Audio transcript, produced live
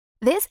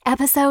This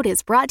episode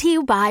is brought to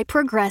you by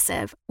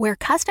Progressive, where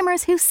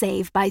customers who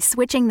save by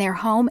switching their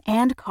home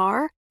and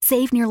car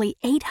save nearly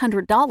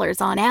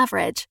 $800 on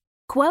average.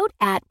 Quote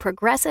at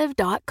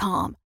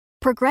Progressive.com.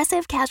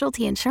 Progressive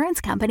Casualty Insurance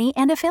Company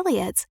and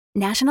Affiliates.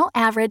 National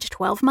average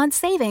 12-month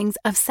savings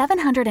of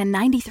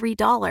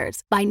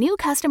 $793 by new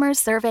customers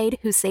surveyed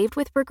who saved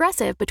with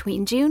Progressive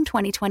between June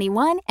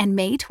 2021 and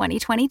May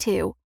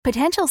 2022.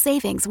 Potential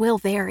savings will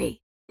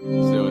vary.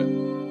 Let's do it.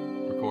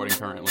 Recording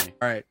currently.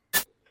 All right.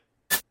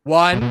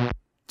 1,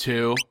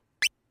 2,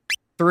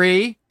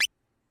 3,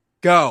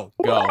 go.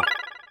 go.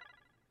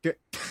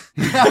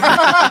 We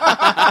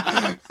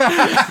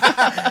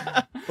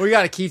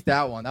got to keep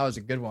that one. That was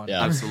a good one.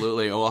 Yeah.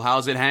 Absolutely. Well,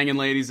 how's it hanging,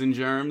 ladies and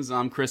germs?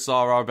 I'm Chris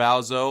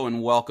Arbauzo,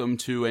 and welcome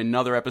to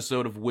another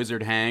episode of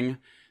Wizard Hang.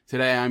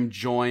 Today I'm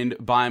joined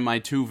by my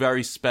two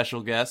very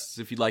special guests.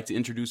 If you'd like to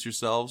introduce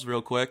yourselves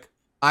real quick.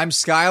 I'm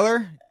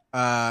Skyler,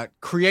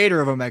 creator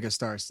of Omega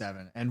Star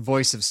 7 and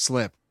voice of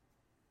Slip.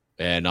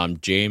 And I'm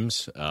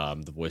James,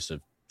 the voice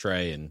of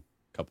Trey and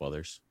a couple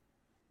others.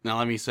 Now,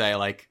 let me say,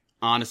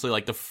 honestly,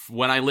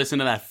 when I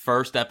listened to that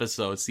first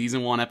episode,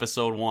 season 1,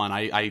 episode 1,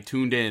 I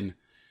tuned in.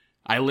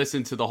 I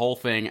listened to the whole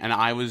thing, and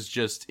I was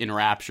just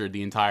enraptured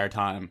the entire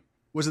time.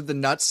 Was it the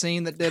nut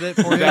scene that did it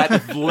for you?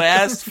 That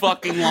last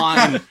fucking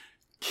line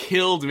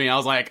killed me. I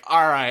was like,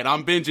 all right,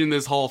 I'm binging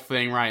this whole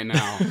thing right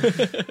now.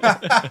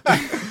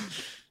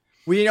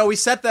 We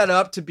set that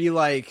up to be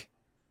like,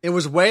 it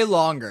was way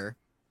longer,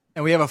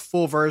 and we have a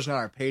full version on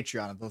our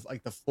Patreon,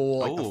 the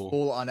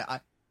full on it.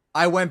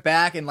 I went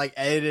back and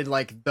edited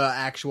the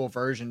actual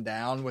version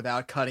down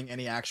without cutting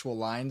any actual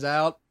lines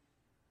out.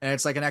 And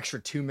it's an extra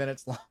 2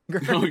 minutes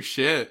longer. Oh,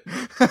 shit.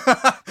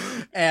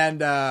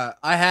 And I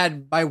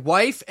had my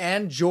wife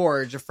and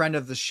George, a friend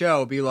of the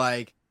show, be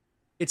like,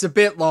 it's a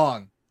bit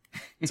long.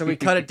 So we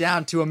cut it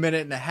down to 1.5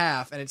 minutes,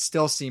 and it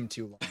still seemed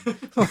too long.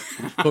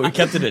 But we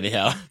kept it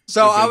anyhow.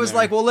 So I was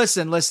like, well,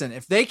 listen,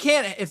 if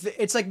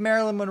it's like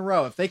Marilyn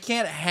Monroe, if they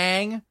can't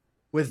hang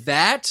with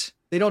that,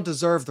 they don't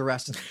deserve the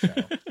rest of the show.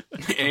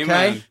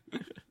 Amen.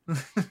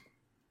 Okay?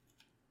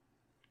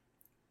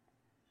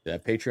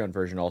 That Patreon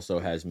version also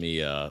has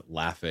me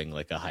laughing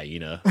like a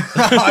hyena.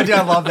 I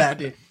love that,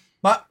 dude.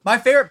 My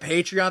favorite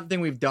Patreon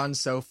thing we've done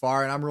so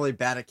far, and I'm really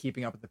bad at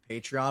keeping up with the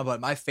Patreon,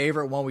 but my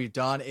favorite one we've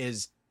done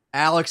is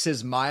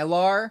Alex's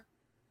Mylar.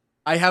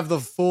 I have the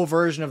full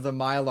version of the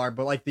Mylar,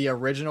 but the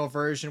original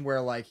version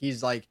where he's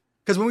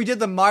because when we did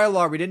the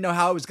Mylar, we didn't know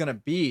how it was going to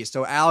be.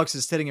 So Alex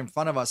is sitting in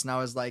front of us, and I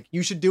was like,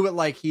 you should do it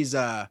like he's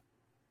a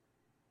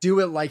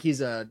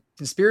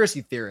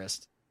conspiracy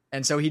theorist.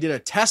 And so he did a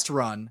test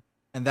run.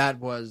 And that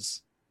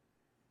was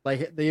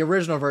the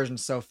original version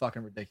is so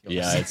fucking ridiculous.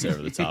 Yeah, it's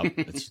over the top.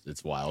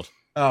 It's wild.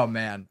 Oh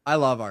man, I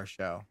love our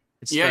show.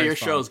 It's your fun.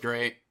 show's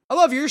great. I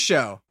love your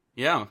show.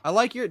 Yeah, I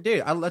like your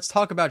dude. Let's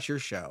talk about your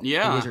show.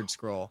 Yeah, The Wizard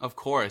Scroll. Of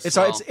course.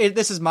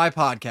 This is my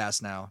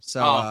podcast now.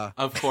 So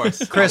of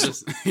course,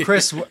 Chris.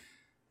 Chris,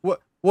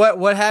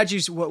 what had you?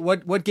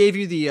 What gave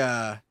you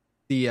the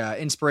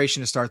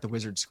inspiration to start the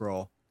Wizard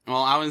Scroll?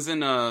 Well, I was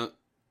in a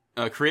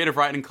creative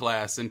writing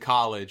class in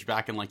college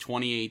back in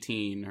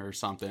 2018 or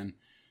something.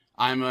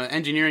 I'm an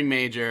engineering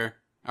major,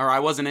 or I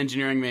was an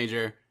engineering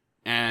major,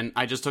 and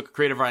I just took a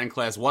creative writing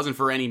class. Wasn't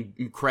for any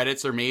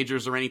credits or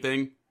majors or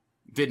anything.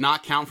 Did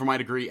not count for my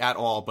degree at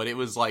all, but it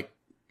was a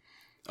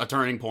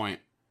turning point.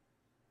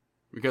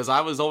 Because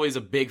I was always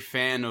a big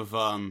fan of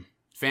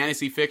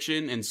fantasy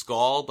fiction and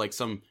Scald,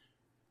 some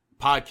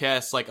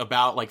podcasts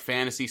about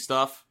fantasy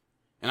stuff.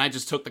 And I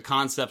just took the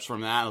concepts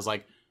from that. I was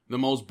like, the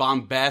most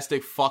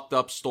bombastic, fucked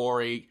up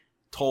story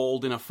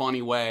told in a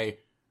funny way.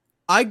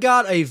 I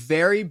got a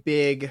very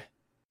big,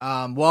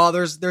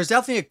 there's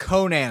definitely a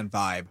Conan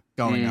vibe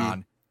going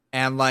on.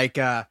 And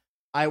when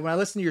I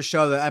listened to your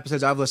show, the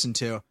episodes I've listened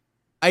to,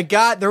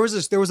 there was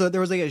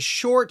a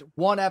short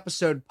 1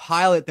 episode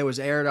pilot that was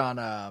aired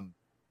on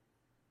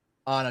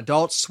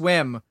Adult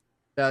Swim.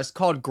 That's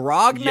called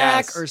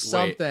Grognak or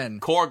something.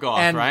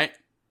 Korgoth, right?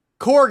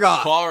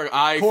 Korgoth.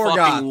 I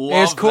fucking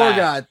love Korgoth.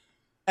 that.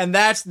 And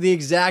that's the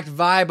exact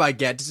vibe I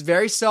get. It's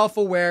very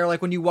self-aware.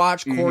 When you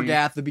watch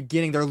Korgoth, the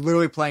beginning, they're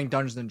literally playing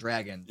Dungeons and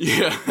Dragons.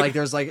 Yeah.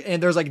 There's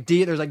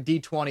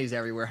D20s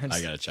everywhere.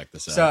 I gotta check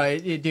this out. So,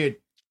 dude,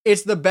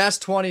 it's the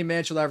best 20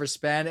 minutes you'll ever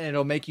spend, and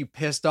it'll make you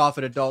pissed off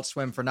at Adult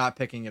Swim for not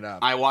picking it up.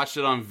 I watched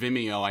it on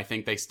Vimeo. I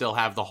think they still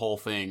have the whole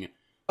thing.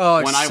 Oh,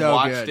 it's when I so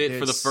watched good, it dude.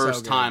 for the It's so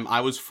first good. time,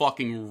 I was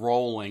fucking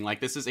rolling.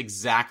 This is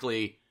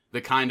exactly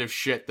the kind of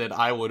shit that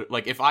I would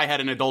if I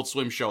had an Adult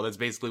Swim show. That's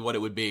basically what it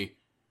would be.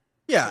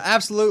 Yeah,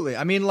 absolutely.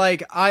 I mean,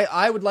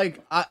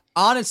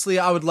 honestly,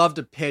 I would love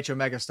to pitch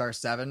Omega Star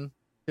 7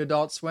 to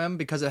Adult Swim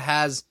because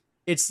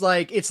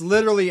it's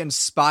literally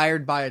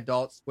inspired by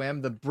Adult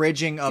Swim, the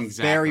bridging of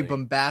very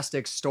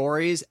bombastic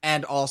stories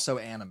and also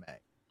anime.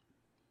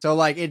 So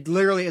it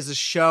literally is a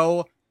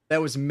show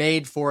that was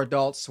made for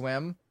Adult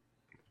Swim,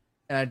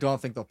 and I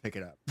don't think they'll pick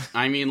it up.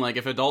 I mean,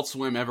 if Adult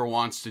Swim ever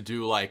wants to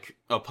do a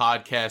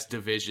podcast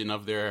division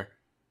of their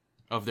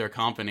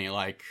company,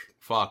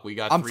 fuck, we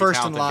got I'm three first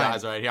in talented line.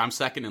 guys right here. I'm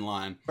second in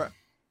line.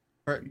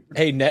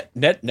 Hey,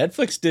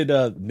 Netflix did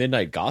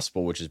Midnight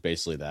Gospel, which is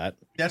basically that.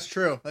 That's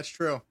true. That's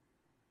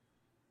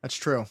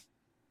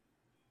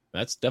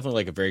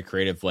definitely like a very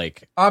creative,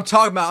 like. I'm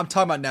talking about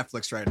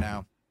Netflix right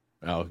now.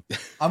 Oh,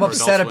 I'm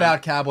upset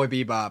about Cowboy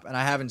Bebop, and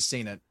I haven't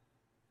seen it.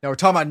 No, we're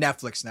talking about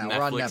Netflix now.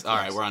 We're on Netflix. All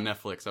right, we're on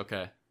Netflix.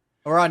 Okay.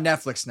 We're on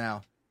Netflix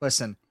now.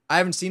 Listen, I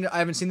haven't seen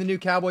the new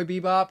Cowboy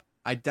Bebop.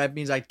 That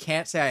means I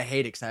can't say I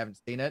hate it because I haven't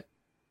seen it,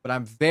 but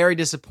I'm very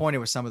disappointed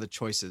with some of the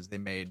choices they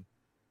made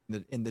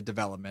in the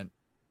development.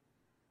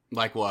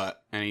 Like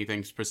what?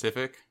 Anything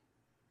specific?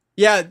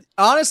 Yeah,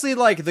 honestly,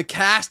 like the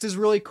cast is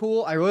really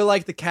cool. I really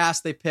like the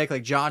cast they pick.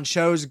 Like John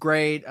Cho's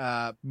great.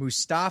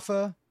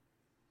 Mustafa,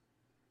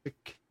 I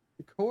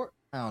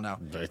don't know.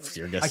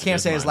 I can't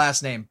say his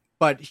last name,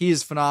 but he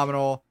is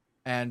phenomenal.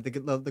 And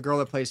the girl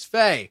that plays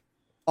Faye,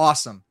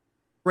 awesome,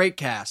 great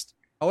cast.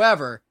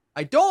 However,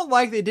 I don't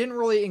like they didn't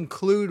really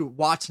include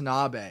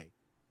Watanabe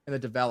in the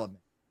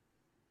development.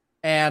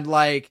 And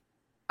like,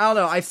 I don't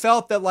know. I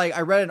felt that like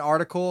I read an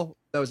article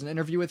that was an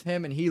interview with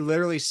him, and he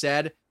literally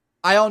said,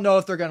 I don't know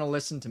if they're going to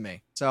listen to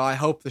me, so I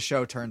hope the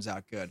show turns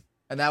out good.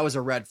 And that was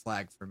a red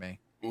flag for me.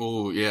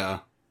 Oh, yeah.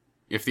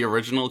 If the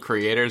original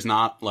creator's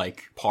not,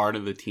 like, part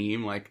of the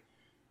team, like,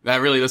 that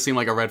really does seem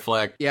like a red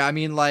flag. Yeah, I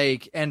mean,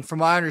 like, and from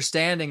my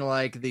understanding,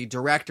 like, the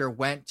director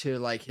went to,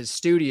 like, his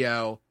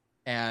studio,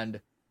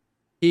 and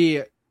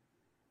I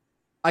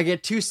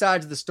get two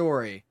sides of the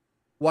story.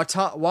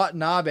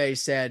 Watanabe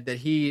said that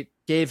he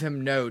gave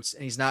him notes,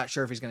 and he's not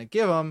sure if he's going to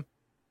give them.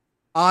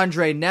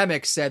 Andre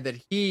Nemec said that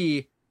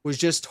he was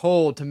just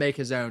told to make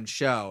his own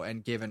show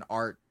and given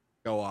art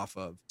to go off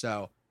of.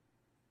 So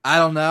I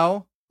don't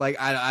know. Like,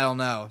 I don't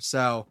know.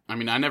 So I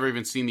mean, I never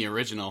even seen the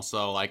original,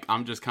 so like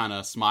I'm just kind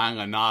of smiling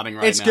and nodding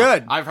right now. It's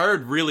good. I've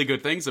heard really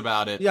good things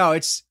about it. Yo,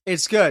 it's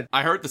good.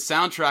 I heard the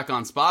soundtrack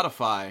on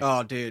Spotify.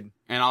 Oh, dude.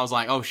 And I was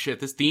like, oh shit,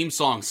 this theme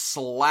song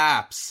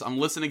slaps. I'm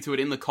listening to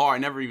it in the car. I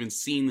never even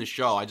seen the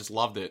show. I just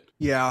loved it.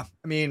 Yeah.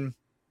 I mean,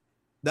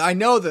 I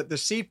know that the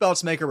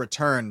seatbelts make a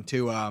return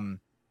to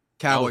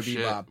Cowboy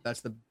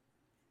Bebop.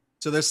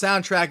 So the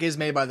soundtrack is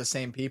made by the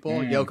same people,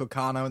 Yoko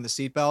Kanno and the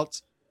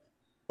Seatbelts.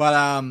 But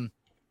I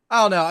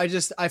don't know.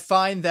 I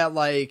find that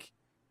like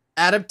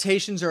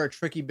adaptations are a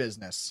tricky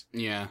business.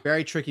 Yeah.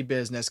 Very tricky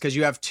business because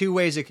you have two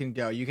ways it can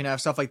go. You can have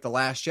stuff like The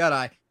Last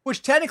Jedi,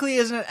 which technically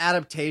isn't an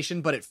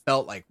adaptation, but it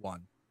felt like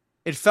one.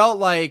 It felt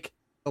like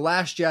The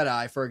Last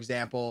Jedi, for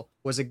example,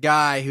 was a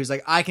guy who's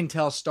like, I can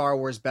tell Star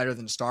Wars better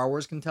than Star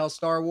Wars can tell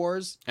Star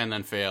Wars. And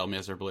then fail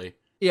miserably.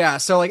 Yeah,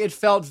 so like it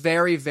felt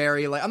very,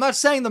 very like, I'm not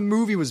saying the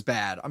movie was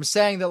bad. I'm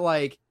saying that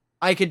like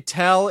I could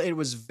tell it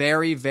was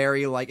very,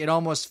 very like, it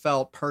almost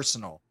felt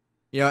personal.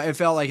 You know, it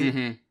felt like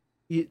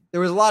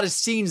there was a lot of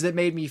scenes that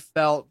made me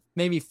feel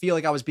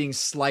like I was being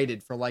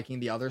slighted for liking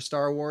the other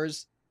Star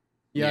Wars.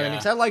 You know what I mean?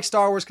 'Cause I like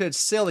Star Wars because it's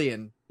silly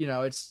and, you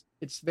know, it's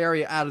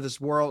very out of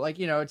this world. Like,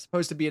 you know, it's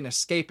supposed to be an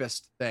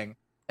escapist thing.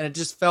 And it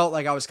just felt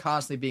like I was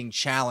constantly being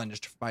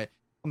challenged by,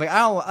 I'm like,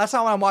 that's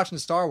not why I'm watching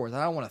Star Wars.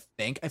 I don't want to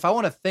think. If I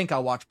want to think,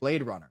 I'll watch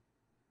Blade Runner.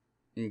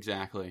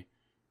 Exactly.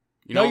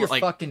 You know your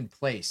like, fucking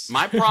place.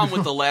 My problem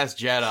with The Last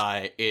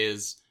Jedi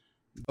is...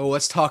 Oh,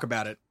 let's talk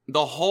about it.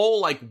 The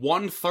whole, like,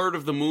 1/3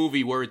 of the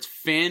movie where it's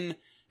Finn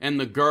and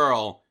the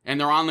girl,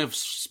 and they're on the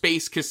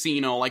space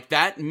casino, like,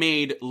 that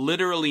made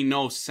literally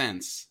no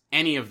sense.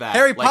 Any of that.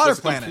 Harry like, Potter was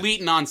planet.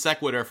 Complete non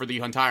sequitur for the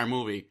entire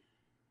movie.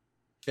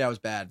 Yeah, it was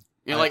bad.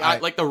 You know,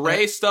 like the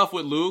Rey stuff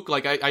with Luke,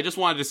 like, I just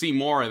wanted to see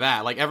more of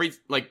that. Like, that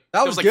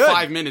was like good.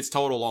 5 minutes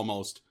total,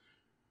 almost.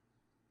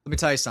 Let me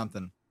tell you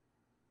something.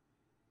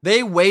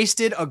 They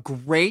wasted a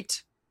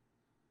great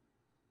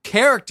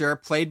character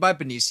played by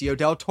Benicio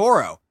del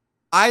Toro.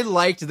 I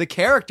liked the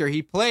character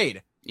he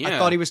played. Yeah. I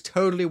thought he was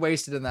totally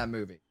wasted in that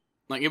movie.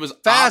 Like, it was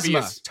Phasma,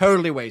 obvious,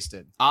 totally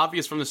wasted.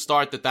 Obvious from the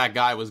start that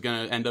guy was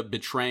going to end up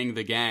betraying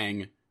the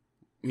gang.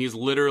 He's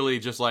literally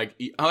just like,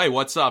 hey,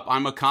 what's up?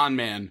 I'm a con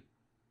man.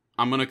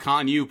 I'm going to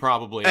con you,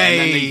 probably. Hey.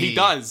 And then he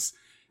does.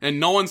 And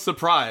no one's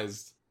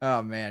surprised.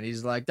 Oh, man.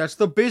 He's like, that's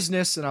the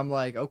business. And I'm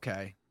like,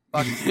 okay.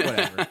 Fuck,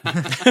 whatever.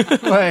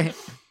 Like,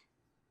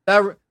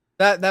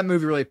 that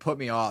movie really put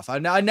me off. I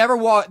never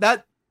walked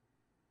that.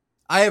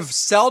 I have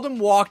seldom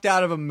walked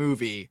out of a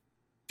movie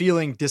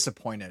feeling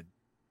disappointed.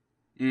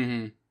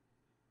 Mm-hmm.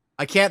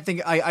 I can't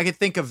think. I could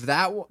think of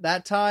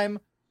that time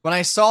when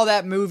I saw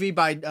that movie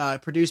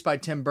produced by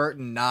Tim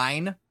Burton,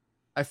 9.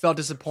 I felt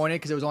disappointed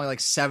because it was only like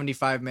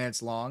 75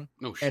 minutes long.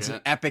 No shit. It's an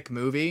epic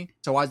movie,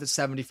 so why is it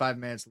 75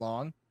 minutes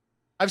long?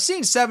 I've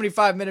seen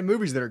 75-minute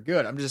movies that are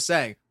good. I'm just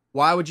saying,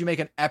 why would you make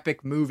an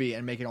epic movie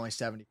and make it only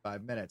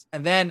 75 minutes?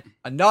 And then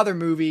another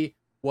movie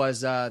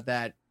was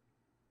that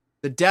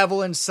The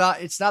Devil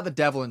Inside. It's not The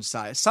Devil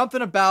Inside. It's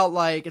something about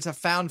like it's a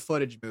found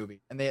footage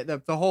movie, and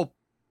the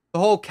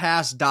whole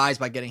cast dies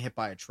by getting hit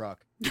by a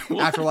truck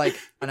after like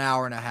an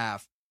hour and a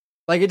half.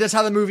 Like, that's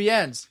how the movie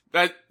ends.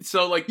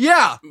 So I'm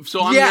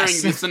yes.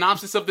 hearing the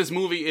synopsis of this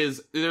movie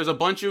is there's a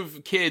bunch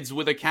of kids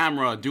with a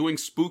camera doing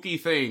spooky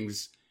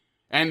things,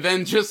 and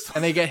then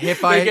and they get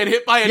hit by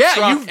a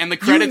truck, and the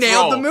credits roll.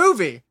 You nailed the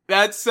movie.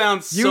 That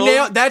sounds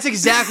that's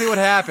exactly what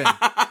happened.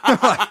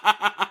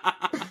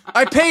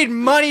 I paid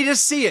money to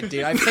see it,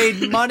 dude. I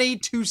paid money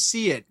to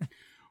see it.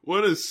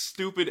 What a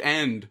stupid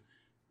end.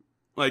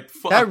 Like,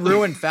 fuck. That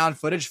ruined found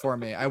footage for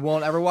me. I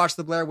won't ever watch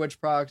the Blair Witch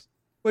Project.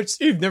 Which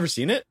You've never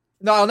seen it?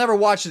 no, I'll never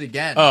watch it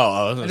again.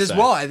 Oh, it just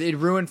won't. It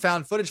ruined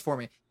found footage for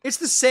me. It's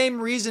the same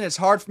reason it's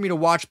hard for me to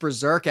watch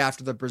Berserk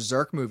after the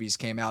Berserk movies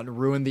came out and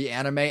ruined the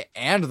anime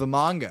and the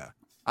manga.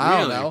 I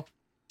don't know.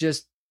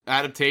 Just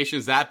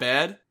adaptations that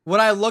bad? when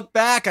I look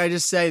back, I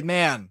just say,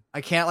 man,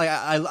 I can't, like,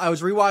 I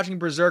was rewatching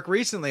Berserk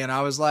recently and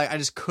I was like, I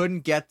just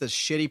couldn't get the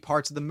shitty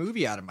parts of the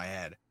movie out of my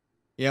head.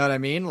 You know what I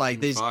mean? Like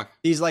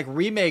these like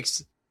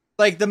remakes,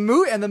 like the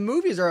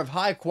movies are of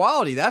high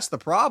quality. That's the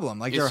problem.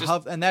 Like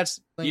and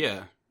that's like,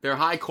 yeah, they're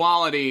high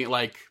quality,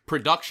 like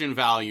production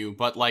value,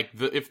 but like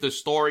if the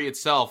story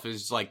itself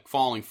is like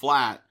falling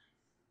flat,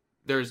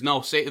 there's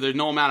no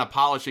amount of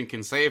polishing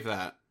can save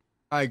that.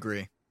 I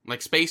agree.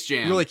 Like Space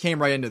Jam, you really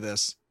came right into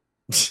this.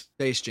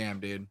 Space Jam,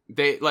 dude.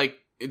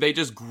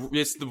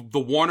 It's the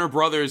Warner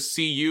Brothers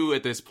CU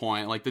at this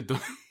point. Like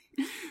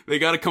they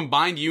got a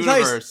combined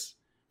universe.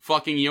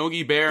 Fucking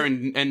Yogi Bear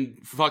and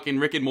fucking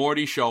Rick and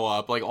Morty show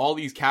up, like all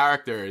these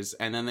characters,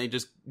 and then they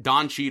just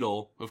Don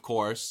Cheadle, of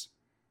course,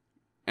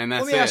 and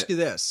that's it. Let me ask you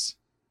this: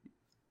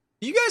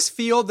 do you guys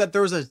feel that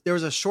there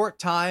was a short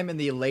time in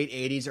the late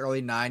 '80s,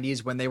 early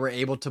 '90s when they were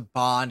able to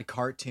bond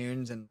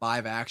cartoons and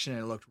live action,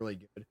 and it looked really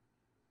good?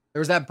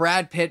 There was that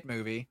Brad Pitt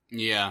movie,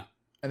 yeah,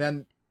 and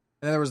then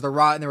there was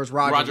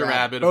Roger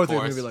Rabbit. Both of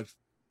course. Movie looked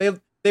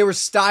they were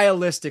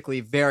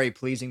stylistically very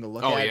pleasing to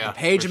look at. Yeah, the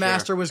Page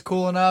Master was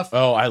cool enough.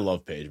 Oh, I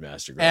love Page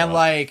Master. And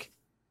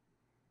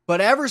but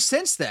ever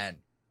since then,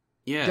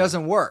 it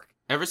doesn't work.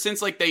 Ever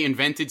since like they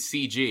invented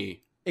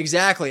CG.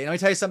 Exactly. And let me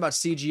tell you something about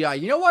CGI.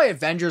 You know why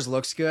Avengers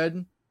looks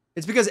good?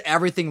 It's because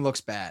everything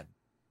looks bad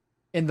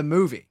in the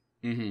movie.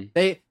 Mm-hmm.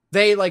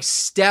 They like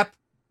step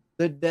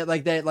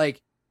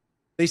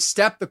they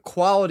step the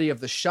quality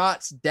of the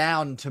shots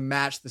down to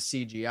match the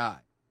CGI.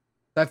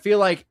 I feel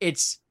like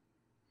it's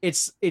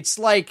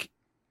like,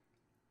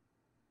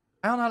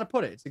 I don't know how to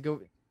put it. It's a go. You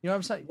know what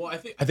I'm saying? Well, I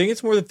think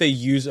it's more that they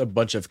use a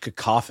bunch of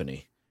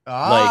cacophony.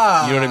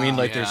 Ah, like, you know what I mean?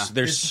 Like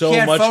there's so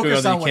much going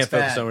on that you can't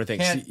focus on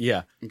everything.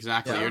 Yeah,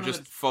 exactly. You're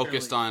just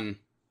focused on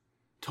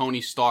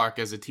Tony Stark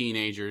as a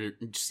teenager,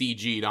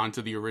 CG'd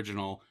onto the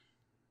original.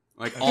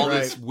 Like all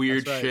this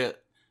weird shit.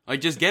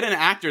 Like just get an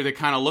actor that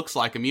kind of looks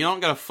like him. You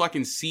don't got a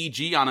fucking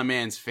CG on a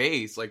man's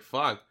face. Like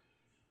fuck.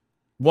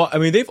 Well, I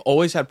mean, they've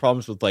always had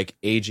problems with like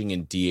aging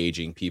and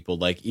de-aging people.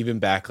 Like even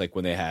back like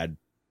when they had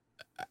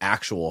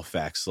actual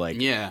effects. Like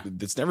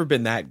it's never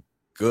been that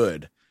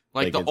good.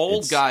 Like the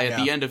old guy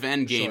at the end of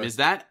Endgame, is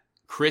that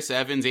Chris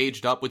Evans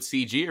aged up with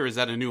CG or is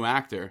that a new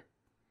actor?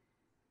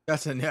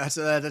 That's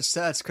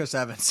Chris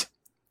Evans.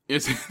 They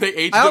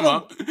aged him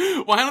up.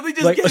 Why don't they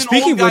just get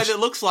an old guy that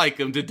looks like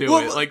him to do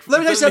it? Like, let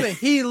me tell you something.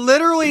 He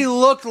literally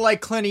looked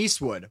like Clint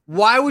Eastwood.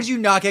 Why would you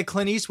not get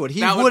Clint Eastwood?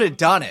 He would have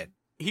done it.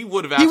 He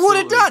would have absolutely. He would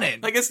have done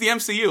it. Like, it's the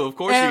MCU. Of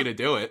course you're going to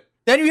do it.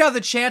 Then you have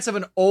the chance of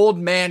an old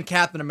man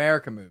Captain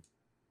America movie.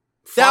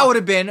 That would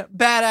have been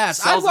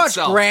badass. I'd watch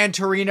Gran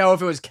Torino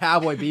if it was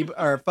Cowboy Bebop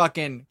or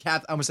fucking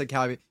I almost said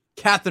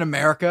Captain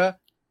America.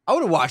 I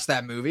would have watched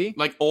that movie.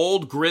 Like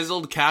old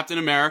grizzled Captain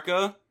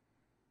America.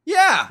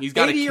 Yeah, he's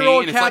got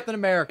 80-year-old Captain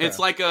America. It's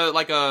like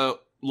a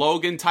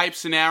Logan type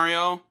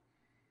scenario.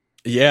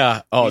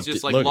 Yeah. Oh, he's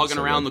just like lugging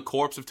around the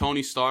corpse of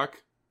Tony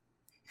Stark.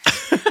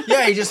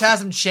 Yeah, he just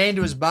has him chained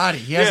to his body.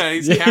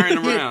 He's carrying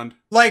him around.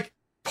 Like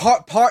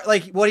part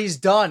like what he's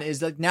done is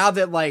that now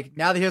that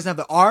he doesn't have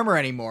the armor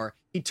anymore,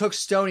 he took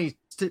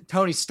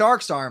Tony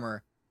Stark's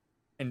armor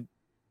and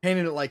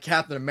painted it like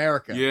Captain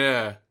America.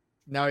 Yeah.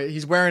 Now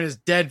he's wearing his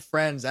dead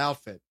friend's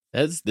outfit.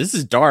 This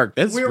is dark.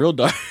 That's real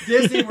dark.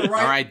 Disney, we're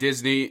right. All right,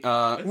 Disney.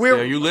 Are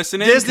you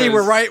listening? Disney,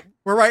 we're right.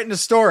 We're writing the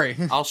story.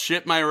 I'll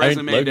ship my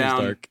resume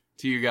down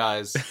to you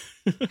guys.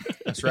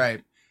 That's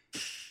right.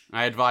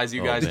 I advise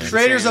you guys. The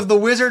creators of the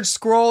Wizard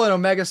Scroll and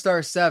Omega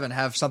Star 7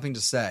 have something to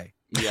say.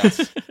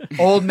 Yes.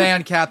 Old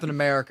man Captain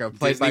America,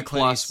 played Disney by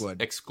Clint Plus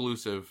Eastwood.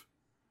 Exclusive.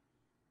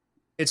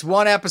 It's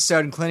one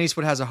episode and Clint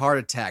Eastwood has a heart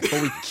attack,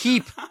 but we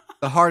keep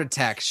the heart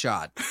attack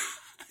shot.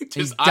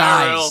 Just he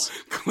dies.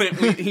 IRL,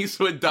 Clint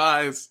Eastwood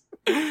dies.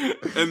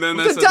 And then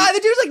the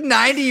dude's like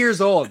 90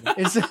 years old.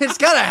 It's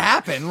gotta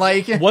happen.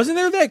 Like, wasn't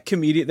there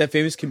that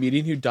famous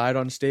comedian who died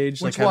on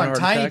stage? Which like, one?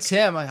 Tiny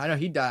Tim. I know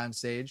he died on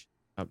stage.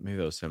 Maybe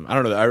that was him. I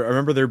don't know. I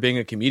remember there being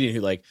a comedian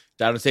who like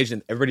died on stage,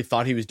 and everybody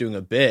thought he was doing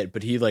a bit,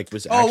 but he like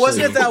was. Oh,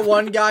 wasn't it that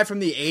one guy from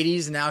the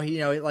 80s? And now he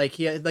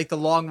had like the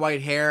long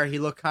white hair. He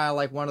looked kind of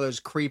like one of those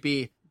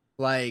creepy,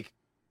 like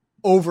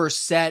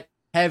overset,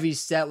 heavy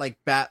set, like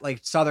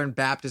Southern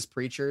Baptist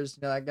preachers.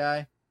 You know that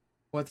guy?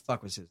 What the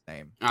fuck was his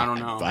name? I don't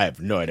know. I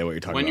have no idea what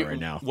you're talking about right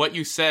now. What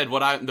you said,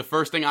 the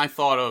first thing I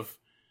thought of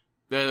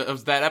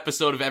was that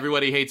episode of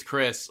Everybody Hates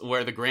Chris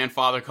where the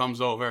grandfather comes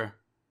over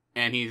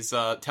and he's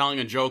telling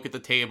a joke at the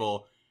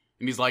table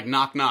and he's like,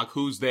 knock, knock,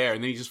 who's there?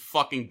 And then he just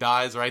fucking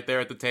dies right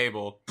there at the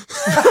table.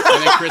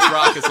 And then Chris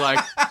Rock is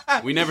like,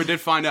 we never did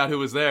find out who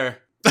was there.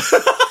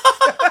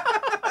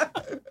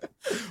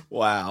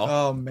 Wow.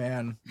 Oh,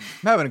 man.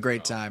 I'm having a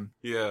great time.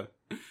 Yeah,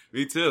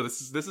 me too.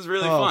 This is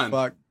really fun.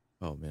 Fuck.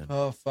 Oh man.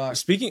 Oh fuck.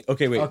 Speaking.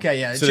 Okay, wait. Okay,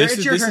 yeah. So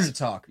It's your turn to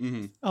talk.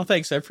 Mm-hmm. Oh,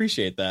 thanks. I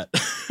appreciate that.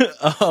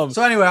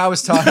 So anyway, I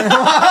was talking.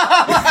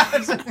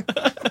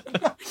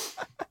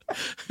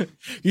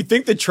 You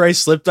think the Trey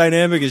slip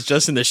dynamic is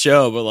just in the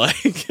show, but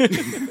like,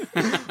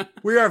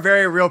 we are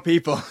very real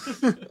people.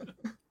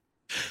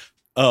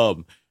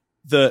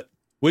 The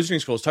Wizarding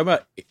Scrolls talking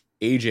about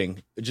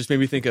aging. It just made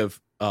me think of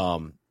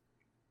the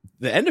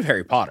end of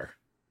Harry Potter.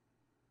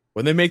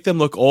 When they make them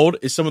look old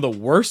is some of the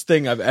worst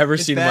thing I've ever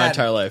seen in my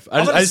entire life.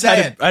 I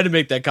had to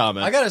make that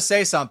comment. I gotta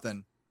say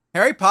something.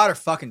 Harry Potter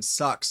fucking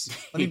sucks.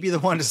 Let me be the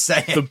one to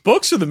say it. The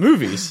books or the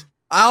movies?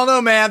 I don't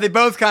know, man. They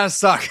both kind of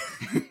suck.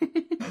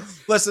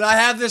 Listen, I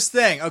have this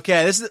thing.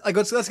 Okay, this is like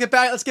let's get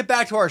back. Let's get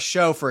back to our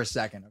show for a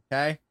second,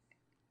 okay?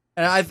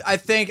 And I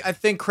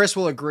think Chris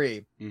will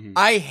agree. Mm-hmm.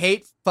 I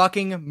hate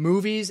fucking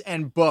movies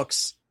and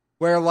books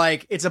where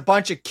like it's a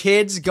bunch of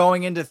kids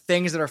going into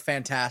things that are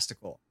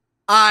fantastical.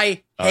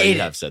 I hate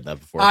it. I've said that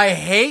before. I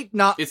hate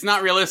not. It's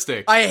not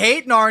realistic. I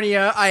hate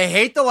Narnia. I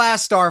hate The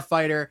Last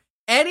Starfighter.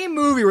 Any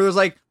movie where there's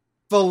like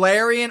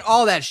Valerian,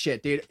 all that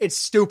shit, dude. It's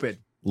stupid.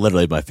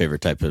 Literally my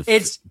favorite type of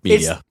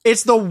media.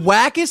 It's the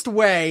wackest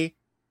way.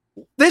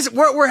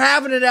 We're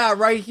having it out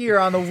right here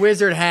on the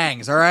Wizard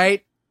Hangs. All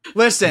right,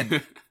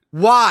 listen.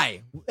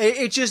 Why?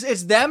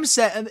 It's them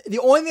set. The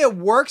only thing that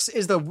works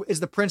is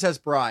the Princess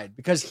Bride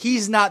because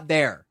he's not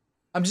there.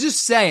 I'm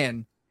just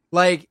saying,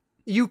 like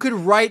you could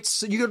write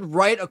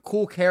a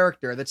cool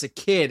character that's a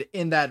kid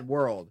in that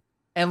world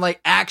and like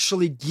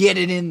actually get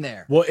it in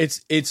there. Well,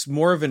 it's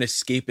more of an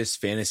escapist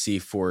fantasy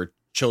for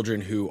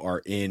children who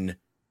are in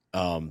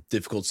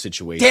difficult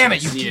situations. Damn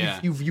it!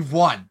 You've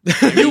won.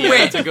 You win.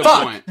 That's a good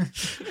point.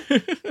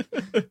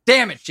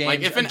 Damn it, James!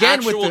 Like if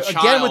again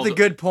with the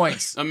good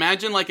points.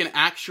 Imagine like an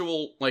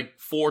actual like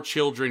 4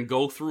 children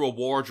go through a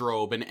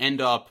wardrobe and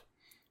end up,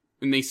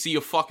 and they see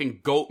a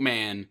fucking goat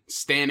man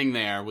standing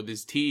there with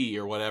his tea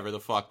or whatever the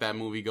fuck that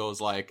movie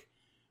goes like,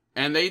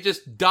 and they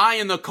just die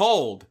in the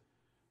cold.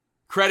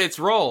 Credits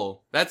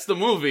roll. That's the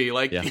movie.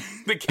 Like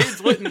the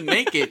kids wouldn't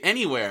make it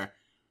anywhere.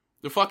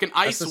 The fucking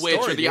ice witch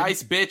or the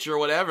ice bitch or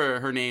whatever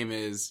her name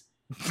is.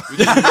 We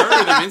just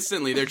murder them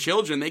instantly. They're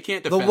children. They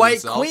can't defend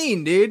themselves. The White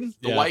Queen, dude.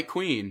 The White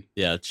Queen.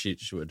 Yeah, she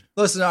would.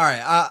 Listen, all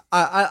right.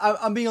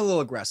 I'm being a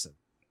little aggressive.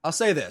 I'll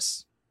say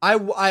this.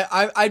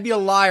 I'd be a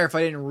liar if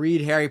I didn't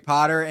read Harry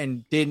Potter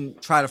and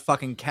didn't try to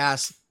fucking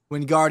cast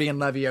Wingardium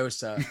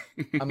Leviosa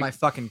on my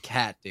fucking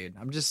cat, dude.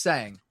 I'm just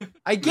saying.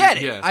 I get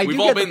it. Yeah, I do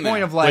get the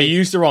point of like. Well, you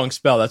used the wrong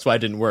spell. That's why it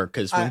didn't work.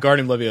 Because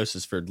Wingardium Leviosa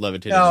is for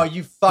levitating. Oh,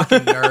 you fucking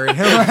nerd.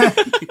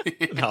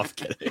 No, I'm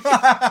kidding.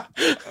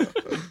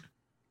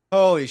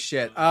 Holy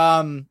shit. Yeah,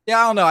 I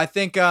don't know. I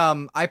think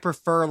I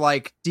prefer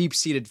like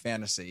deep-seated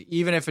fantasy,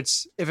 even if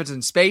it's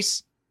in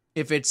space,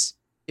 if it's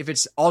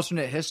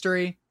alternate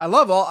history. I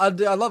love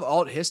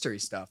alt history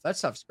stuff. That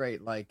stuff's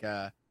great. Like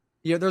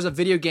there's a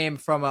video game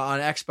from on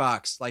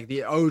Xbox, like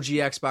the OG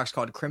Xbox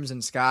called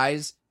Crimson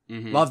Skies.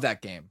 Mm-hmm. Love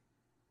that game.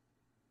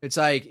 It's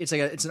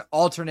an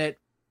alternate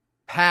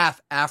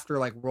path after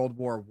like World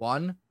War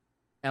I,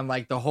 and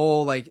like the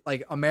whole like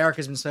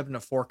America's been split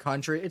into 4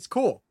 countries. It's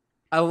cool.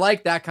 I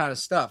like that kind of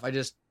stuff.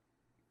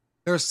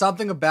 There's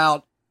something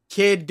about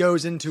kid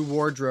goes into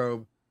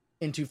wardrobe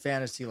into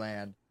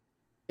Fantasyland.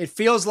 It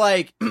feels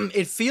like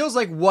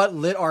what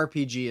lit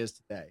RPG is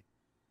today.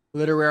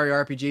 Literary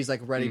RPGs like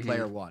Ready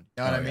Player One.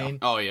 You know what I mean?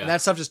 Oh yeah. And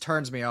that stuff just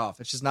turns me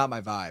off. It's just not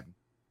my vibe.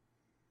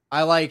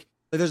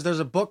 There's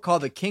a book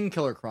called The King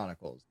Killer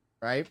Chronicles,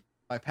 right?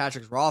 By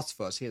Patrick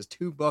Rothfuss. He has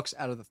 2 books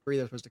out of the 3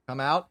 that are supposed to come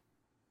out.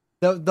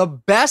 The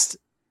best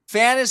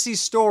fantasy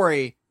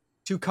story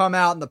to come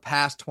out in the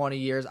past 20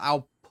 years.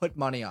 I'll put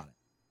money on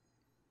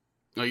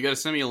it. Oh, you got to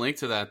send me a link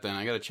to that then.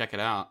 I got to check it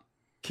out.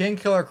 King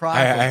Killer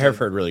Chronicles. I have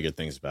heard really good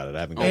things about it.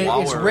 I haven't.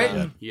 It's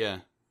written. Yeah.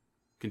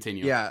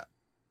 Continue. Yeah.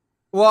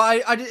 Well,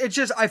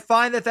 I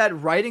find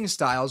that writing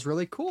style is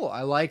really cool.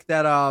 I like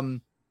that.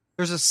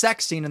 There's a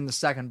sex scene in the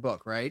second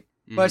book, right?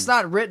 But it's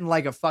not written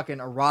like a fucking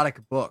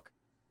erotic book.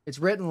 It's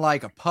written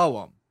like a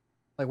poem,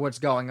 like what's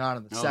going on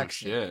in the sex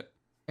scene. Shit.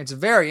 It's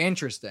very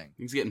interesting.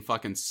 He's getting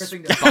fucking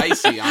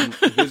spicy on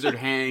Wizard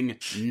Hang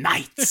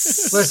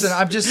nights. Listen,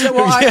 I'm just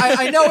well.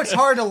 I know it's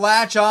hard to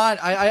latch on.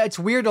 It's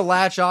weird to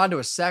latch on to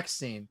a sex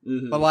scene,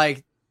 but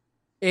like,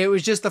 it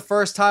was just the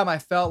first time I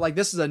felt like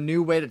this is a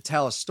new way to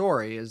tell a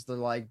story. Is to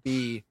like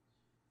be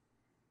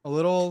a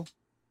little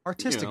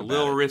artistic, a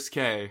little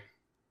risque.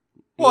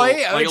 Well,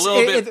 yeah, like a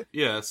little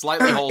bit,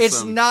 slightly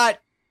wholesome.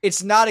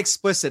 It's not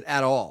explicit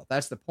at all.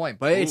 That's the point.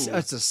 But it's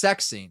a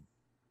sex scene.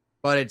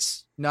 But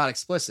it's not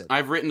explicit.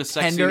 I've written a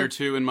sex scene or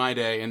 2 in my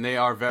day, and they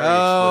are very explicit.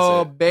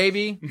 Oh,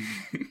 baby.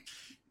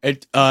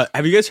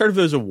 Have you guys heard of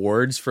those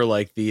awards for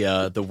like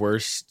the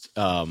worst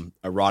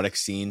erotic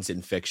scenes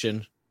in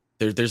fiction?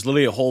 There's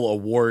literally a whole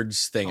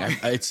awards thing.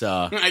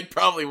 I'd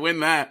probably win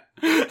that.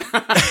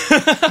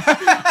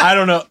 I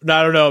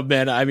don't know,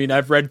 man. I mean,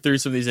 I've read through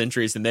some of these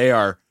entries, and they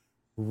are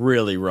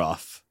really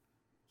rough.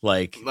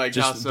 Like how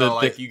just so?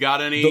 Like, you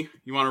got any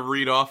you want to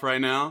read off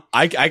right now?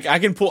 I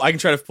can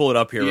try to pull it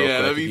up here. Yeah, real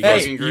quick. that'd be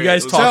fucking great. You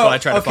guys talk while I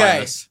try to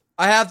find this.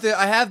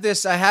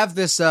 I have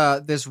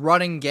this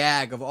running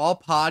gag of all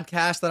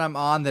podcasts that I'm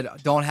on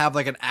that don't have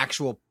like an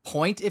actual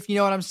point, if you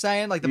know what I'm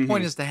saying. Like the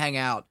point is to hang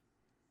out.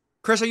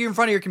 Chris, are you in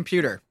front of your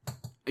computer?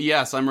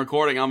 Yes, I'm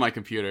recording on my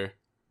computer.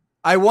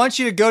 I want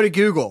you to go to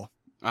Google.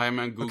 I am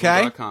on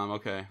Google.com.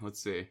 Okay, let's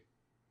see.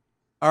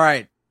 All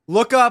right.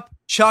 Look up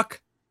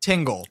Chuck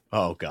Tingle.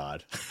 Oh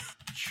God.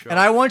 And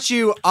I want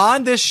you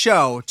on this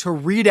show to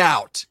read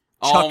out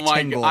Chuck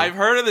Tingle. God. I've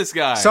heard of this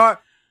guy. Start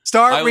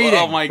reading.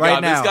 Oh my God,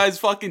 right now. This guy's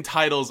fucking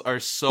titles are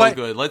so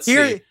good. Let's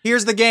see.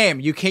 Here's the game.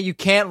 You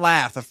can't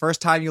laugh. The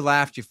first time you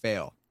laughed, you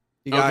fail.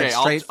 You got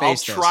I'll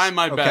try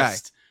my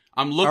best.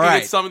 I'm looking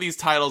at some of these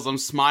titles. I'm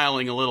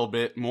smiling a little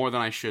bit more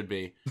than I should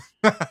be.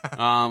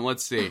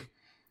 Let's see.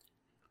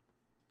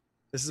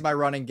 This is my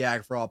running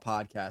gag for all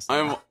podcasts.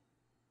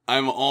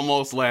 I'm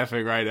almost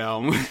laughing right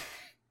now.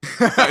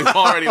 I've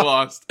already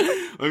lost.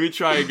 Let me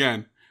try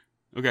again.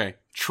 Okay.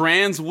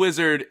 Trans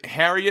wizard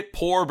Harriet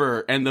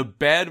Porber and the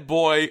bad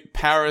boy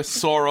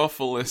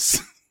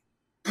Parasaurolophus.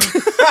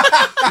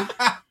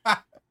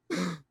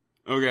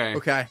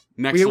 Okay.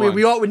 Next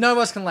one. None of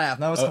us can laugh.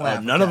 None of us can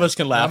laugh. None of us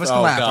can laugh. None of us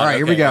can laugh. God. All right,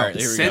 here we go.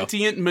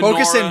 Sentient menorah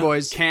Focus in,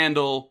 boys.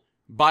 Candle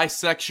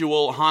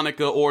bisexual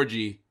Hanukkah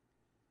orgy.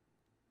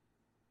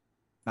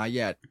 Not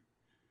yet.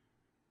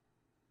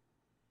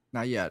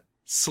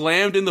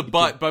 Slammed in the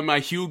butt by my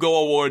Hugo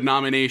Award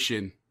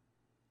nomination.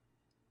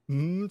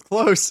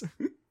 Close.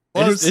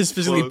 It's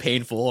physically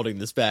painful holding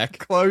this back.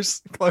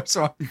 Close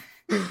one.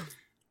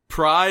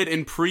 Pride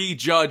and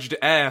prejudged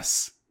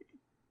ass.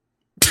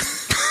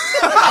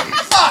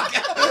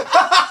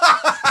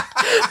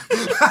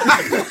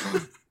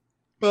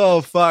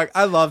 Oh fuck!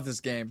 I love this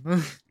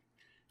game.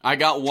 I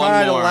got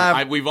one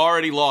more. We've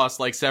already lost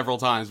like several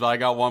times, but I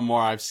got one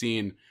more I've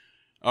seen.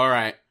 All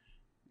right.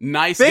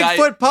 Nice guy.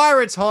 Bigfoot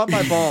pirates haunt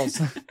my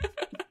balls.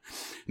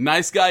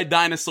 Nice guy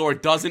dinosaur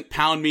doesn't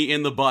pound me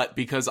in the butt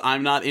because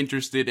I'm not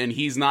interested and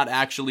he's not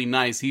actually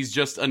nice. He's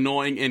just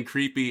annoying and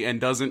creepy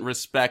and doesn't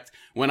respect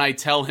when I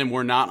tell him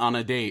we're not on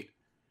a date.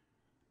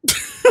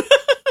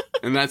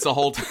 And that's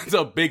it's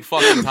a big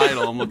fucking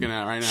title I'm looking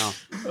at right now.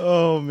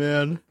 Oh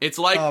man. It's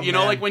like, you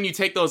know, like when you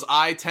take those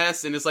eye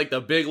tests and it's like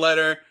the big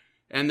letter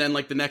and then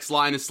like the next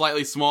line is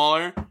slightly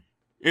smaller.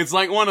 It's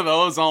like one of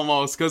those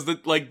almost, because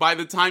like by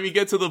the time you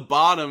get to the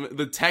bottom,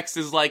 the text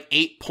is like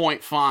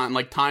 8-point font,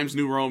 like Times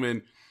New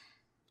Roman.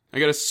 I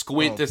gotta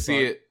squint to see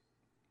it.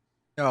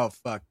 Oh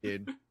fuck,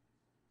 dude!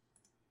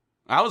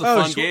 That was a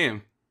fun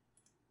game.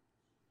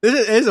 It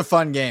is a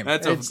fun game.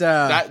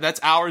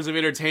 That's hours of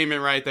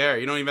entertainment right there.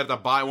 You don't even have to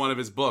buy one of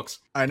his books.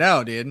 I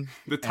know, dude.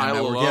 The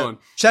title alone.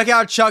 Check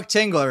out Chuck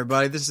Tingle,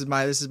 everybody. This is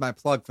my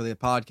plug for the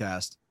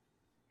podcast.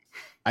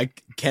 I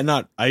do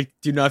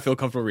not feel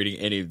comfortable reading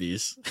any of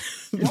these.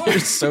 They're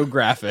so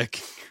graphic.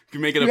 You can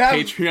make it a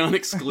Patreon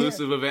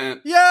exclusive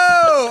event.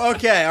 Yo!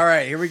 Okay, all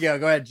right, here we go.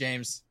 Go ahead,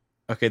 James.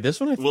 Okay, this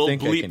one we'll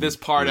bleep this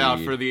part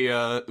out for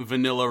the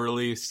vanilla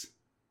release.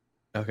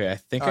 Okay, I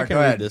think I can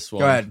read this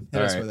one. Go ahead,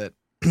 hit us with it.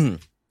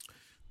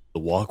 The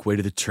walkway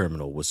to the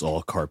terminal was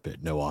all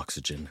carpet, no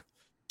oxygen.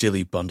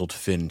 Dilly bundled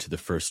Finn to the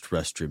first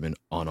restroom and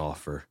on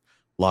offer,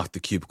 locked the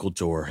cubicle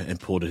door, and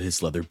pulled at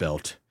his leather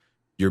belt.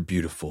 "You're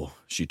beautiful,"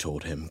 she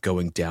told him,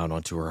 going down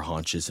onto her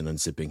haunches and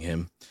unzipping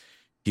him.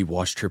 He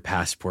watched her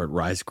passport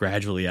rise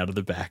gradually out of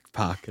the back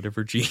pocket of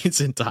her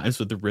jeans in times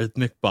with the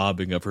rhythmic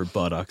bobbing of her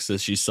buttocks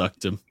as she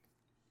sucked him.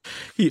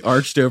 He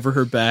arched over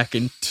her back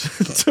and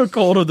took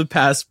hold of the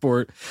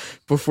passport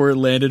before it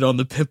landed on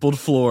the pimpled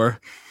floor.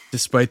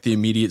 Despite the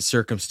immediate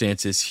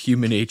circumstances,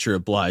 human nature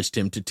obliged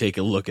him to take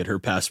a look at her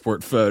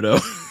passport photo.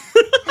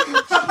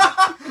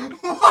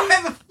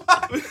 Why the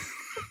fuck?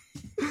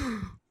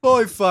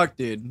 Holy fuck,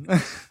 dude.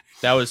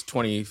 That was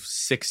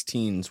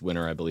 2016's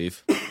winner, I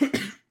believe.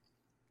 Can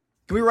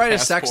we write a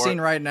sex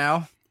scene right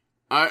now?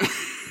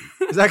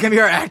 Is that going to be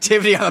our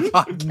activity on the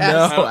podcast?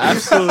 No,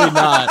 absolutely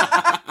not.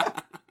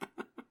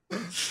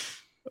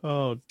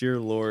 Oh, dear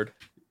Lord.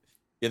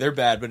 Yeah, they're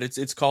bad, but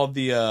it's called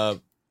the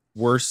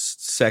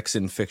Worst Sex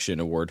in Fiction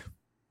Award.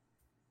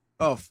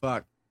 Oh,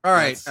 fuck. All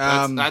right.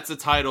 That's a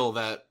title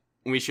that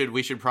we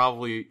should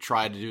probably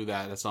try to do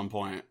that at some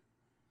point.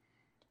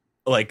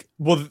 Like,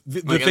 well,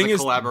 the thing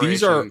is,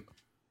 these are,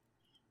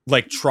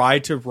 like, try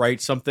to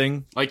write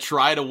something. Like,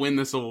 try to win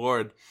this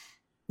award.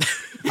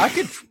 I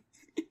could...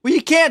 Well,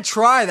 you can't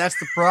try. That's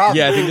the problem.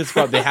 Yeah, I think that's the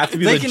problem. They have to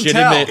be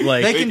legitimate.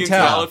 Like they can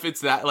tell if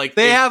it's that. Like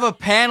they have a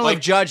panel of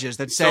judges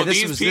that say so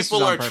this these was. People this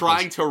was are on purpose.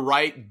 trying to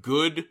write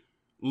good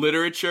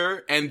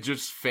literature and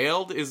just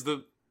failed.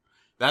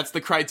 That's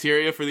the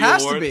criteria for the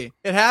award?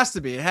 It has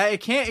to be.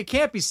 It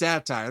can't be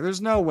satire.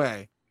 There's no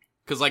way.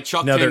 Because like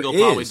Chuck Tingle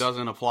probably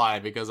doesn't apply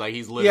because like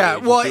he's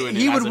literally doing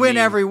he would win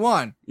every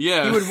one.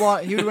 Yeah,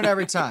 he would win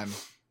every time.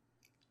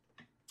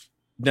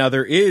 Now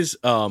there is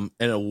an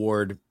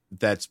award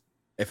that's,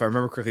 if I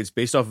remember correctly, it's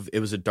based off of, it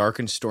was a dark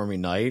and stormy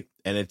night,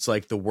 and it's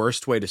like the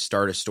worst way to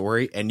start a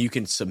story, and you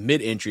can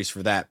submit entries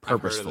for that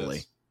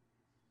purposefully.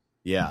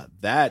 Yeah,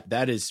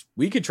 that is.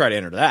 We could try to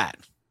enter that.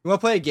 You want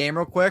to play a game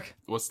real quick?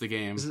 What's the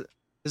game? This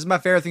is my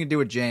favorite thing to do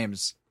with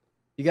James.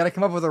 You got to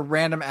come up with a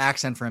random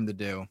accent for him to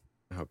do.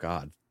 Oh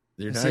God,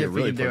 you're Let's now see you're if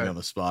we really can do putting me it. on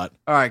the spot.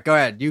 All right, go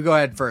ahead. You go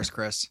ahead first,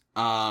 Chris.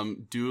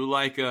 Do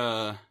like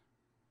a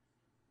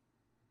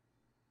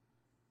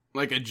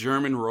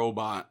German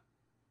robot.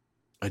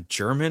 A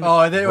German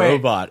wait.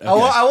 robot. Okay.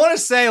 I want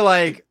to say,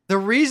 like, the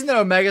reason that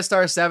Omega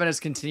Star 7 has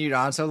continued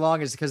on so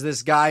long is because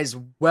this guy's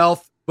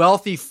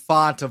wealthy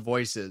font of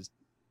voices.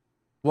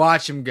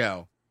 Watch him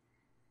go.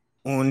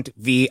 And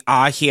we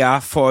are here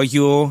for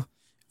you.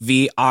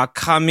 We are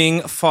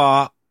coming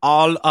for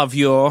all of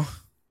you. All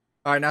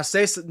right, now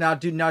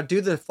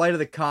do the Flight of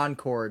the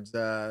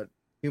Conchords.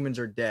 Humans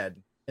are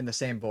dead in the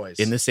same voice.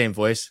 In the same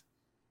voice.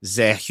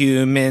 The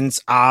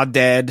humans are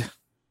dead.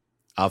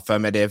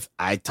 Affirmative.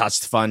 I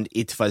touched fun.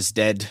 It was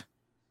dead.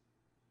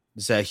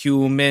 The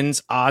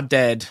humans are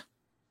dead.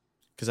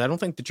 Because I don't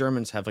think the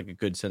Germans have like a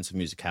good sense of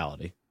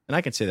musicality. And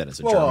I can say that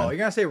as a Whoa, German. you're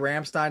gonna say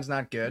Rammstein's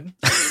not good?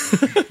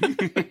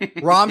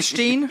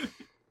 Rammstein?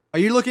 Are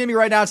you looking at me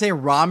right now and saying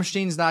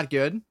Rammstein's not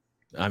good?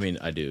 I mean,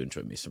 I do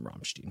enjoy me some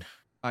Rammstein.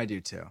 I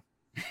do too.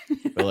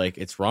 But like,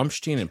 it's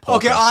Rammstein and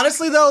Polka. Okay,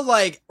 honestly though,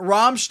 like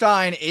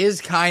Rammstein is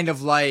kind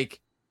of like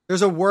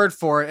there's a word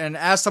for it, and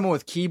as someone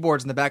with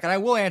keyboards in the back, and I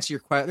will answer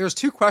your question. There's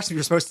 2 questions we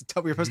were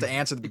supposed to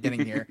answer at the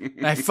beginning here,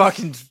 and I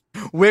fucking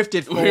whiffed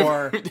it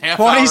for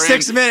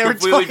 26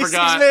 minutes. 26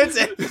 minutes.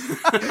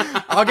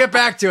 I'll get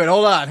back to it.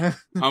 Hold on.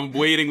 I'm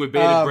waiting with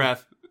bated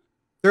breath.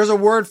 There's a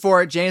word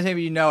for it, James.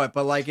 Maybe you know it,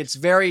 but like it's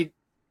very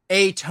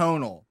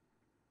atonal.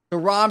 The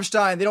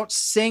Rammstein, they don't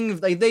sing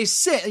like they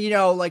sing. You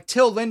know, like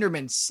Till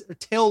Lindemann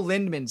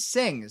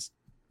sings,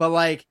 but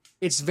like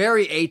it's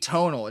very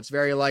atonal. It's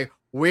very like.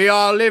 We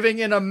are living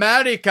in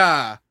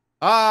America.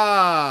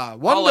 Ah,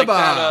 wonderful.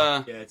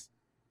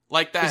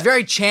 Like that. It's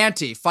very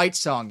chanty, fight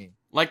songy.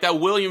 Like that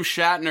William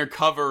Shatner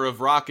cover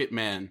of Rocket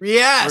Man.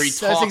 Yes, where he that's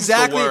talks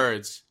exactly the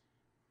words.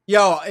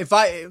 Yo,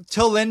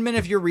 Till Lindemann,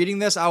 if you're reading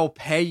this, I will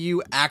pay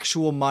you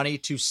actual money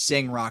to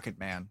sing Rocket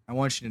Man. I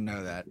want you to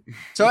know that.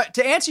 So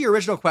to answer your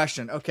original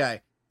question,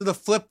 okay, so the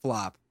flip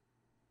flop.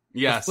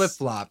 Yes. Flip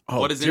flop. Oh,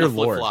 what is in dear a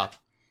flip Lord. flop?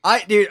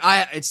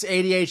 It's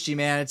ADHD,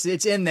 man.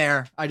 It's in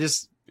there.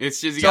 It's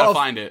just you gotta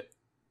find it.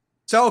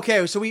 So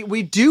okay, so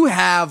we do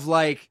have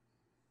like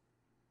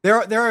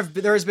there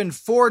has been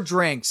 4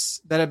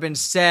 drinks that have been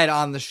said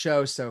on the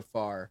show so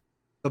far.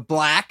 The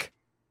black,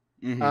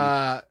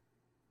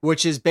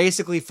 which is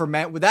basically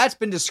that's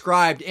been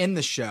described in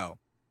the show.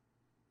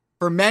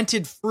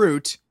 Fermented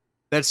fruit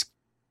that's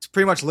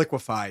pretty much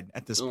liquefied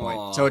at this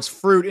point. So it's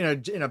fruit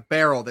in a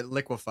barrel that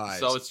liquefies.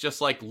 So it's just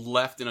like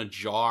left in a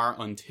jar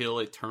until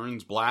it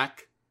turns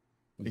black.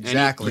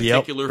 Exactly. Any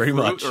particular pretty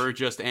fruit much. or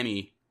just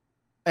any?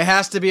 It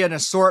has to be an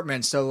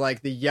assortment, so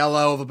like the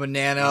yellow of a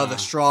banana, the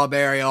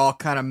strawberry, all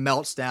kind of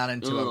melts down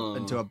into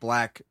a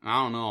black.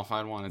 I don't know if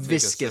I'd want to take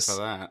viscous. a sip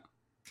of that.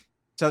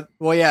 So,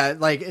 well, yeah,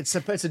 like it's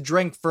a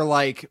drink for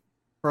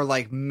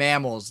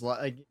mammals,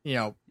 like you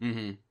know.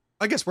 Mm-hmm.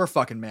 I guess we're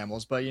fucking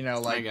mammals, but you know, I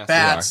like guess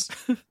bats,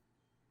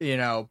 you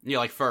know, Yeah,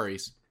 like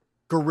furries.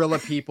 gorilla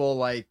people,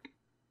 like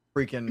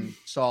freaking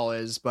Saul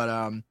is.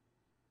 But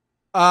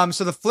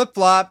so the flip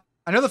flop.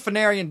 I know the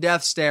Phanarian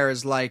Death Stare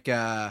is like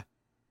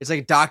it's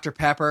like Dr.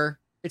 Pepper.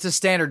 It's a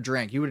standard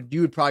drink. You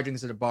would probably drink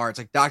this at a bar. It's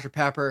like Dr.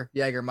 Pepper,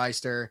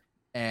 Jägermeister,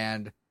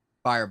 and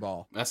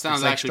Fireball. That sounds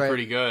It's like actually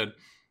pretty good.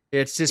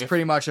 It's just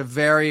pretty much a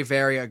very,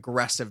 very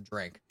aggressive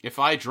drink. If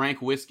I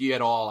drank whiskey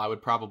at all, I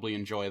would probably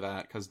enjoy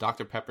that because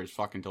Dr. Pepper is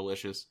fucking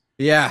delicious.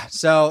 Yeah.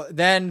 So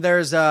then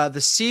there's the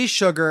sea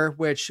sugar,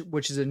 which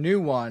is a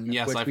new one.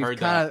 Yes, which I've we've heard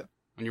kinda, that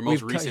on your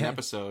most we've recent yeah.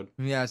 episode.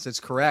 Yes, it's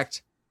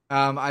correct.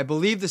 I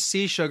believe the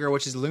sea sugar,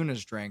 which is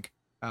Luna's drink.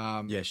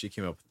 Yeah, she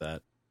came up with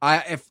that.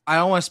 I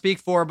don't want to speak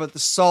for her, but the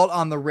salt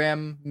on the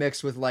rim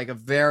mixed with like a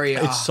very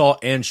It's salt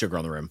and sugar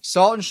on the rim.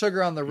 salt and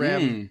sugar on the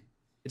rim.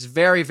 It's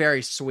very,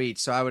 very sweet.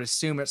 So I would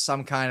assume it's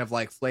some kind of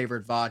like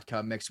flavored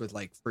vodka mixed with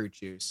like fruit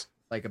juice,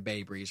 like a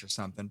Bay Breeze or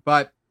something.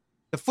 But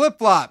the flip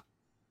flop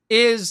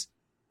is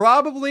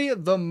probably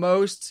the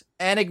most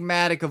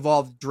enigmatic of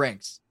all the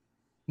drinks,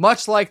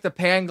 much like the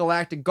Pan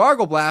Galactic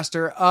Gargle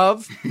Blaster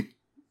of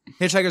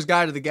Hitchhiker's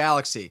Guide to the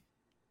Galaxy.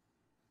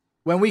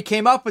 When we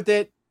came up with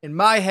it, in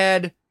my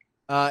head,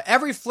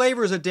 every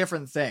flavor is a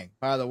different thing,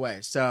 by the way.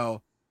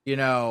 So, you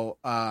know,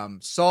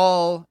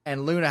 Saul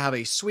and Luna have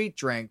a sweet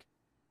drink.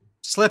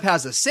 Slip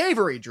has a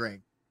savory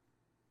drink.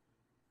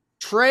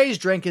 Trey's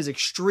drink is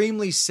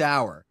extremely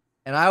sour.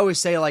 And I always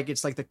say, like,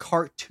 it's like the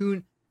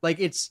cartoon, like,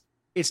 it's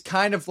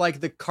kind of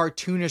like the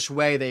cartoonish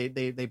way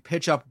they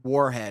pitch up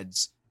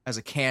warheads as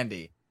a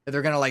candy. That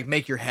they're going to, like,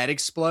 make your head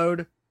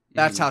explode.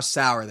 That's how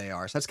sour they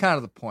are. So that's kind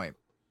of the point.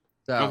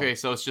 So, Okay,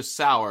 so it's just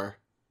sour.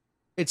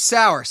 It's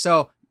sour.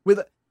 So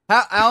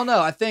I don't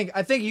know. I think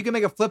you can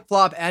make a flip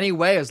flop any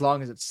way as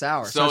long as it's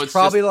sour. So it's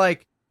probably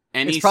like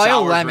Any it's probably a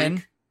sour lemon.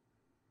 drink?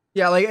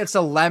 Yeah, like it's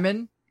a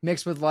lemon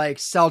mixed with like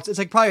seltzer.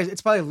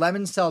 It's probably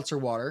lemon seltzer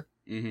water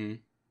Mm-hmm.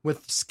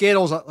 with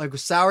Skittles, like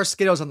with sour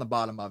Skittles on the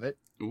bottom of it.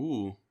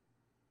 Ooh.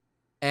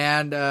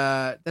 and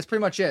that's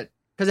pretty much it.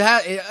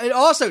 Because it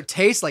also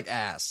tastes like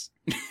ass.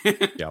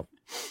 Yep.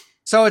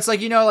 So it's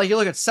like, you know, like you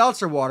look at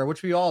seltzer water,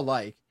 which we all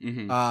like.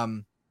 Mm-hmm.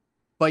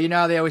 But you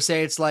know, they always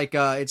say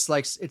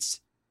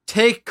it's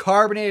take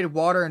carbonated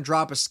water and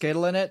drop a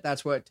Skittle in it.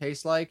 That's what it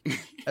tastes like.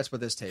 That's what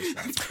this tastes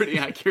like. It's pretty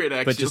accurate,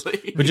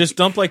 actually. But just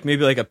dump like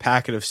maybe like a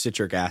packet of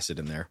citric acid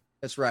in there.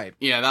 That's right.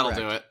 Yeah, that'll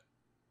Correct. do it.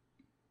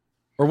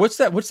 Or what's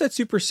that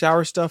super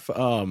sour stuff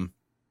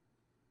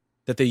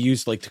that they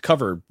use like to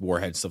cover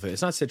warheads stuff?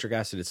 It's not citric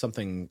acid, it's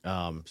something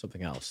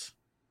else.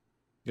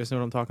 You guys know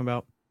what I'm talking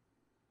about?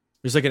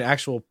 There's like an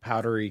actual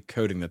powdery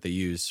coating that they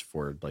use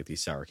for like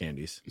these sour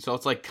candies. So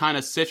it's like kind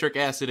of citric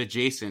acid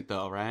adjacent,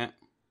 though, right?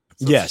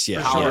 So Yes,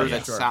 yeah. Powder Yeah,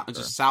 that's sure.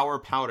 just sour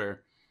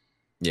powder.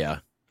 Yeah.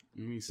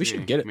 Let me see. We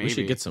should get it. Maybe. We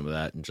should get some of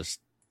that and just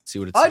see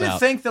what it's I about. did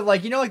think that,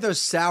 like, you know, like those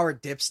sour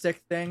dipstick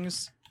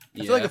things.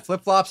 I feel like the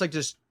flip flops, like,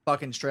 just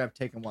fucking straight up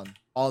taking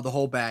the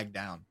whole bag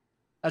down.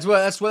 That's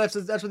what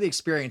the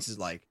experience is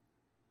like.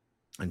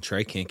 And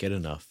Trey can't get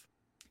enough.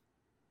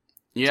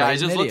 Yeah, So I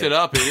he's an just looked idiot.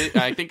 it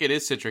up. I think it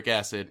is citric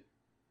acid.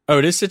 Oh,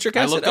 it is citric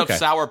I acid? looked up Okay.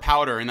 sour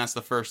powder, and that's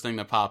the first thing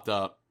that popped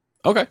up.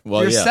 Okay.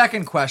 Well, Your yeah.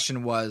 second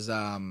question was,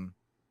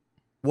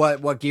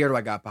 what gear do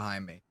I got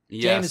behind me?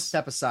 Yes. James,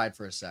 step aside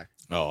for a sec.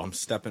 Oh, I'm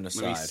stepping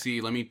aside. Let me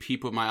see. Let me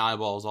peep with my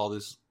eyeballs all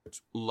this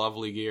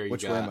lovely gear you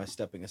Which got. way am I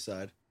stepping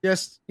aside?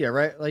 Just, yeah,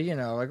 right, like, you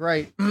know, like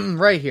right,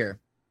 right here.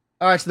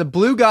 All right, so the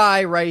blue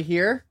guy right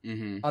here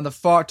Mm-hmm. on the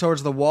far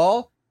towards the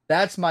wall,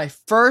 that's my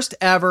first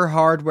ever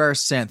hardware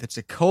synth. It's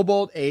a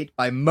Cobalt 8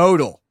 by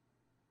Modal.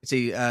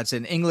 It's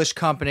an English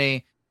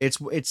company. It's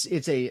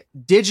a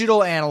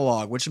digital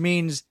analog, which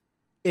means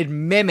it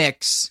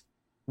mimics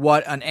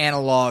what an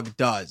analog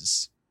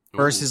does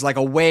versus like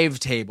a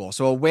wavetable.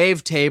 So a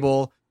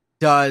wavetable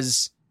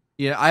does,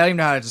 you know, I don't even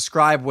know how to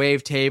describe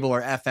wavetable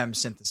or FM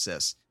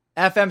synthesis.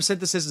 FM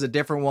synthesis is a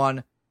different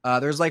one.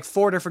 There's like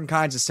 4 different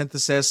kinds of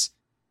synthesis.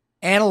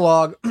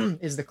 Analog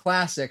is the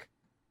classic,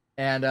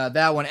 and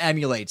that one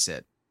emulates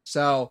it.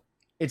 So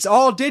it's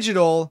all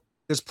digital.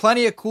 There's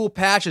plenty of cool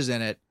patches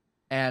in it,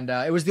 and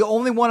it was the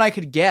only one I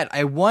could get.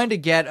 I wanted to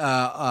get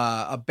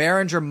a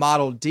Behringer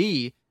Model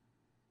D,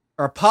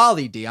 or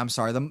Poly D. I'm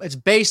sorry. It's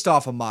based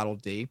off of Model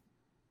D,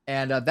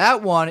 and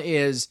that one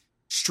is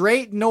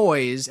straight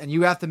noise, and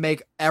you have to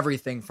make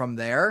everything from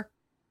there.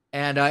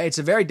 And it's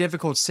a very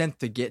difficult synth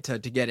to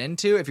get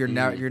into if you're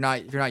not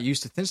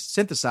used to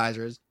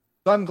synthesizers.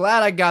 So I'm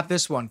glad I got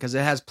this one because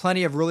it has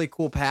plenty of really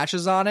cool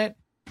patches on it,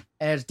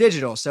 and it's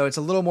digital, so it's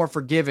a little more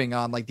forgiving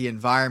on like the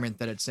environment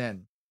that it's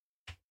in.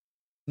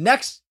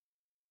 Next,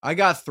 I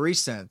got 3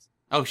 synths.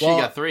 Oh, she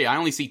Well- got 3. I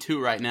only see 2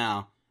 right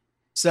now.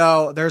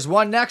 So there's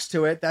one next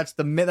to it. That's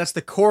the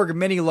Korg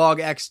Minilog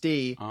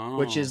XD, Oh.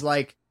 which is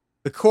like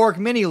the Korg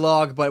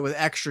Minilog but with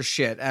extra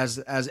shit, as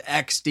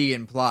XD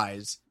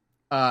implies.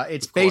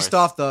 It's Of based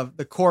course. off the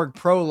Korg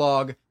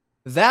Prolog.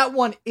 That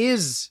one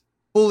is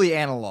fully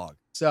analog.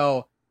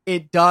 So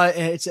it does.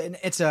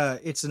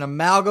 It's an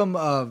amalgam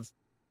of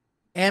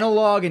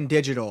analog and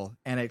digital,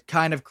 and it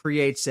kind of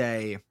creates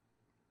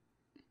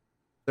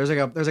there's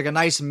like a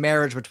nice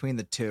marriage between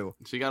the two.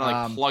 So you gotta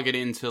like plug it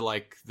into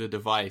like the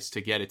device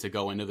to get it to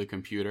go into the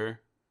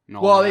computer. And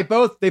all Well,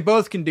 that. they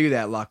both can do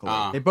that. Luckily,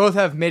 Ah. they both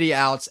have MIDI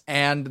outs,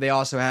 and they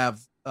also have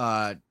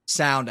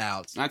sound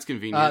outs. That's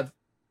convenient.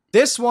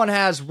 This one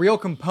has real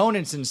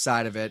components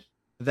inside of it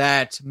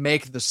that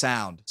make the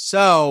sound.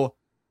 So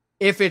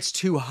if it's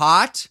too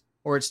hot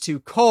or it's too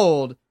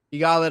cold, you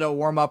gotta let it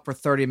warm up for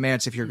 30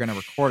 minutes if you're gonna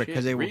record it,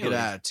 because it will Really? get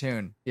out of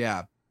tune.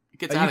 Yeah, It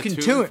gets you out of can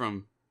tune tune-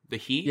 from the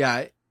heat.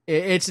 yeah.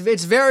 It's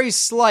very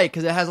slight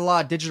because it has a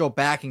lot of digital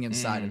backing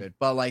inside of it,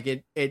 but like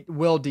it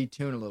will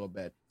detune a little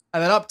bit.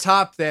 And then up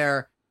top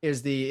there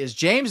is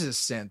James's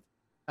synth,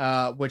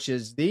 which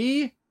is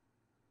the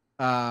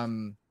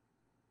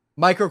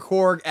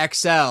Microkorg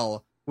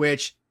XL,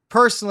 which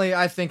personally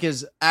I think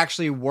is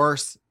actually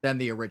worse than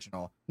the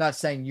original. Not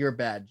saying you're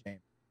bad,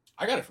 James.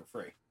 I got it for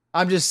free.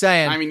 I'm just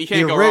saying. I mean, you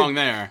can't go wrong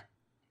there.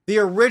 The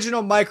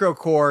original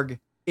Microkorg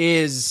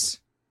is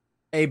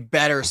a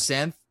better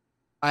synth.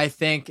 I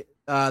think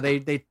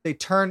they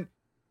kind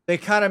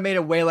of made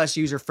it way less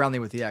user friendly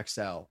with the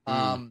XL.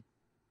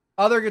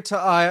 Other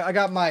guitar, I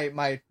got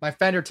my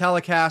Fender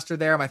Telecaster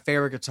there, my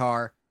favorite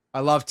guitar. I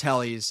love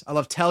Tellys. I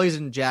love Tellys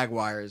and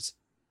Jaguars.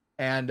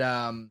 And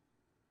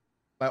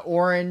my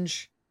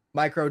orange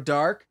Micro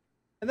Dark.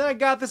 And then I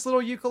got this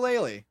little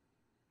ukulele.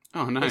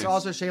 Oh, nice. It's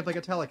also shaped like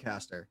a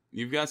Telecaster.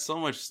 You've got so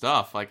much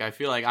stuff. Like, I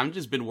feel like I've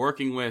just been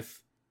working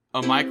with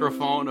a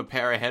microphone, a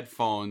pair of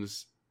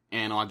headphones,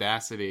 and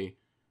Audacity.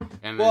 And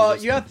then Well,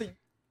 just-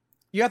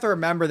 you have to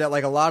remember that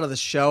like a lot of the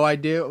show I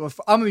do,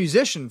 I'm a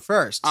musician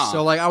first. Oh.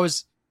 So like I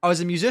was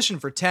a musician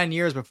for 10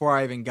 years before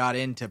I even got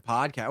into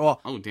podcast.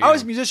 Well, Oh, damn. I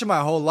was a musician my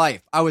whole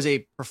life. I was a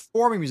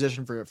performing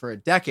musician for a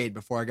decade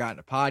before I got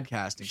into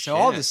podcasting. So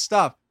all Shit. this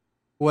stuff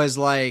was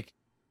like,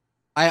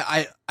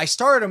 I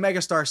started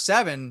Omega Star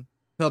 7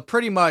 to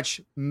pretty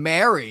much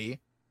marry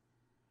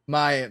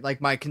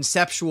my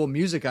conceptual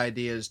music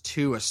ideas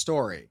to a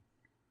story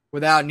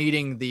without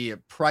needing the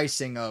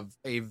pricing of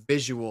a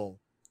visual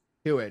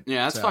to it.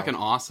 Yeah, that's so. fucking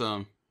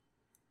awesome.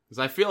 Because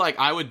I feel like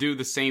I would do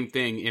the same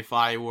thing if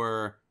I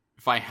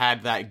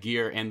had that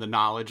gear and the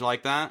knowledge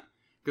like that.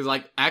 Because,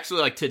 like,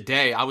 actually, like,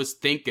 today, I was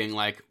thinking,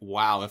 like,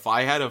 wow, if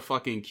I had a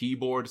fucking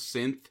keyboard,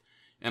 synth,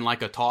 and,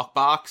 like, a talk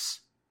box,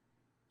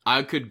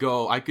 I could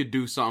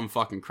do something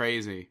fucking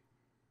crazy.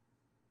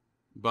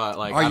 But,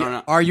 like, I don't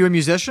know. Are you a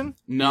musician?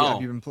 No.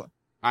 Have you been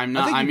I'm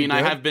not. I mean,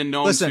 I have been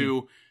known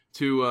Listen.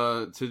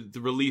 to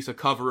release a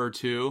cover or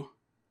two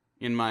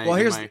in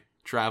my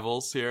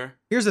travels here.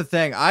 Here's the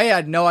thing. I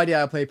had no idea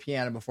how to play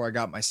piano before I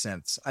got my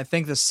synths. I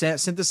think the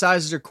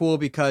synthesizers are cool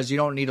because you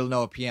don't need to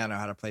know a piano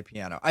how to play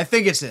piano. I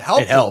think it's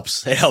helpful. It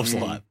helps. It helps a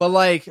lot. But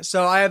like,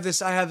 so I have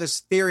this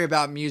theory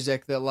about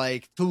music that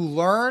like to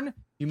learn,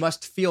 you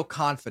must feel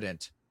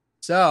confident.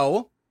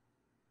 So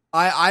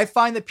I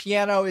find that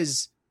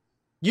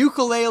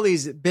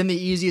ukulele's been the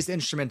easiest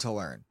instrument to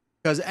learn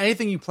because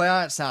anything you play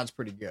on it sounds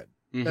pretty good.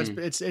 Mm-hmm.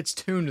 It's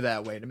tuned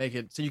that way to make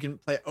it so you can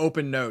play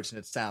open notes and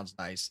it sounds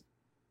nice.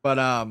 But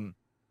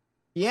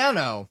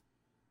piano,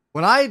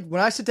 when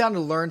I sit down to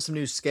learn some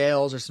new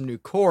scales or some new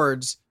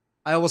chords,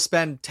 I will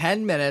spend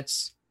 10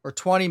 minutes or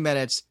 20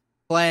 minutes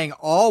playing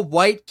all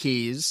white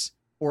keys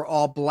or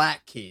all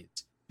black keys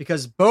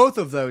because both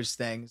of those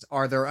things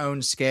are their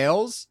own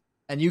scales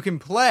and you can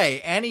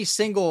play any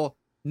single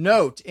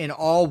note in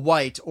all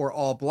white or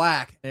all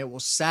black and it will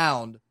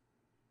sound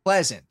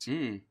pleasant.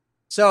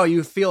 So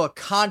you feel a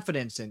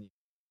confidence in you.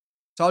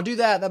 So I'll do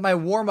that. That my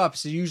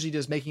warm-ups is usually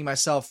just making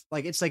myself,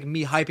 like, it's like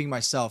me hyping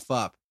myself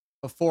up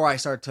before I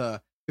start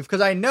to,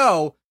 because I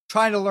know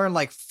trying to learn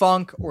like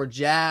funk or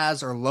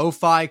jazz or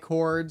lo-fi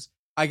chords,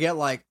 I get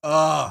like,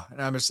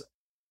 and and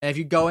if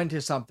you go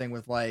into something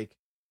with like,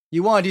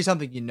 you want to do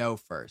something you know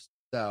first.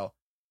 So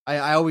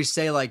I always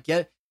say like,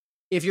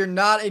 if you're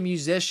not a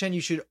musician,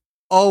 you should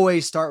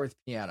always start with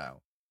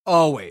piano.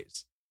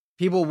 Always.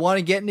 People want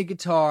to get into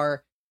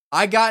guitar.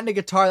 I got into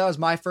guitar. That was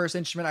my first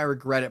instrument. I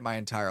regret it my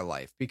entire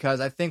life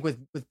because I think with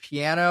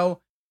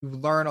piano, you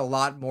learn a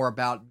lot more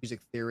about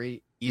music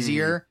theory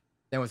easier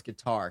than with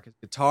guitar. Because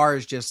guitar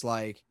is just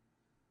like,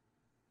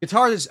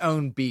 guitar is its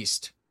own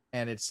beast.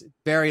 And it's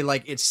very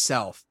like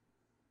itself.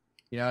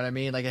 You know what I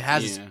mean? Like it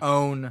has its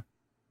own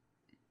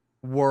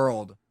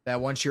world that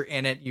once you're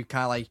in it, you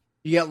kind of like,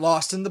 you get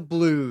lost in the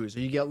blues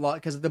or you get lost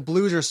because the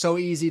blues are so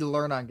easy to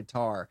learn on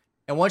guitar.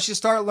 And once you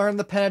start learning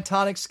the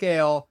pentatonic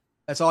scale,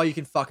 that's all you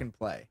can fucking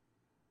play.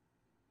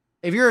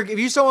 If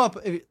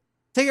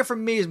take it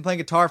from me, who's been playing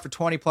guitar for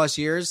 20 plus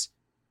years,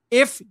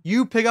 if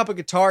you pick up a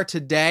guitar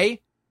today,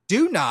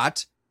 do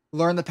not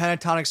learn the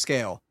pentatonic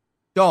scale.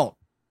 Don't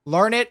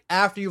learn it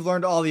after you've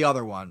learned all the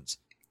other ones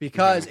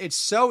because it's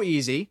so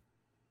easy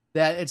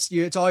that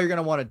it's all you're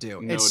gonna want to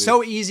do. No, it's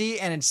so easy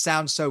and it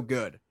sounds so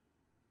good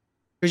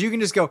because you can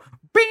just go.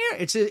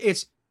 It's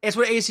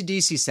what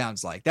AC/DC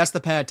sounds like. That's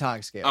the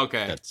pentatonic scale.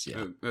 Okay, that's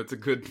a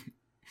good.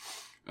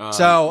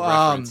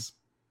 Reference.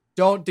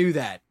 Don't do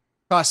that.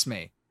 Trust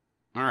me.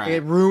 All right.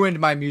 It ruined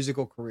my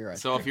musical career.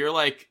 So if you're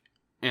like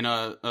in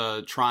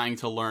a trying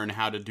to learn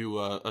how to do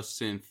a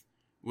synth,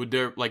 would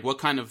there like what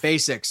kind of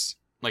basics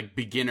like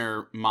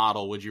beginner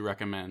model would you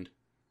recommend?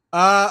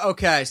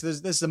 Okay. So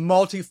this is a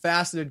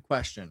multifaceted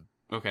question.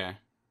 Okay.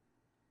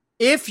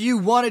 If you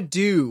want to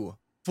do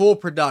full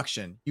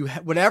production,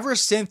 whatever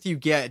synth you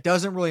get, it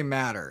doesn't really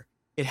matter.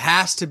 It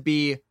has to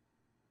be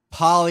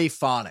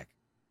polyphonic.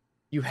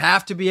 You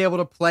have to be able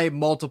to play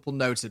multiple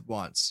notes at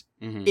once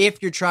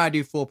if you're trying to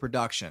do full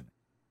production.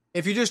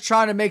 If you're just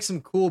trying to make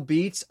some cool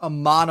beats, a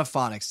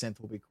monophonic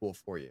synth will be cool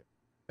for you.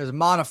 Because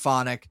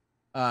monophonic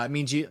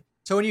means you.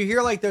 So when you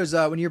hear like those,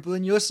 when you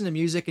listen to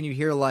music and you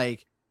hear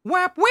like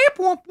whap whip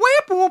whoop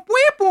whip whoop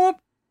whip whoop,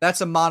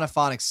 that's a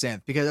monophonic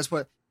synth because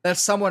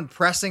that's someone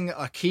pressing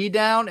a key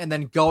down and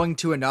then going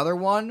to another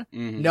one,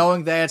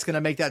 knowing that it's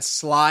gonna make that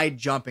slide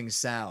jumping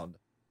sound.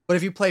 But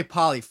if you play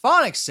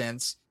polyphonic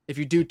synths, if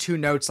you do two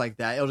notes like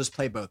that, it'll just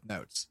play both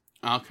notes.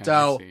 Okay.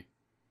 So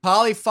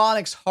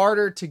polyphonic's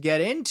harder to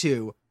get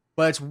into,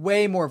 but it's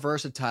way more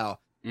versatile,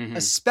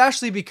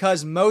 especially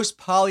because most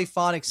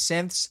polyphonic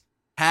synths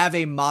have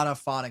a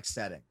monophonic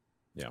setting.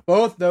 Yeah.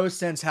 Both those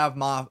synths have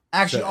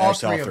actually all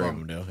three of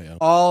them. Do, yeah.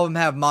 All of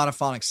them have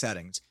monophonic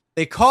settings.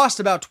 They cost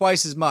about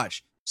twice as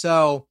much.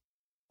 So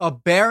a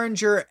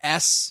Behringer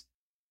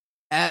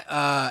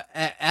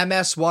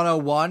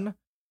MS-101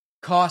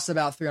 costs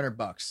about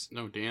 $300.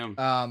 No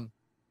damn.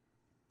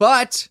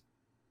 But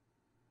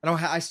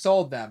I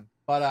sold them.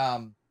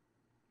 But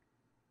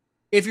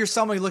if you're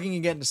somebody looking to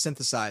get into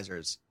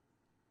synthesizers,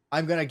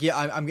 I'm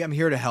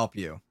here to help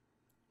you.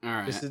 All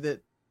right.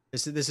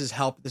 This is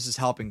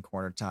helping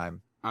corner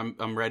time.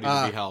 I'm ready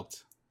to be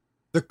helped.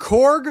 The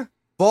Korg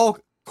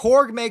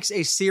makes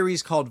a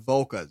series called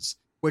Volcas,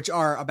 which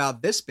are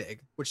about this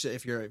big. Which,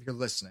 if you're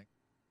listening,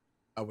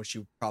 which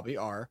you probably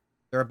are,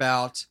 they're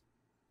about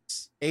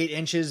 8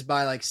 inches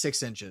by like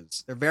 6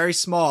 inches. They're very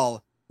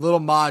small, little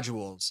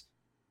modules,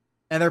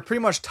 and they're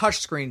pretty much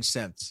touchscreen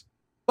synths.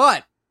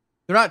 But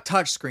they're not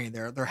touchscreen.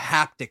 They're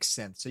haptic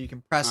synths, so you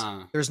can press.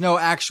 There's no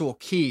actual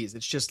keys.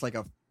 It's just like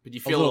But you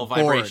feel a little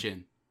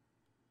vibration.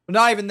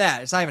 not even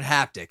that. It's not even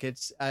haptic.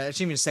 It's I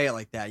shouldn't even say it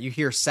like that. You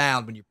hear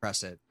sound when you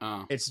press it.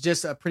 Oh. It's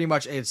just pretty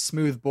much a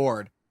smooth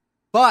board.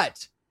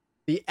 But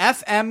the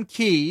FM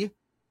key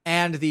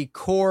and the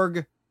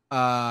Korg,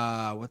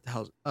 what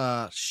the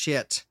hell?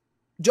 Shit.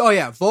 Oh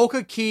yeah,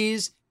 Volca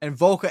keys and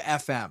Volca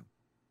FM.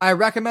 I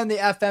recommend the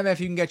FM if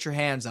you can get your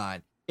hands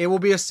on. It will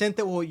be a synth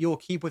that you'll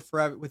keep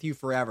with you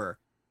forever.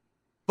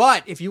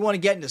 But if you want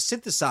to get into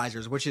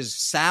synthesizers, which is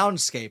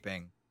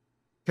soundscaping,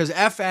 because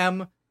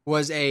FM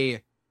was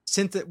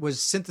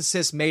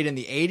synthesis made in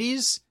the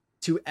 80s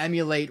to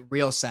emulate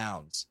real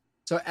sounds.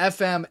 So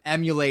FM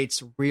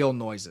emulates real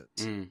noises,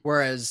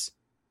 whereas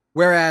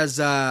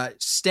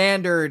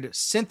standard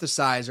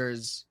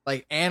synthesizers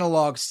like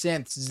analog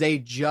synths,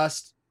 they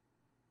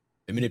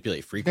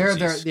manipulate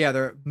frequencies.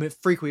 They're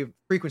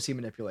frequency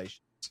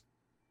manipulations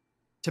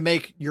to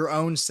make your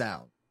own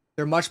sound.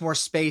 They're much more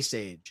space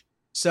age.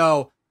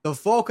 So the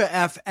Volca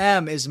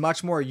FM is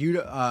much more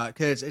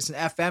because it's an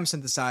FM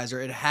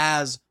synthesizer. It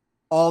has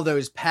all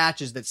those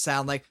patches that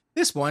sound like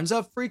this one's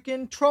a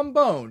freaking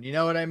trombone. You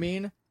know what I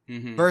mean?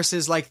 Mm-hmm.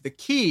 Versus like the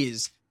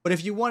keys. But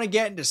if you want to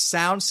get into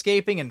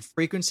soundscaping and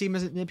frequency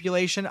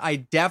manipulation, I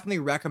definitely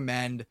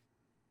recommend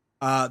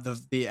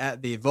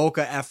the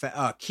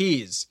Volca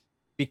keys,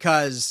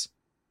 because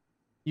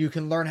you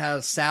can learn how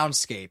to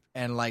soundscape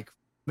and like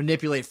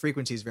manipulate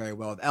frequencies very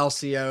well with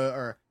LCO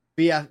or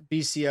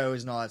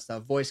VCOs and all that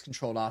stuff. Voice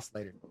controlled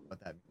oscillators.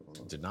 What that means.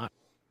 Did not.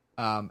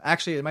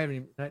 Actually, I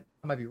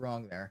might be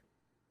wrong there.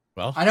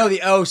 Well, I know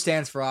the O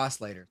stands for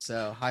oscillator,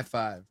 so high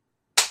five.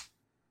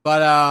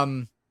 But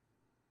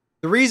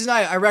the reason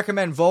I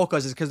recommend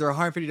Volcas is because they're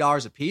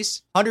 $150 a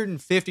piece,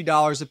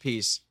 $150 a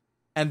piece,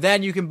 and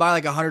then you can buy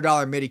like a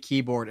 $100 MIDI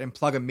keyboard and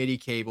plug a MIDI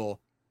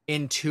cable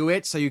into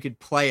it so you could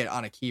play it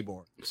on a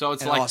keyboard. So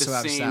it's like the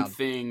same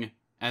thing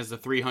as the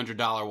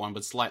 $300 one,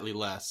 but slightly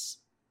less.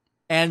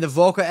 And the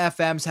Volca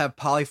FMs have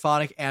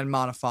polyphonic and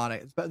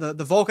monophonic.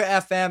 The Volca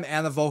FM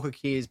and the Volca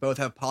keys both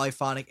have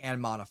polyphonic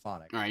and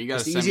monophonic. All right, you got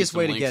to the send easiest me some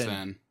way to links get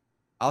then.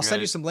 I'll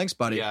send you some links,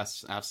 buddy.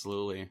 Yes,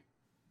 absolutely.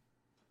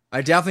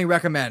 I definitely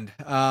recommend.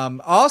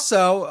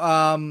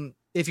 Also,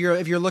 if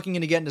you're looking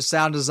into getting into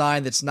sound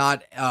design that's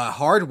not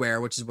hardware,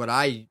 which is what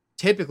I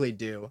typically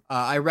do,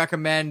 I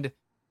recommend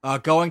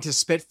going to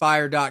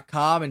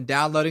Spitfire.com and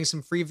downloading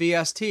some free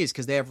VSTs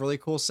because they have really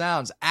cool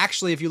sounds.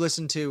 Actually, if you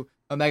listen to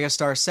Omega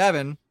Star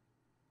 7,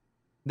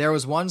 there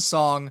was one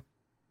song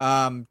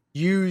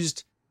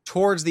used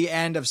towards the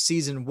end of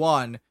season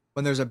 1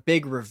 when there's a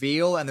big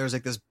reveal and there's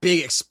like this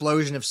big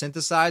explosion of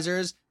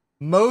synthesizers.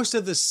 Most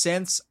of the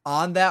synths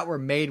on that were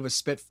made with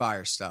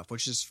Spitfire stuff,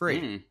 which is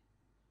free.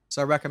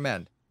 So I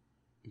recommend.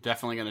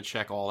 Definitely going to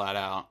check all that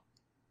out.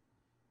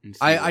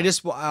 I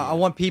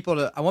want people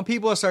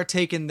to start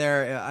taking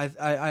their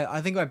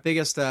I think my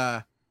biggest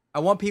I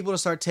want people to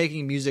start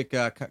taking music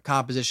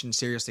composition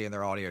seriously in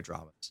their audio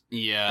dramas.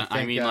 Yeah,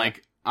 I mean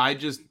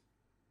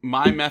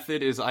my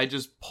method is I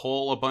just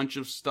pull a bunch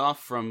of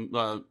stuff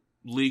from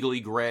legally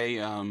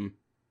gray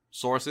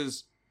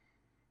sources.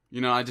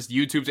 You know, I just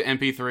YouTube to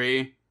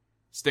MP3,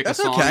 stick a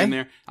song in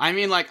there. I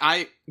mean, like,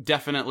 I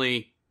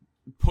definitely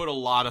put a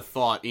lot of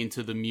thought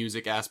into the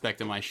music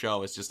aspect of my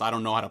show. It's just I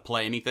don't know how to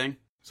play anything,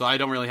 so I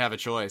don't really have a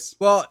choice.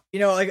 Well, you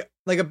know,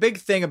 like a big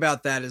thing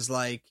about that is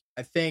like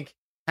I think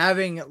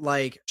having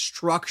like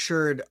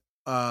structured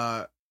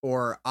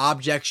or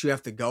objects you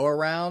have to go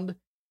around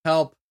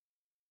help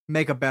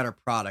make a better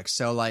product.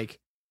 So like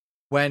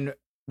when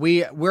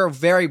we're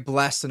very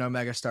blessed in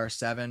Omega Star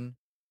 7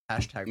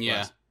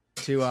 #blessed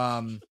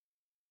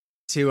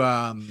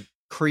to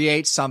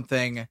create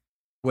something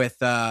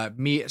with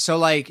me. So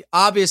like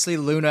obviously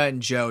Luna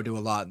and Joe do a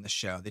lot in the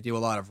show. They do a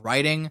lot of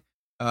writing.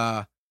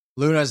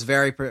 Luna's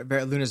very good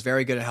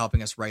at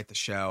helping us write the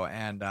show,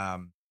 and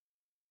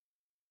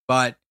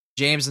but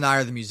James and I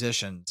are the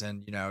musicians,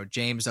 and you know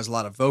James does a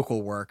lot of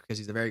vocal work because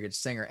he's a very good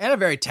singer and a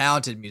very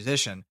talented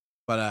musician.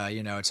 But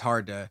you know it's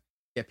hard to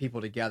get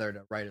people together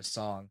to write a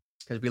song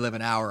because we live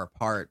an hour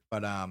apart.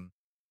 But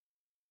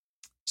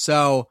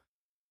so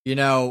you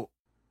know,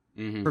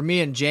 for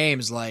me and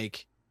James,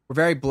 like we're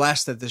very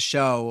blessed that the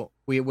show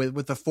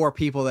with the 4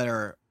 people that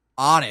are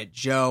on it,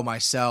 Joe,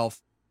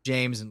 myself,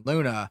 James, and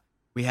Luna.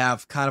 We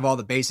have kind of all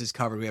the bases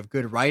covered. We have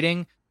good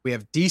writing. We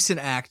have decent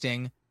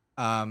acting.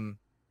 And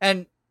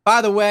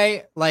by the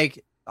way,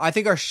 like, I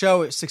think our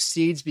show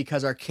succeeds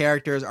because our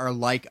characters are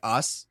like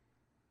us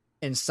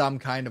in some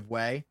kind of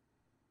way.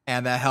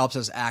 And that helps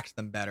us act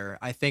them better.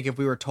 I think if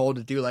we were told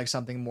to do like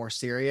something more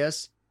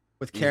serious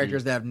with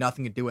characters that have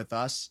nothing to do with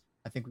us,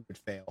 I think we would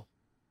fail.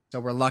 So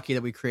we're lucky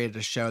that we created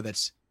a show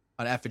that's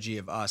an effigy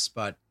of us.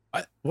 But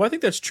I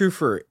think that's true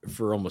for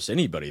almost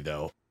anybody,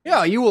 though.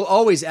 Yeah, you will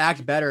always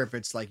act better if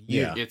it's like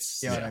you. Yeah. You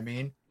know what I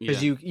mean?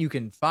 Because you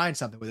can find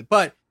something with it.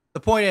 But the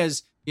point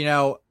is, you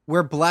know,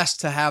 we're blessed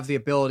to have the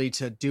ability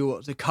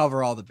to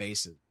cover all the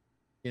bases.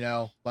 You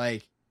know,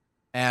 like,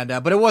 and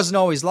but it wasn't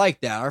always like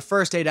that. Our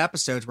first 8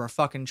 episodes were a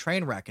fucking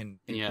train wreck in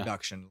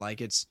production.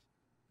 Like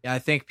I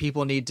think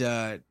people need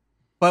to,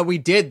 but we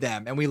did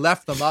them and we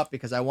left them up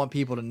because I want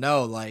people to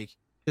know, like,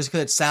 just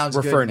because it sounds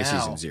Referring good to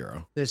now. season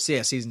 0.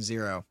 Season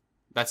 0.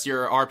 That's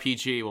your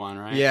RPG one,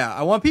 right? Yeah,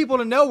 I want people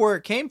to know where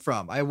it came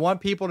from. I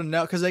want people to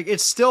know because like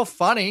it's still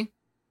funny.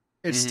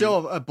 It's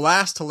still a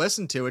blast to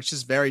listen to. It's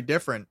just very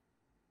different.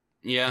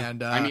 Yeah,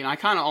 and I mean, I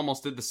kind of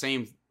almost did the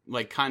same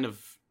like kind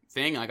of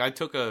thing. Like I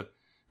took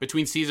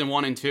between season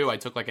 1 and 2, I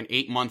took like an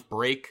 8-month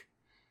break,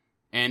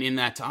 and in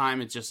that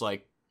time, it's just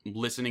like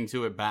listening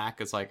to it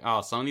back. It's like,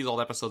 oh, some of these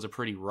old episodes are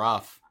pretty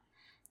rough.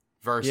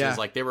 Versus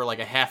like they were like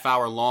a half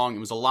hour long. It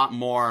was a lot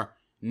more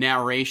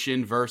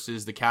narration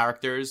versus the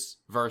characters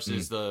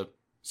versus the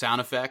sound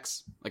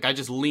effects. Like I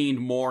just leaned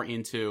more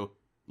into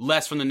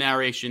less from the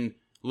narration,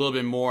 a little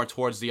bit more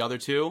towards the other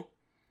two.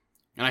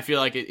 And I feel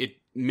like it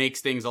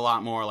makes things a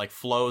lot more like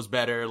flows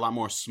better, a lot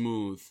more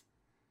smooth.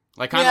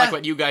 Like kind of like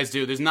what you guys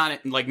do. There's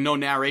not like no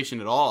narration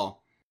at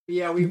all.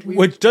 Yeah,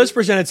 which does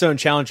present its own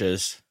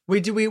challenges. We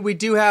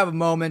do have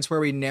moments where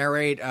we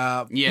narrate.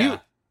 You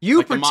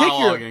like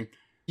particularly.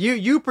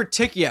 You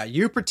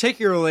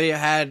particularly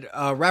had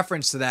a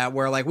reference to that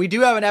where like we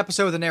do have an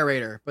episode with a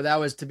narrator, but that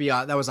was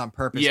on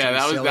purpose. Yeah,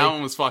 that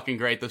one was fucking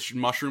great. The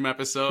mushroom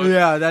episode.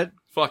 Yeah, that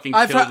fucking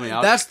killed me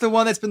out. That's the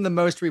one that's been the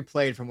most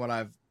replayed from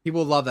what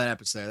people love that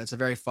episode. That's a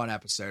very fun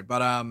episode.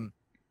 But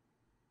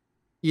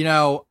you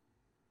know,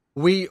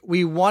 we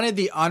wanted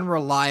the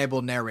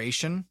unreliable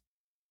narration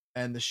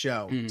in the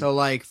show. So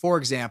like for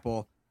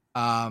example,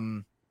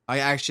 that's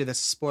a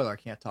spoiler. I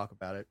can't talk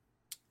about it.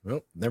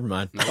 Well, never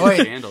mind.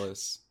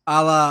 Scandalous.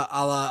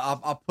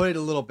 I'll put it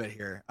a little bit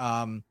here.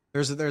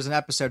 There's an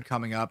episode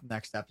coming up,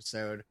 next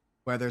episode,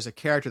 where there's a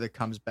character that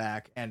comes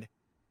back, and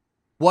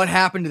what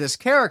happened to this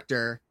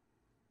character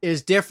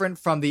is different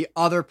from the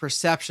other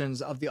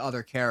perceptions of the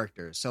other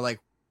characters. So like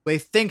they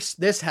think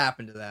this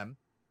happened to them,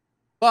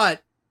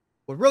 but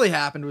what really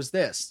happened was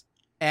this,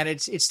 and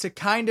it's to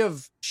kind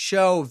of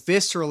show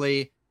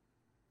viscerally,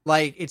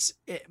 like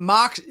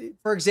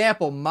for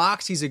example,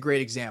 Moxie's a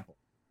great example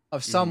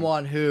of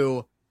someone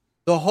who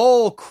the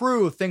whole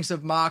crew thinks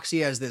of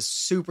Moxie as this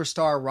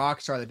superstar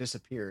rock star that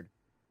disappeared.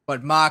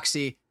 But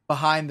Moxie,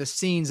 behind the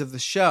scenes of the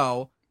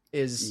show,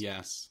 is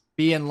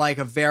being like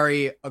a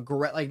very,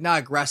 not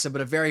aggressive,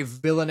 but a very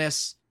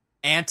villainous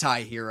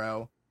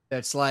anti-hero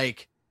that's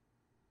like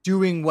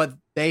doing what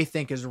they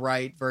think is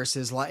right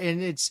versus like,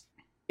 and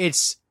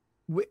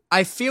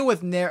I feel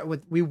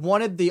we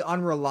wanted the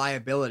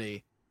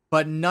unreliability,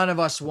 but none of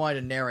us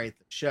wanted to narrate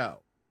the show.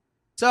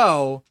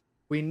 So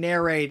we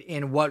narrate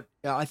in what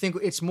I think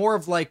it's more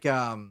of like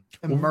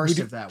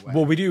immersive that way.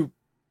 Well,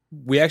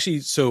 we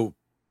actually, so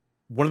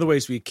one of the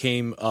ways we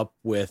came up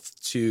with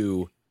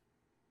to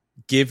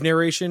give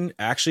narration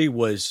actually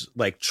was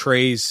like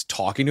Trey's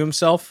talking to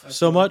himself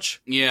so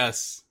much.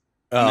 Yes.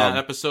 That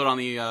episode on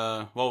the,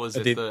 what was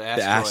it? The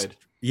asteroid.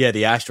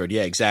 The asteroid.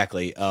 Yeah,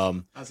 exactly.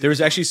 There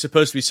was actually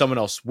supposed to be someone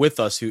else with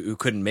us who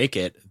couldn't make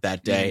it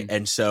that day.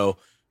 And so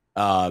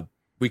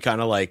we kind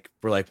of like,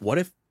 we're like, what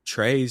if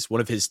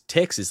one of his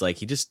tics is like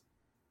he just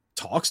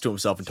talks to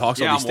himself and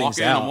talks all these things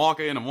out. I'm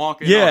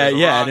walking. Yeah,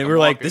 yeah. And we're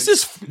like, this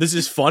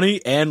is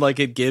funny, and like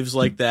it gives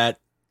like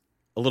that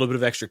a little bit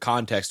of extra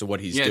context to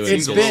what he's doing. It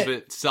seems a little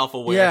bit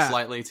self-aware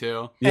slightly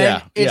too.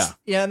 Yeah,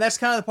 and that's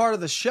kind of the part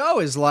of the show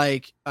is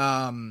like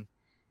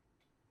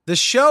the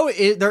show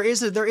there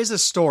is a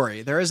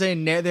story. There is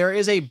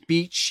a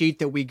beat sheet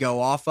that we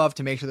go off of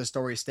to make sure the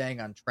story is staying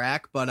on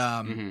track, but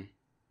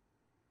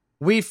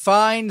we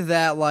find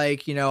that,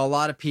 like, you know, a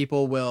lot of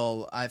people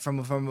will,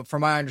 from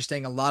my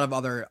understanding, a lot of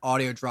other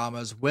audio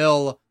dramas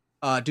will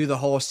do the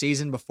whole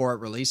season before it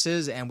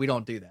releases, and we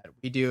don't do that.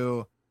 We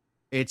do,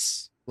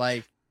 it's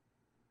like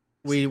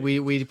we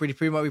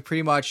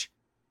pretty much,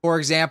 for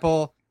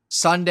example,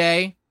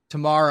 Sunday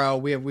tomorrow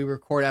we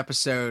record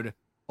episode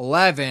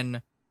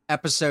 11,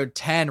 episode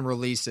 10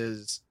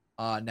 releases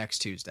next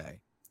Tuesday.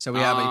 So we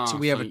have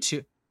a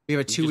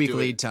 2-week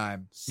lead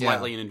time,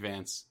 slightly in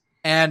advance.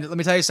 And let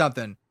me tell you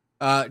something.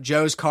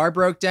 Joe's car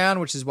broke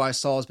down, which is why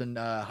Saul's been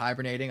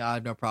hibernating. I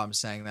have no problem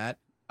saying that.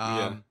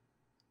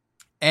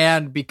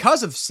 And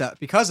because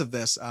of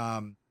this,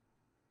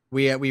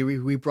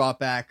 we brought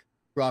back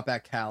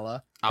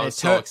Kala. I was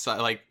so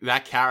excited. Like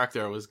that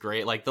character was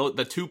great. Like the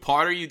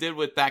 2-parter you did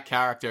with that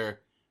character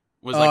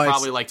was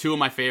probably like 2 of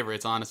my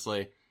favorites,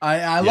 honestly.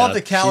 I love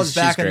that Kala's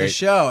back in the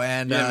show,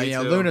 and too.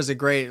 Luna's a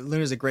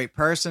great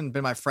person.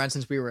 Been my friend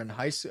since we were in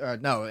high school.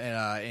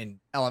 In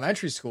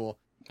elementary school,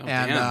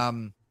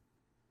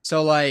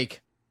 so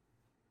like,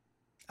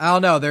 I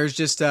don't know. There's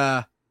just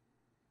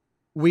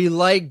we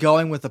like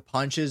going with the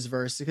punches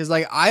versus because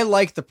like I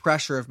like the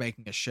pressure of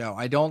making a show.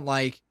 I don't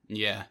like.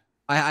 Yeah.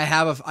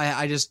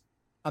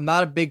 I'm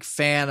not a big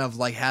fan of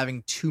like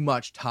having too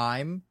much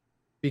time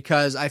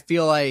because I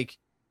feel like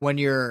when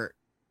you're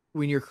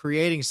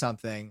creating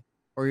something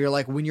or you're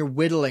like when you're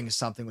whittling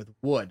something with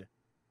wood,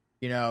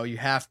 you know, you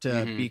have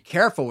to be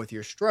careful with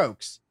your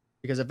strokes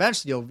because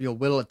eventually you'll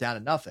whittle it down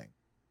to nothing.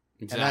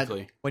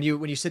 Exactly. When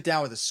you sit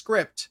down with a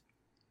script,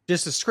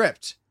 just a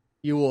script,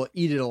 you will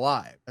eat it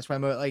alive. That's why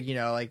I'm like, you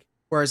know, like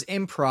whereas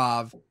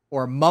improv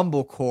or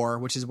mumblecore,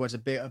 which is what's a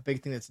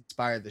big thing that's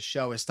inspired the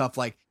show, is stuff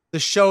like the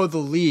show The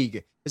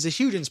League is a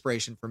huge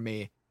inspiration for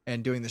me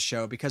in doing the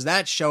show because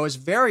that show is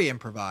very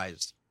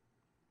improvised.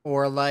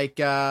 Or like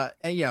like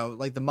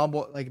the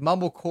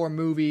mumblecore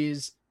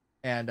movies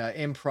and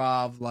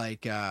improv,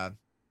 like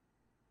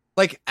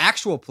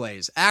actual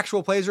plays.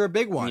 Actual plays are a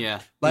big one. Yeah,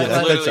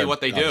 that's literally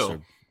what they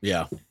do.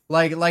 Yeah,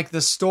 like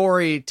the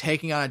story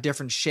taking on a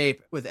different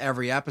shape with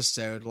every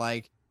episode.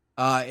 Like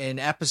in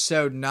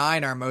episode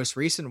 9, our most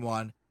recent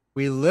one,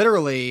 we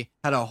literally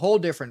had a whole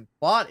different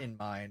plot in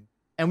mind,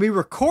 and we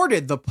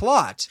recorded the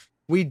plot.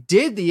 We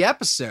did the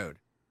episode,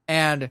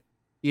 and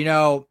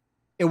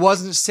it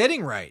wasn't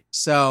sitting right.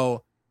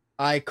 So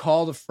I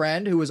called a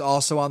friend who was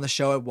also on the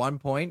show at one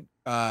point,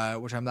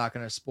 which I'm not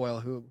going to spoil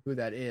who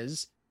that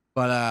is,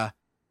 but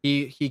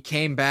he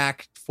came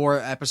back for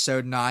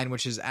episode 9,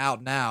 which is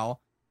out now.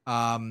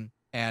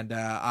 And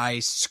I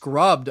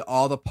scrubbed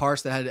all the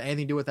parts that had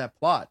anything to do with that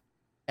plot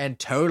and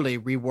totally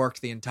reworked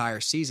the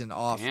entire season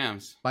off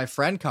my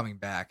friend coming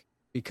back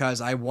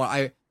because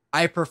I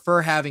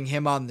prefer having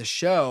him on the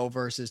show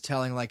versus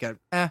telling like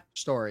a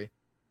story.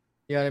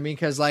 You know what I mean?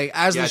 Because like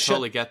I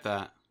totally get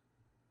that.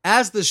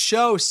 As the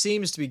show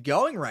seems to be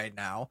going right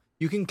now,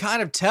 you can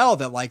kind of tell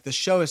that like the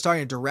show is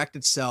starting to direct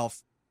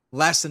itself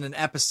less in an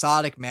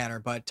episodic manner,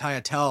 but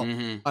trying to tell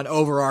an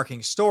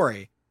overarching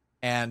story.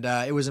 And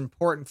it was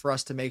important for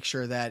us to make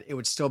sure that it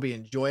would still be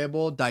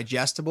enjoyable,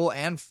 digestible,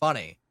 and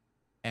funny.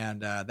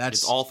 And that's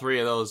it's all three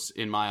of those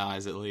in my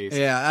eyes, at least.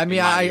 Yeah, I mean,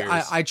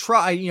 I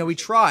try. We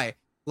try.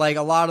 Like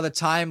a lot of the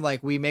time,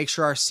 like we make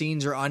sure our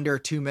scenes are under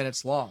 2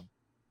 minutes long.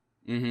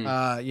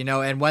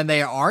 And when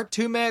they aren't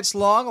 2 minutes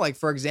long, like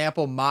for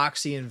example,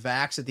 Moxie and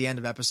Vax at the end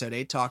of episode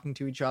 8 talking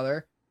to each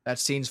other, that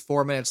scene's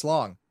 4 minutes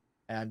long,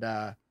 and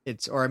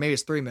or maybe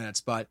it's 3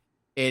 minutes, but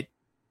it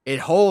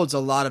holds a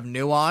lot of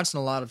nuance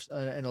and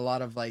a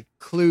lot of like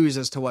clues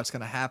as to what's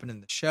going to happen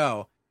in the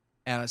show.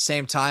 And at the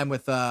same time,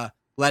 with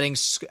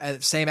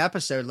same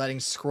episode, letting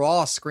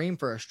Scrawl scream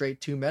for a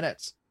straight 2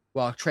 minutes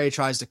while Trey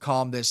tries to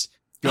calm this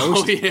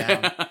ghost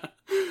down.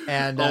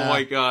 And oh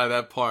my god,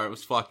 that part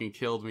was fucking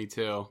killed me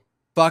too.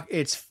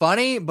 It's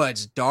funny, but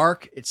it's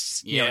dark.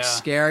 It's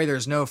scary.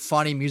 There's no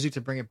funny music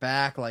to bring it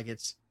back. Like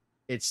it's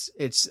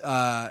there's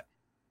a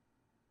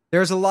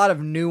lot of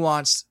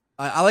nuance.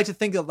 I like to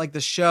think that like the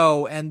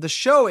show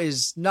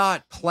is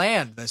not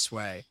planned this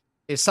way.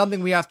 It's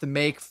something we have to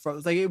make for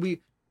like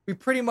we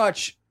pretty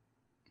much.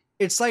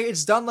 It's like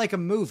it's done like a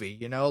movie,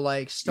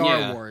 like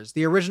Star Wars,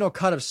 the original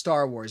cut of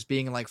Star Wars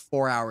being like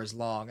 4 hours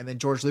long, and then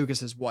George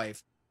Lucas's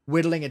wife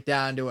whittling it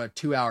down to a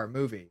 2-hour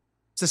movie.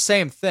 It's the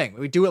same thing.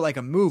 We do it like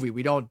a movie.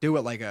 We don't do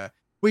it like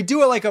we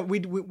do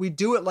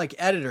it like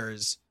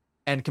editors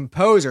and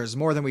composers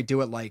more than we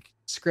do it like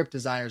script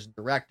designers and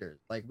directors.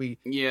 Like we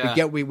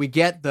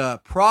get the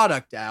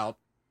product out,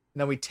 and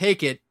then we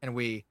take it and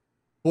we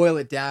boil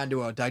it down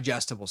to a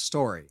digestible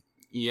story.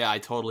 Yeah, I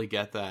totally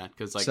get that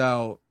because like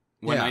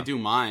when I do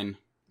my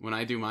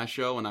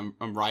show, when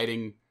I'm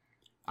writing,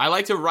 I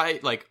like to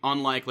write like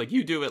unlike like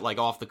you do it like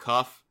off the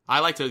cuff. I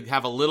like to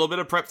have a little bit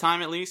of prep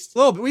time at least. A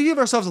little bit. We give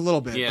ourselves a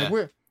little bit. Yeah.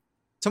 Like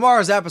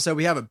tomorrow's episode,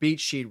 we have a beat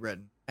sheet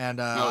written,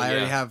 and I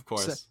already have. Of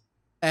course.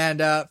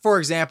 And for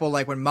example,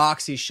 like when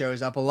Moxie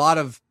shows up, a lot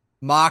of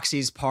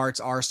Moxie's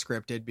parts are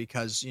scripted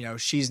because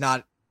she's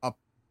not.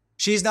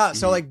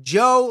 So like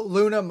Joe,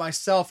 Luna,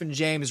 myself, and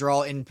James are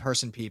all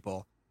in-person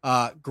people.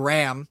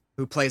 Graham,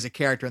 who plays a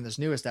character in this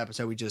newest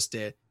episode we just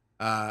did,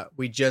 the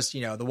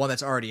one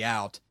that's already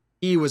out.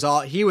 He was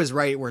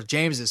right where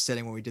James is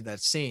sitting when we did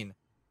that scene.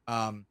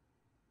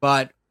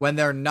 But when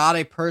they're not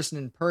a person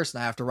in person,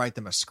 I have to write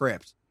them a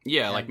script.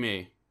 Yeah, like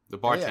me, the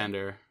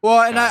bartender. Well,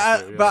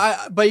 and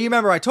but you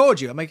remember I told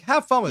you, I'm like,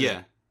 have fun with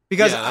it.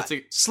 Because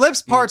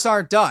Slip's parts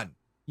aren't done.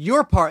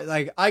 Your part,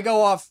 like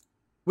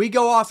we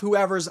go off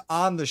whoever's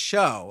on the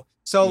show.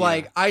 So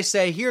like I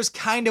say, here's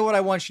kind of what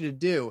I want you to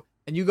do,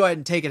 and you go ahead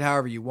and take it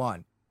however you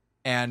want.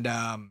 And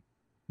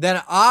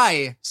then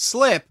I,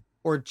 Slip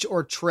or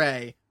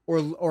Trey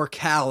or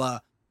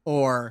Kala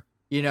or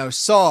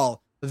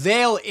Saul,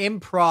 they'll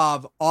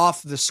improv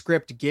off the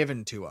script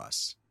given to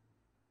us.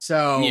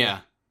 So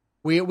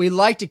we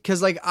liked it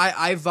because like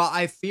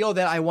I feel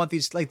that I want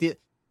these like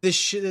this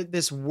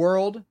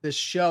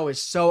show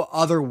is so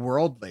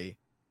otherworldly.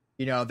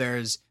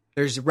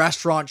 There's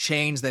restaurant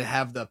chains that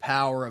have the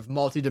power of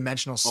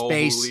multidimensional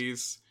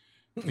space.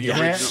 The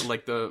original,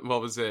 like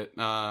what was it?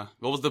 What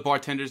was the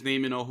bartender's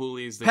name in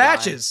O'Hooley's?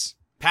 Patches.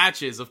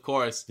 Patches, of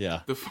course. Yeah.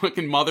 The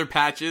fucking mother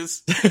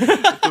Patches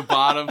at the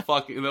bottom.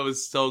 Fucking, that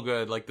was so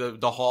good. Like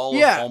the hall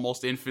of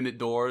almost infinite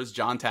doors.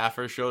 John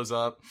Taffer shows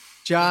up.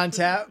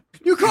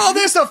 You call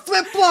this a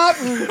flip flop?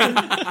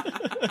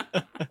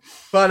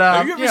 But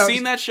have you ever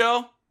seen that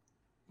show?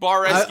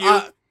 Bar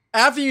Rescue.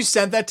 After you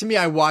sent that to me,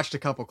 I watched a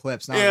couple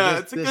clips. Now,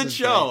 it's a good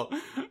show.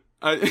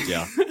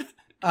 Yeah,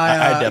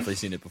 I've definitely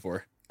seen it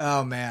before.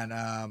 Oh man,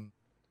 I'm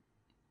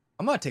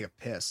gonna take a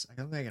piss.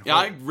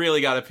 I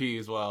really gotta pee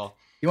as well.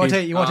 You want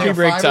to take a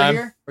break time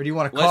here, or do you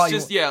want to call?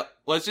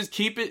 Let's just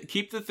keep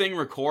the thing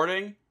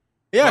recording.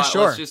 Yeah,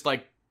 sure. Let's just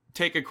like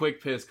take a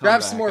quick piss.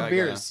 Grab some more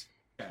beers.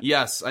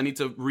 Yes, I need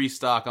to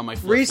restock on my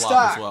flip-flop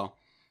Restock. as well.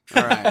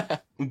 All right.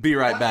 We'll be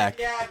right back.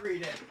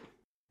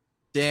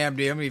 Damn,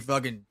 dude, I'm gonna be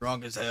fucking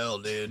drunk as hell,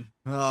 dude.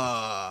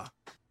 Yeah.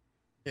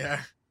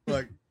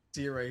 Look,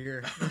 see it right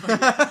here.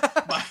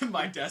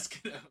 my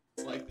desk is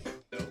like,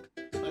 nope.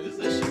 This is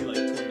a shitty, like,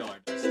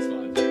 $20 desk. It's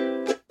fine.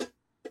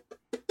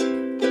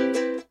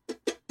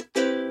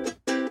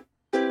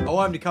 I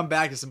want him to come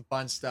back to some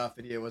fun stuff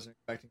that he wasn't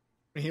expecting.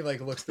 When he, like,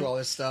 looks through all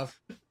this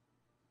stuff.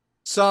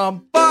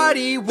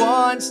 Somebody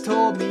once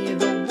told me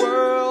the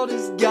world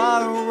is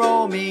gonna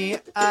roll me.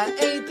 I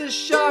ain't the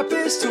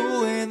sharpest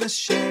tool in the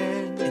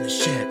shed. In the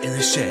shed, in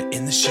the shed,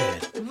 in the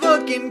shed.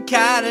 Looking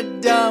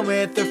kinda dumb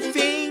with a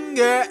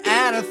finger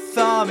and a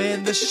thumb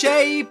in the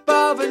shape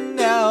of an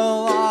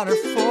L on her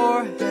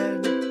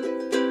forehead.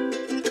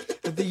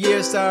 But the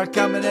years start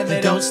coming and they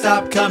don't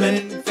stop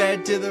coming.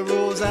 Fed to the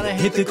rules and I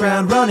hit the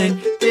ground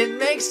running. Didn't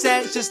make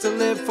sense just to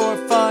live for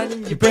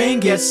fun. Your brain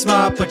gets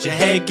smart but your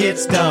head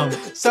gets dumb.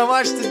 So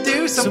much to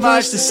do, so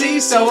much to see.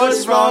 So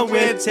what's wrong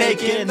with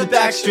taking the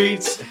back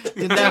streets?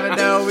 You never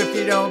know if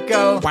you don't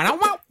go.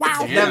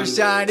 You never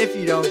shine if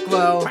you don't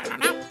glow.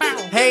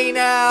 Hey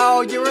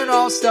now, you're an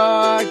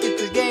all-star. Get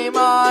the game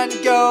on,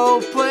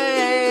 go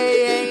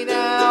play. Hey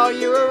now,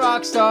 you're a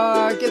rock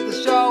star. Get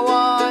the show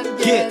on,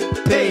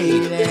 get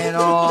paid. And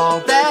all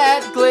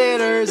that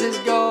glitters is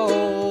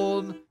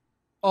gold.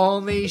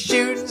 Only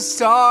shooting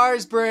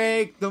stars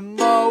break the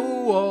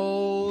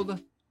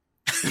mold.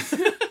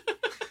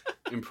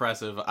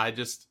 Impressive. I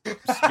just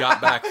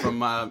got back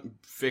from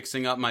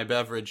fixing up my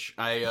beverage.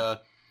 I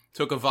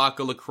took a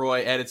vodka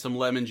LaCroix, added some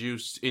lemon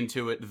juice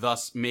into it,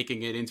 thus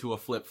making it into a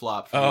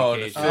flip-flop for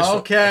the occasion.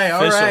 Okay,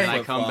 all right. And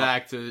I come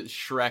back to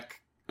Shrek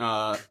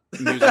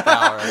Music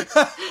Hour.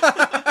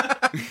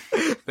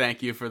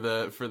 Thank you for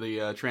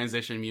the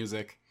transition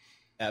music.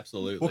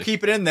 Absolutely. We'll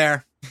keep it in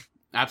there.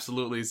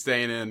 Absolutely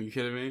staying in. You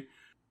kidding me?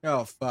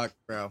 Oh, fuck,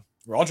 bro.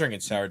 We're all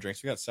drinking sour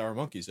drinks. We got sour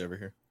monkeys over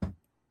here.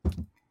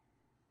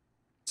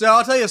 So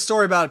I'll tell you a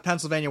story about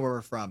Pennsylvania where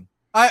we're from.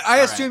 I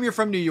assume you're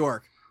from New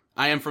York.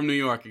 I am from New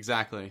York,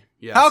 exactly.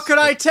 Yes. How could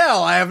I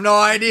tell? I have no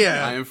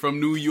idea. I am from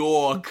New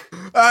York.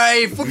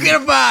 Hey,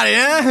 forget about it,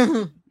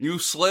 huh? You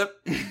slip.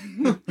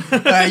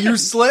 You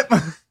slip.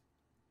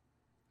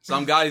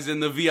 Some guys in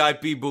the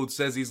VIP booth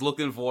says he's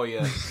looking for you.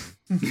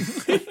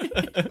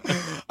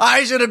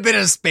 I should have been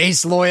a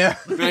space lawyer.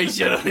 I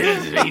should have been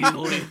a space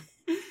lawyer.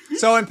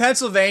 So in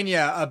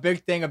Pennsylvania, a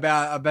big thing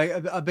about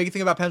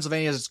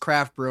Pennsylvania is it's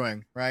craft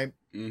brewing, right?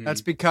 Mm-hmm. That's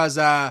because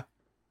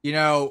we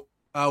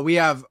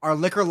have our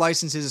liquor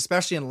licenses,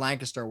 especially in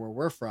Lancaster, where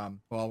we're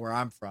from. Well, where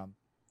I'm from.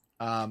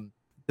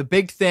 The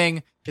big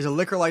thing is a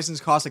liquor license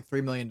costs like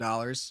 $3 million.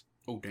 Oh,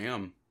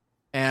 damn.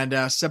 And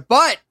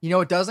but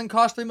it doesn't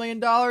cost $3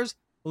 million?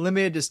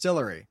 Limited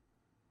distillery.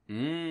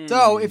 Mm.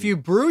 So if you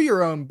brew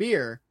your own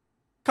beer,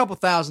 a couple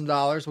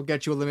 $1,000s will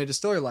get you a limited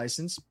distillery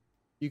license.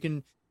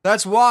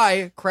 That's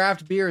why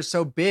craft beer is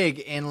so big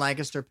in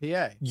Lancaster,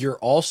 PA. You're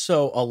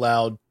also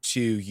allowed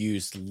to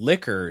use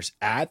liquors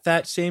at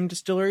that same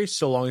distillery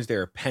so long as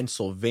they're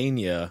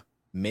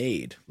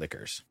Pennsylvania-made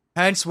liquors.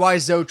 Hence why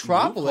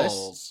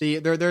Zootropolis,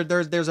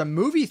 there's a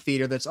movie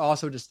theater that's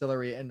also a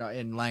distillery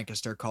in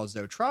Lancaster called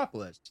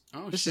Zootropolis.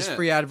 Oh, this shit. is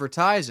free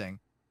advertising.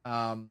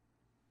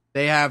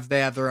 They have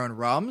their own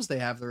rums, they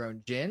have their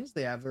own gins,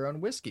 they have their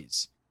own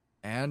whiskeys.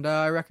 And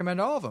I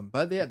recommend all of them.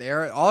 But yeah, they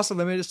are also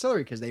limited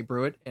distillery because they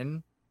brew it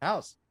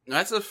in-house.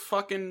 That's a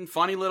fucking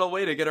funny little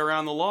way to get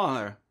around the law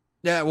there.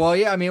 Yeah, well,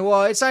 yeah, I mean,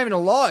 it's not even a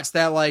law. It's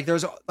that, like,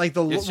 there's, like,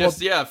 the... It's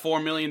just,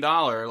 $4 million,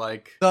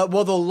 like... The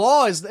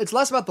law is... It's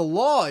less about the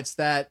law. It's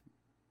that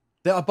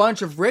a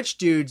bunch of rich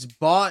dudes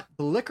bought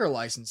the liquor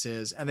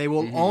licenses, and they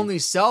will only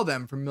sell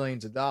them for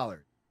millions of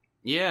dollars.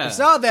 Yeah. It's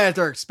not that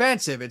they're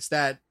expensive. It's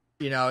that,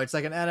 it's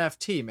like an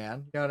NFT,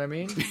 man. You know what I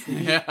mean?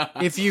 Yeah.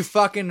 If you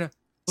fucking...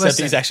 Except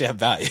these actually have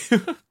value.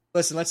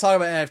 Listen, let's talk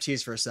about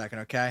NFTs for a second,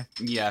 okay?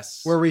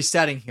 Yes. We're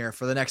resetting here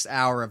for the next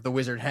hour of the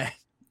Wizard Head.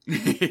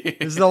 This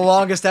is the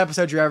longest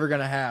episode you're ever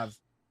going to have.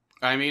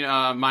 I mean,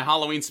 my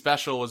Halloween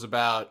special was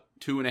about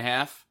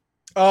 2.5.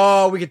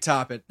 Oh, we could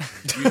top it. You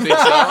think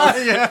so?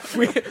 Yeah.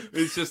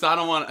 It's just, I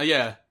don't want...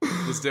 Yeah,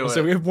 let's do it.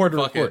 So we have more to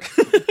report.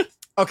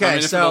 Okay, I'm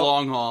in it for the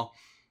long haul.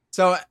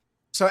 So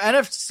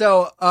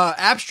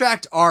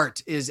abstract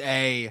art is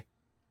a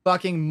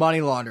fucking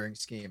money laundering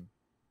scheme.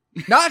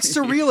 Not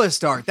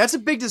surrealist art. That's a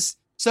big...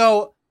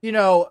 Salvador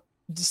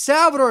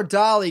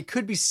Dali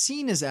could be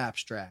seen as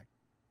abstract,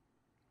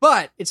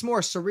 but it's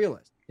more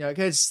surrealist.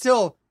 Because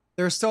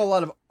there's still a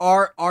lot of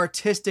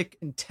artistic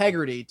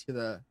integrity to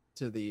the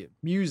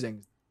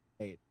musings.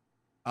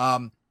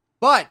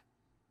 But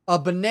a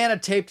banana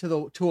taped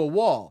to a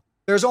wall.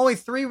 There's only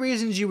 3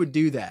 reasons you would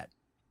do that.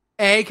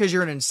 A, because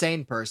you're an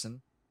insane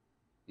person.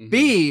 Mm-hmm.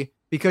 B,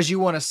 because you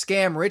want to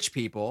scam rich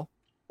people.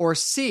 Or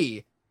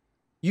C,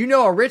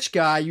 a rich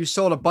guy you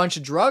sold a bunch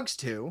of drugs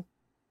to,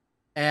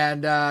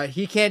 and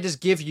he can't just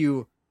give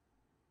you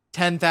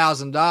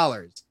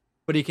 $10,000,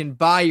 but he can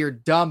buy your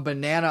dumb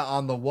banana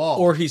on the wall.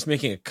 Or he's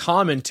making a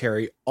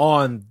commentary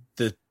on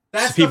the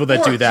people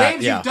that do that.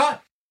 James, yeah.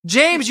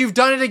 James, you've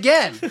done it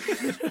again.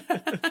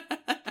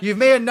 You've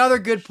made another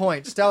good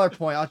point. Stellar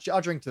point.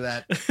 I'll drink to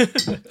that.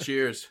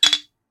 Cheers.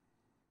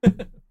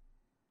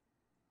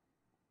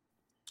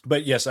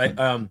 But yes,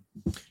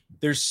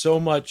 there's so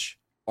much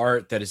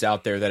art that is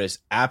out there that is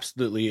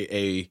absolutely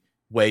a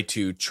way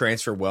to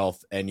transfer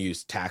wealth and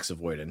use tax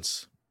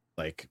avoidance.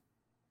 Like,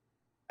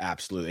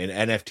 absolutely.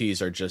 And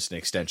NFTs are just an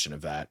extension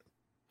of that.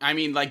 I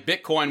mean, like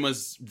Bitcoin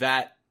was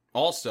that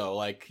also.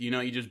 Like,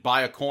 you just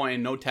buy a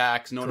coin, no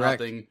tax, no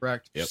nothing.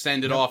 Correct. Yep.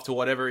 Send it off to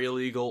whatever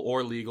illegal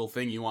or legal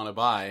thing you want to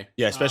buy.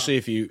 Yeah, especially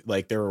if you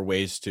like, there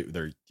used to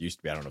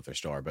be, I don't know if there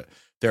still are, but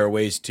there are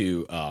ways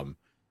to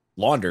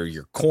launder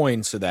your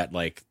coins so that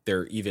like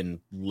they're even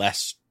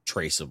less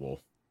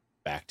traceable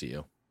back to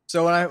you.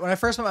 So when I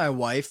first met my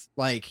wife,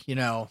 like, in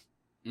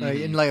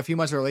like a few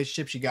months of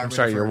relationship, she got rid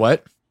of your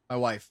what? My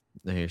wife.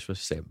 No, you're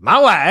supposed to say my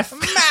wife.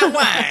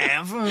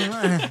 My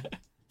wife.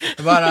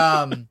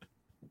 But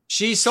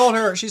she sold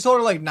her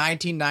like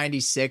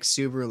 1996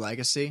 Subaru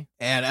Legacy,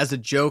 and as a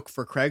joke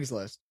for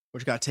Craigslist,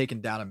 which got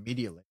taken down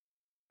immediately.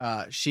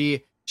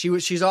 She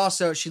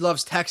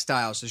loves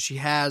textiles, so she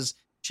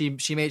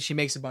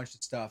makes a bunch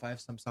of stuff. I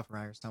have some stuff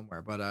around here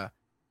somewhere, but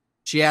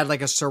she had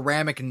like a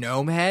ceramic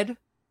gnome head,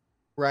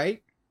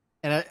 right?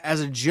 And as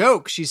a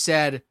joke, she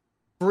said,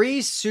 "Free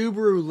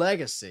Subaru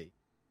Legacy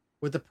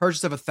with the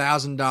purchase of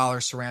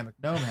 $1,000 ceramic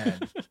gnome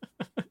head."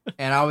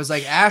 And I was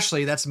like,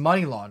 "Ashley, that's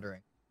money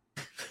laundering.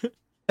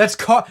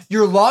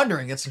 You're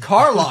laundering. It's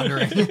car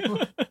laundering."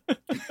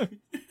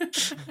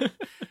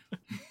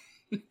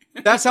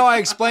 That's how I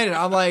explain it.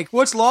 I'm like,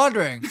 "What's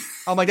laundering?"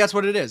 I'm like, "That's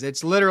what it is.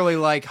 It's literally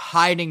like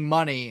hiding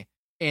money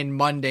in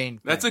mundane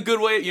things." That's a good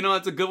way.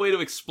 That's a good way to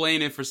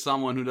explain it for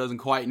someone who doesn't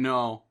quite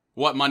know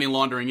what money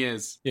laundering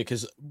is. Yeah,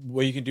 because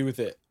what you can do with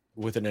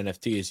an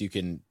NFT is you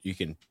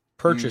can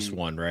purchase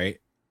one, right,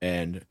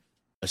 and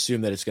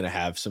assume that it's going to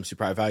have some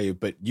super high value.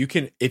 But you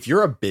can, if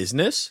you're a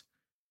business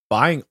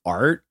buying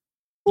art,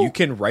 you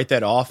can write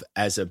that off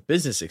as a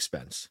business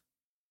expense,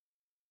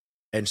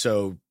 and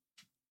so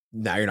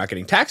now you're not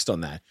getting taxed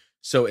on that.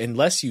 So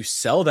unless you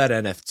sell that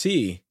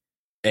NFT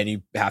and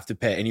you have to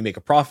pay, and you make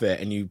a profit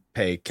and you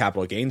pay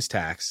capital gains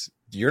tax,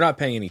 you're not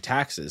paying any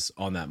taxes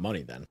on that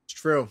money then. It's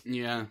true.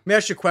 Yeah. Let me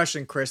ask you a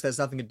question, Chris, that has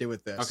nothing to do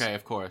with this. Okay,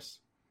 of course.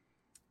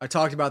 I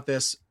talked about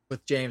this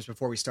with James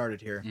before we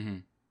started here. Mm-hmm.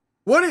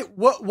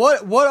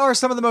 What are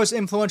some of the most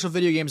influential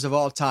video games of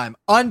all time?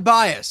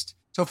 Unbiased.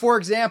 So, for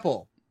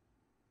example,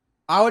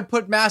 I would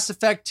put Mass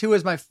Effect 2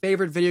 as my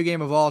favorite video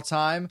game of all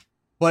time,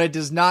 but it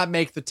does not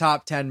make the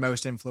top 10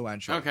 most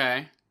influential.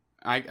 Okay.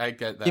 I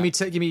get that.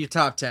 Give me your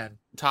top 10.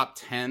 Top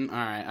 10? All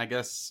right, I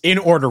guess. In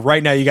order,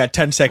 right now, you got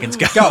 10 seconds.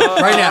 Go.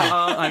 Right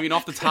now. I mean,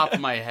 off the top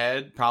of my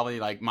head, probably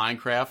like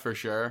Minecraft for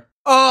sure.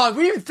 Oh,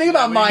 we didn't even think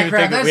about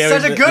Minecraft.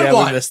 That's such a good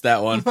one. We missed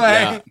that one.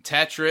 Yeah.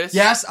 Tetris.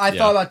 Yes, I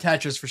thought about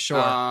Tetris for sure.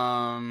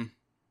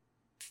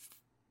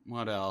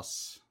 What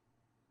else?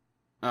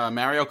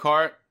 Mario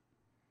Kart.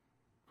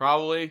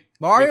 Probably.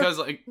 Mario?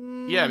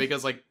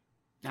 Because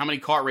how many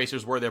kart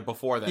racers were there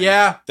before then?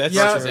 Yeah. That's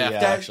true,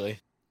 actually.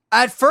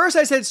 At first,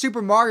 I said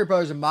Super Mario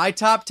Bros. In my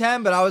top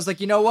 10, but I was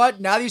like, you know what?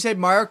 Now that you said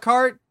Mario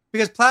Kart,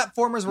 because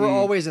platformers were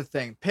always a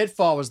thing.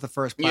 Pitfall was the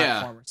first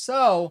platformer. Yeah.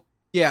 So,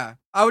 yeah,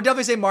 I would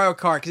definitely say Mario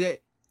Kart, because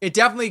it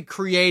definitely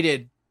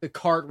created the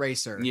kart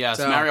racer. Yes,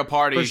 so, Mario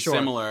Party is sure.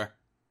 similar.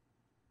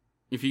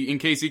 In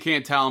case you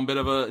can't tell, I'm a bit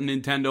of a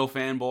Nintendo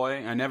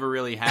fanboy. I never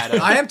really had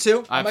a... I am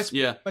too. My My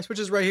Switch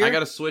is right here. I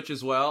got a Switch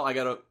as well. I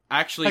got a...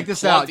 Actually, Check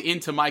this plugged out.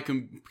 into my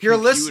Your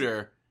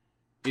computer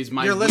is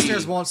my Your Wii.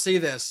 listeners won't see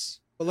this.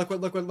 But look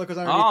what's underneath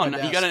Oh, my no,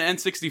 desk. you got an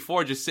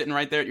N64 just sitting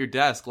right there at your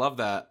desk. Love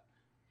that.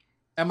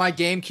 And my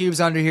GameCube's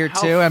under here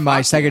How too, and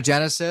my fucking- Sega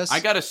Genesis.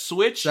 I got a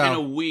Switch So- and a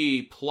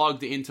Wii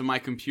plugged into my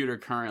computer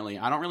currently.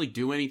 I don't really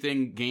do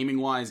anything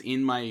gaming-wise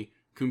in my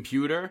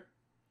computer,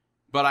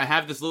 but I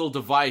have this little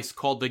device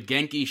called the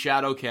Genki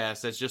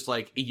Shadowcast that's just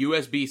like a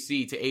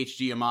USB-C to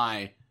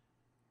HDMI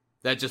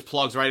that just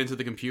plugs right into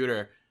the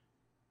computer.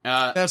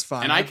 That's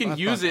fine. And I can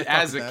use it I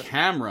fuck as with a that.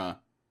 camera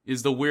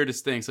is the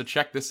weirdest thing. So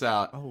check this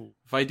out. Oh.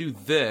 If I do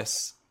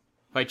this,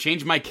 if I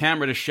change my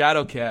camera to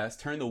Shadowcast,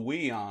 turn the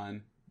Wii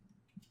on,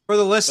 For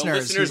the the listeners,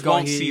 listeners who's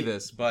going won't see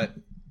this, but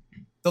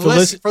The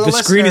The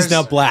screen is listeners-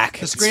 now black.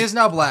 The screen is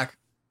now black.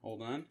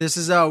 hold on. This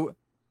is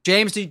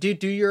James. Do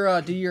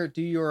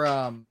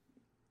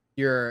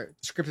your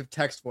descriptive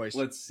text voice.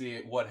 Let's see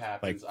what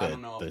happens. Like I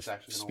don't know if it's the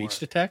actually gonna speech work.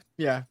 to text.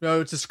 Yeah,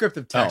 no, it's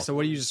descriptive text. Oh. So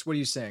what are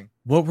you saying?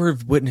 What we're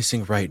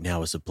witnessing right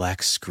now is a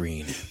black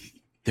screen.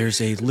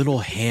 There's a little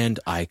hand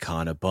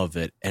icon above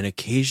it, and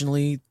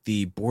occasionally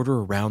the border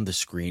around the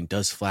screen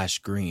does flash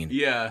green.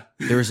 Yeah.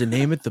 There is a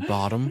name at the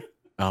bottom.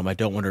 I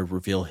don't want to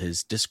reveal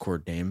his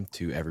Discord name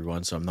to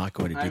everyone, so I'm not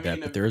going to do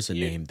that, but there is a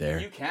name there.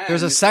 You can.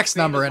 There's a It's sex the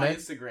same number as in my it.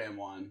 Instagram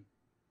one.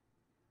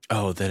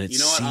 Oh, then it's You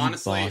know what? C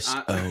Honestly, Boss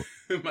I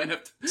O. might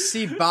have to.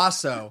 C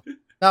Basso.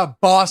 Not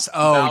Boss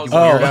O, you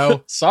Bowser.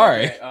 weirdo.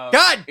 Sorry. Okay,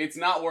 God! it's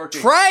not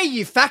working. Trey,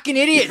 you fucking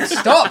idiot.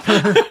 Stop.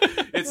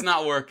 It's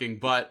not working,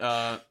 but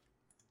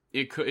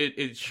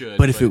it should.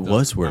 But if it doesn't.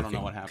 was I don't working.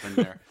 know what happened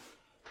there.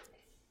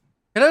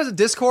 And there's a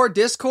Discord.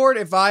 Discord,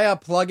 if I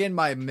plug in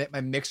my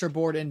mixer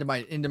board into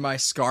my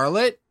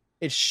Scarlett,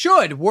 it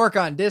should work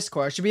on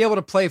Discord. I should be able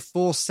to play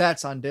full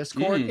sets on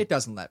Discord. It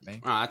doesn't let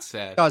me. Oh, that's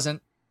sad. It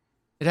doesn't.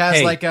 It has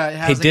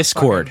Hey,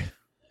 Discord.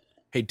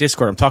 Hey,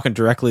 Discord, I'm talking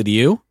directly to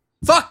you.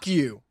 Fuck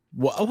you.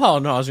 Well,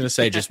 no, I was going to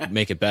say just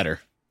make it better.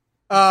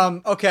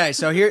 Okay,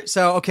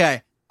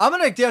 okay. I'm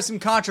going to get some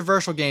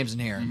controversial games in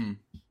here. Mm-hmm.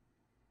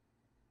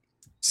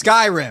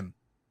 Skyrim.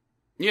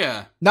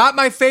 Yeah. Not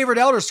my favorite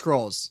Elder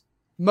Scrolls.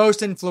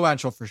 Most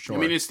influential for sure. I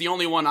mean, it's the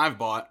only one I've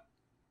bought.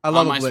 I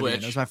love my Oblivion.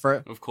 Switch. It was my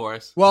first. Of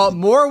course. Well,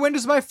 Morrowind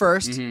is my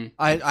 1st. Mm-hmm.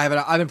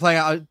 I've been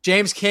playing.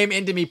 James came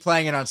into me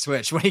playing it on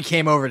Switch when he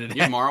came over today.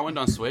 You have Morrowind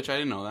on Switch? I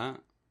didn't know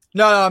that.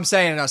 No, I'm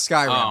saying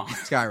Skyrim. Oh.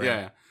 Skyrim.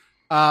 Yeah.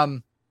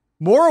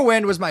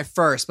 Morrowind was my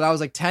first, but I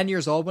was like 10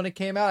 years old when it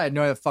came out. I had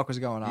no idea what the fuck was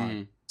going on.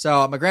 Mm.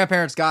 So my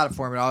grandparents got it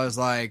for me. And I was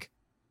like,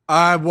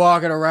 I'm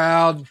walking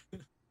around.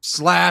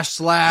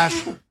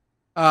 //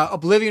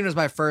 Oblivion was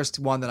my first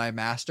one that I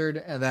mastered,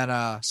 and then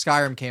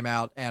Skyrim came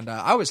out, and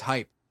I was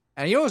hyped.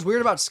 And you know what was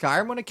weird about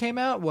Skyrim when it came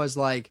out was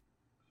like,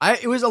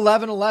 it was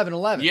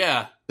 11/11/11.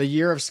 Yeah. The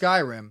year of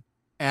Skyrim,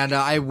 and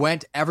I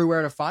went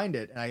everywhere to find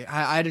it. And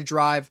I had to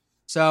drive.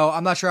 So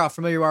I'm not sure how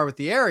familiar you are with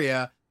the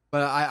area,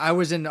 but I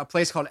was in a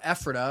place called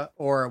Ephrata,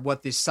 or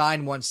what the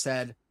sign once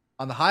said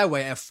on the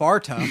highway,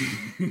 Epharta.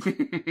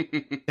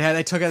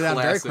 They took it down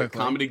very Classic. quickly.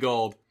 Comedy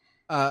gold.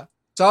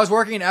 So I was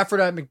working in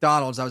Ephrata at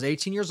McDonald's. I was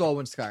 18 years old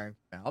when Skyrim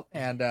came out,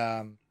 and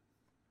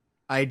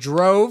I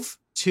drove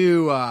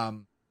to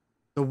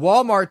the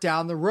Walmart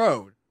down the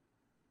road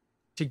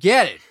to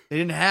get it. They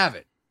didn't have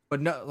it,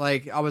 but no,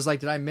 like I was like,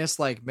 did I miss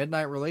like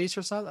midnight release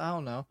or something? I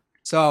don't know.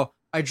 So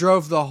I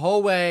drove the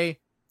whole way,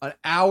 an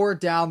hour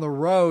down the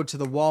road to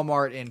the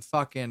Walmart in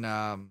fucking.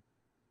 I'm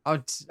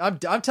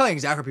telling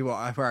exactly people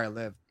where I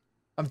live.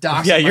 I'm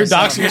doxing. Yeah, you're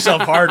myself. doxing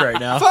yourself hard right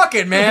now. Fuck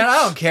it, man.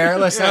 I don't care.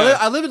 Listen, Yeah.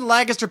 I live in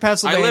Lancaster, I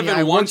Pennsylvania. live in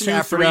worked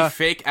 123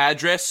 fake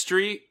address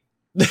street.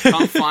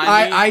 Come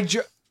find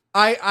me.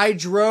 I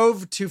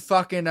drove to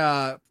fucking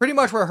pretty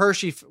much where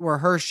Hershey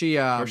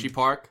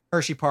Park.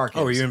 Hershey Park is.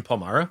 Oh, were you in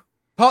Palmyra?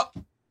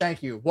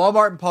 Thank you.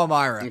 Walmart and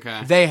Palmyra.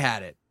 Okay. They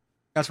had it.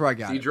 That's where I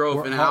got So you it.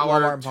 drove an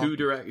Walmart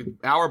hour, and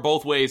hour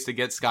both ways to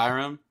get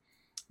Skyrim.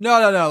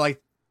 No.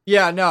 Like,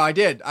 yeah, no, I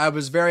did. I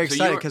was very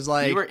excited because,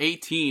 like, you were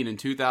 18 in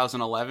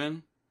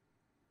 2011.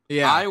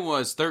 yeah, I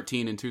was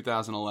 13 in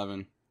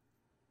 2011.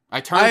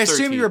 I turned. I assume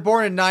 13. you were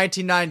born in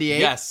 1998.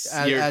 Yes,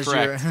 you're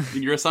correct.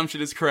 Your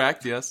assumption is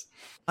correct. Yes.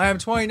 I am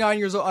 29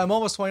 years old. I'm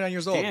almost 29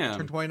 years old. Damn. I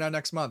turn 29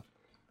 next month.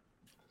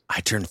 I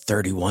turn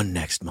 31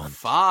 next month.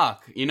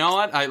 Fuck. You know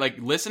what? I like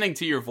listening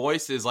to your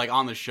voices like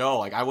on the show.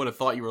 Like I would have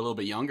thought you were a little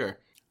bit younger.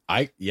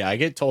 I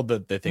get told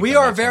that they think We I'm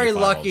are like very 25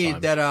 all the lucky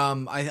time. that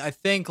I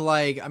think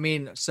like I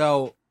mean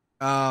so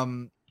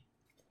the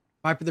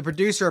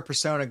producer of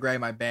Persona Gray,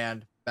 my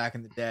band back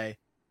in the day,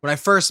 when I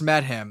first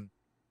met him,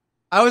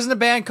 I was in a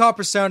band called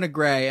Persona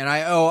Gray, and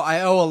I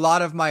owe a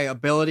lot of my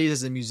abilities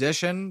as a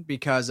musician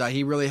because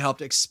he really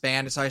helped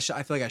expand. So I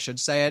feel like I should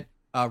say it.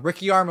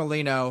 Ricky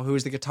Armelino, who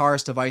is the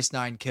guitarist of Ice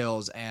Nine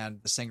Kills and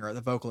the singer, the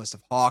vocalist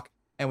of Hawk,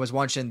 and was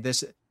once in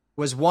This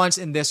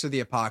or the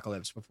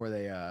Apocalypse before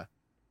they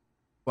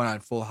went on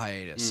full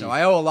hiatus. So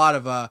I owe a lot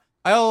of I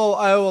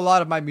owe a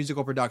lot of my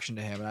musical production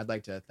to him, and I'd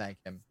like to thank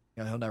him.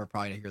 You know, he'll never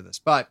probably hear this,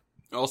 but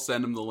I'll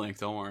send him the link.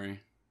 Don't worry.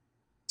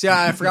 see,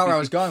 I forgot where I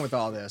was going with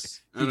all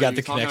this. You got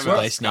the connection with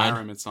Ice Nine.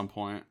 Skyrim at some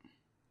point.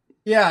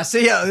 Yeah,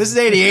 see, this is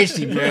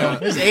ADHD, bro.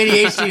 This is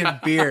ADHD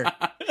and beer.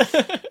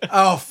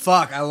 Oh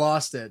fuck, I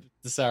lost it.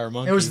 The sour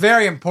monkey. It was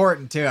very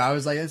important too. I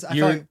was like,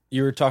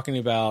 you were talking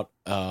about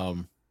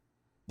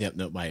yep,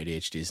 no, my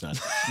ADHD is not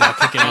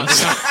kicking in.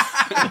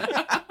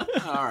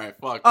 All right,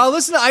 fuck. oh,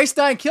 listen to Ice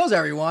Nine Kills,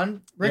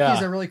 everyone. Ricky's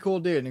Yeah. a really cool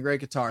dude and a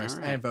great guitarist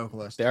All right. and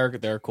vocalist.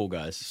 They're cool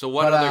guys. So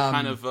what But, other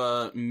kind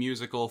of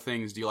musical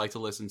things do you like to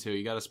listen to?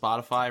 You got a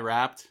Spotify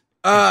Wrapped?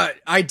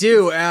 I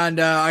do, and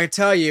I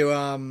tell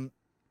you,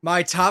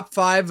 my top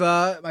five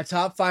are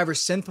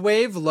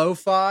synthwave,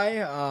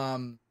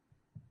 lo-fi,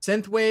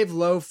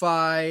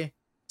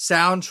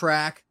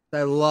 soundtrack.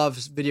 I love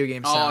video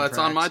game soundtracks. Oh, that's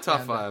on my top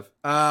And, five.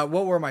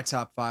 what were my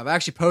top five? I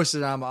actually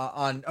posted them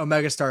on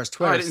Omega Star's Oh,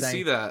 Twitter. I didn't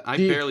see that. I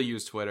barely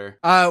use Twitter.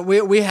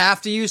 We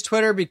have to use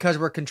Twitter because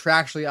we're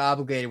contractually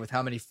obligated with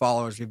how many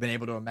followers we've been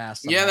able to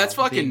amass. Yeah, somehow. that's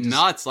fucking Being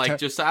nuts. Like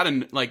just out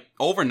of like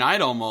overnight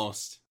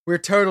almost. We're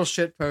total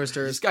shit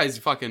posters. This guy's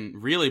fucking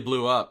really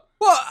blew up.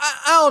 Well,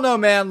 I don't know,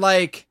 man.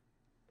 Like,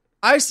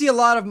 I see a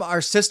lot of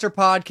our sister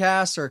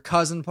podcasts or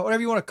cousin,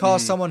 whatever you want to call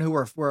someone who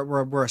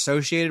we're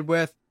associated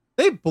with.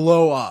 They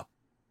blow up.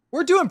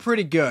 We're doing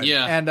pretty good.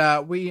 Yeah. And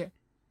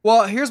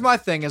well, here's my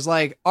thing is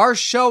like, our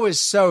show is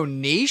so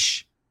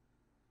niche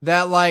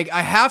that like,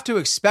 I have to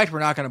expect we're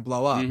not going to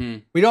blow up.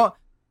 We don't,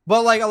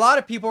 but like a lot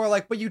of people are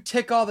like, but you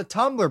tick all the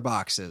Tumblr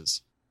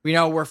boxes. You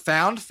know, we're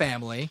found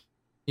family.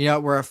 You know,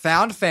 we're a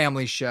found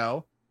family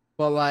show.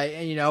 But like,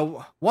 you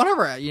know,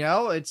 whatever, you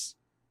know, it's,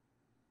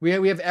 we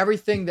have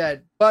everything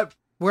that, but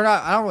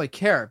I don't really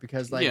care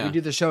because like we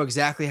do the show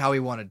exactly how we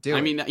want to do it.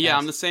 I mean, yeah,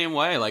 I'm the same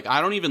way. Like,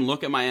 I don't even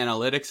look at my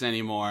analytics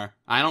anymore.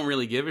 I don't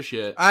really give a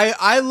shit.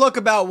 I look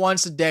about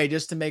once a day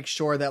just to make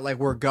sure that like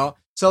we're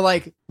So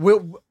like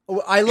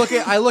I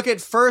look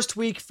at first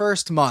week,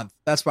 first month.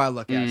 That's what I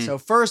look at. So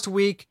first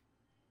week,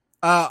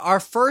 our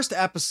first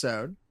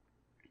episode,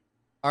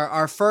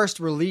 our first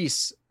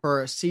release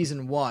for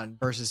season 1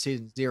 versus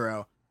season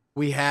 0,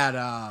 we had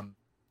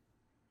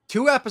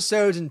 2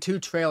 episodes and 2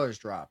 trailers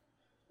drop.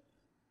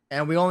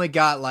 And we only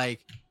got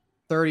like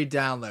 30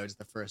 downloads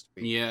the first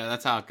week. Yeah,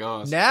 that's how it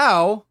goes.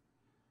 Now,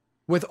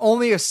 with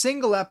only a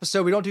single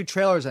episode, we don't do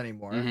trailers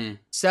anymore.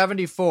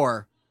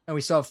 74, and we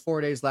still have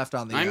 4 days left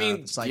on the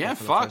cycle. Yeah,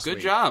 for the fuck, first good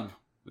week. job.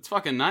 It's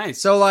fucking nice.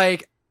 So,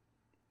 like,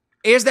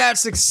 is that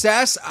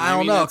success? I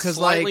don't know, because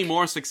slightly like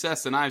more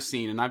success than I've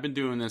seen, and I've been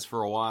doing this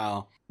for a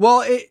while.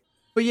 Well,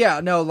 but yeah,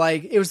 no,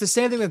 like it was the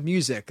same thing with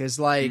music. Is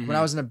like when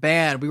I was in a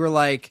band, we were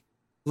like,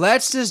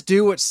 let's just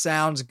do what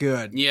sounds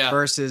good. Yeah.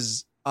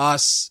 Versus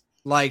us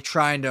like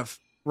trying to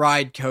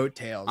ride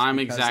coattails. I'm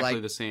because, exactly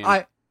like, the same.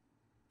 I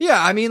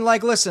mean,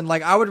 like, listen,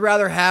 like I would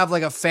rather have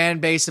like a fan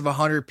base of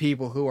 100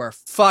 people who are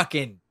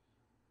fucking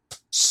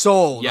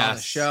sold on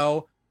the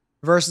show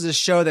versus a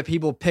show that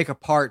people pick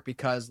apart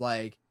because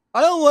like,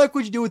 I don't like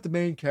what you do with the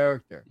main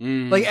character.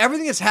 Like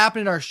everything that's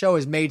happened in our show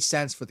has made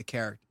sense for the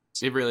characters.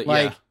 It really,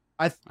 like,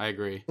 I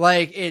agree.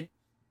 Like it,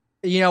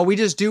 we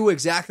just do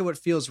exactly what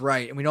feels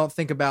right, and we don't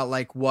think about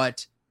like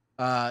what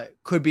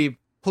could be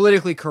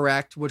politically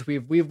correct, which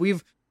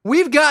we've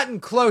gotten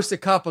close a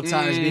couple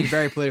times being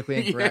very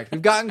politically incorrect.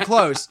 We've gotten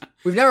close.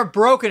 We've never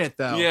broken it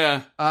though.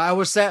 Yeah. I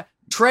was say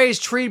Trey's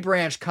tree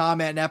branch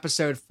comment in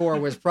episode 4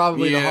 was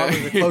probably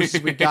the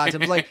closest we got to. It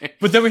was like,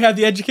 but then we had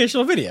the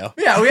educational video.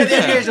 Yeah, we had the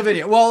educational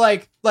video. Well,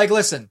 like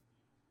listen,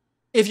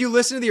 if you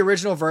listen to the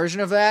original version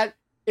of that,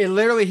 it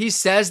literally he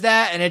says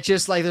that, and it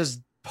just like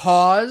there's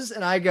pause,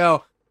 and I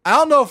go, I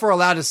don't know if we're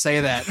allowed to say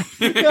that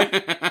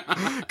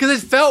because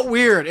it felt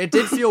weird. It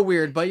did feel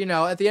weird, but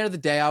at the end of the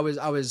day,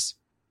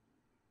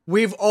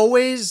 we've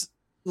always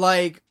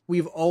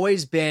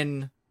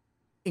been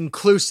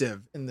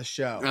inclusive in the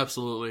show.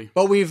 Absolutely.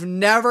 But we've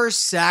never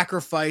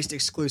sacrificed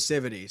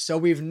exclusivity. So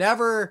we've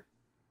never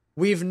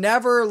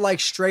like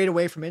strayed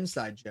away from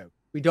inside jokes.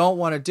 We don't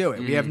want to do it.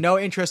 We have no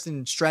interest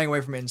in straying away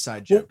from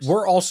inside jokes.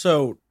 We're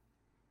also,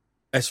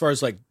 as far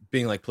as like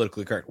being like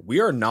politically correct,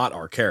 we are not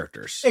our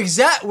characters.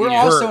 Exactly. We're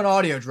also an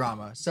audio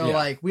drama. So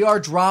like we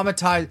are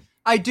dramatized.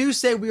 I do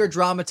say we are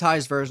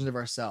dramatized versions of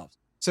ourselves.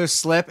 So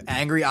Slip,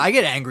 angry. I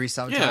get angry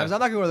sometimes. Yeah. I'm not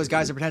gonna be one of those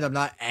guys that pretend I'm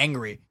not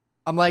angry.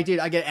 I'm like, dude,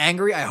 I get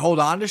angry. I hold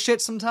on to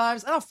shit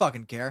sometimes. I don't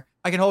fucking care.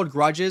 I can hold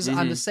grudges.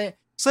 I'm the same.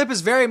 Slip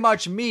is very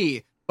much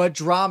me, but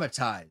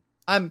dramatized.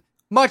 I'm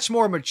much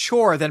more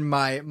mature than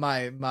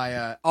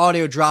my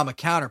audio drama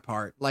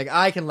counterpart. Like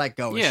I can let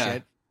go of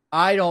shit.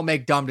 I don't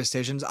make dumb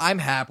decisions. I'm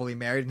happily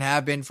married and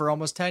have been for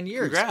almost 10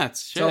 years.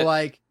 Congrats. Shit. So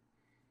like,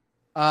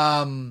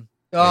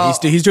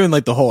 he's doing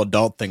like the whole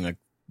adult thing like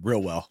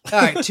real well.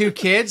 All right, 2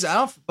 kids.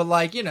 But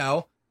like,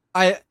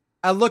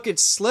 I look at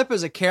Slip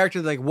as a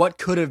character like what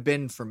could have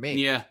been for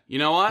me. Yeah. You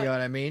know what? You know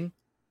what I mean?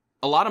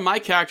 A lot of my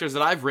characters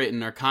that I've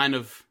written are kind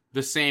of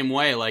the same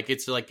way. Like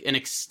it's like an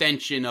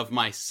extension of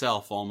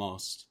myself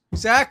almost.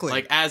 Exactly.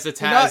 Like as a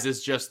Taz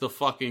is just the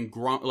fucking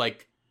grunt.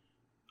 Like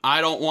I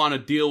don't want to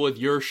deal with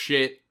your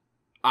shit.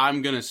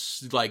 I'm going to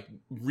like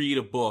read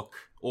a book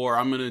or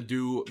I'm going to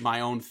do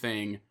my own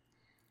thing.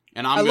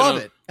 And I'm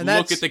going to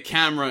look at the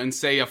camera and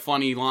say a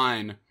funny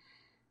line.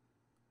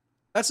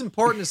 That's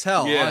important as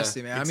hell,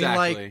 honestly, man.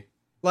 Exactly. I mean,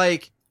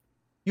 like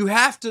you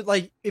have to,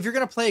 like, if you're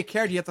going to play a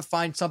character, you have to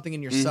find something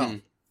in yourself.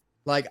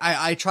 Like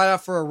I tried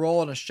out for a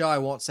role in a show. I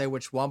won't say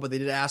which one, but they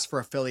did ask for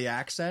a Philly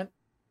accent.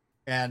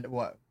 And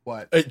what?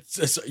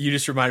 You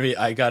just reminded me.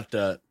 I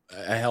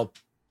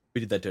helped.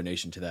 We did that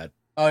donation to that.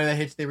 Oh,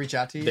 they reach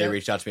out to you? They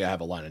reached out to me. I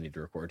have a line I need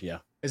to record. Yeah.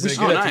 Is it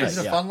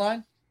a fun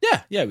line?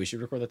 Yeah. We should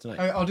record that tonight.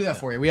 I'll do that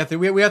for you. We have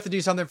to do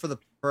something for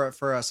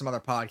some other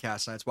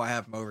podcast. That's why I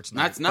have them over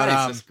tonight. That's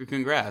nice.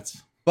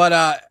 Congrats.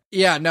 But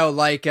they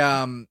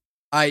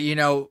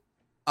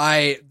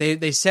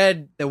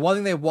said the one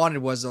thing they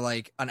wanted was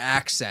like an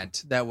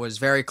accent that was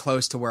very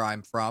close to where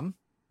I'm from.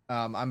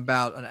 I'm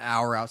about an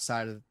hour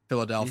outside of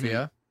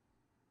Philadelphia,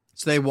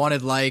 so they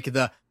wanted like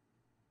the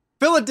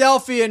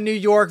Philadelphia, New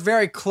York,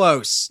 very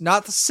close.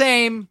 Not the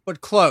same,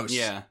 but close.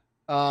 Yeah.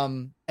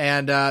 So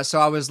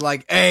I was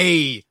like,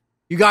 hey,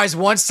 you guys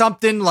want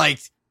something? Like,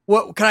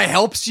 what can I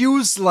help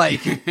you?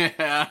 Like,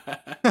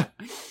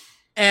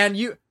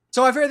 and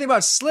so I've heard everything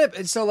about Slip.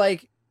 And so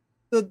like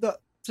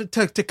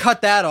to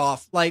cut that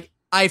off, like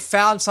I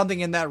found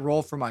something in that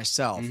role for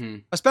myself,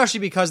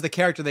 especially because the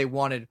character they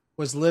wanted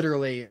was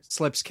literally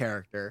Slip's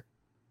character,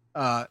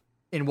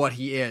 in what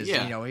he is.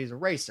 Yeah. He's a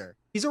racer.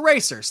 He's a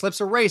racer. Slip's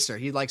a racer.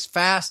 He likes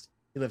fast.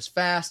 He lives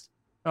fast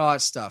and all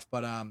that stuff.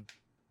 But,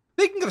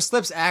 speaking of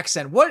Slip's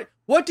accent, what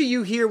do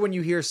you hear when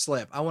you hear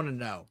Slip? I want to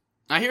know.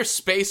 I hear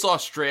Space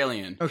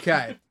Australian.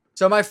 Okay.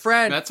 So my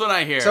friend... That's what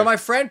I hear. So my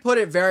friend put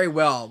it very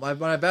well. One of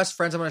my best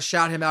friends, I'm going to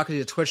shout him out because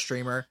he's a Twitch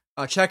streamer.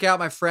 Check out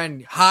my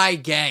friend Hi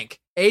Gank.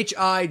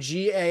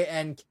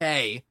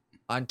 HIGANK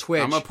on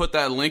Twitch. I'm gonna put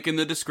that link in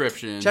the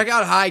description. Check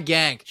out High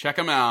Gank. Check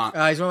him out.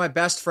 He's one of my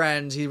best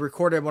friends. He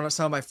recorded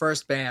some of my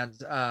first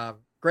bands.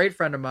 Great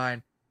friend of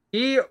mine.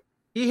 He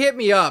hit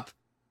me up.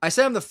 I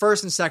sent him the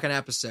first and second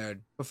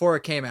episode before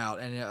it came out,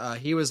 and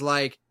he was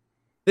like,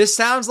 "This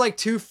sounds like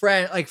two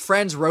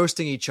friends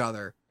roasting each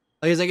other."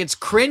 Like, he's like, it's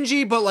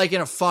cringy, but like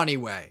in a funny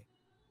way.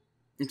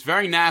 It's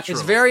very natural.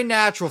 It's very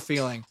natural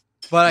feeling.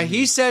 But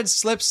he said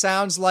Slip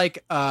sounds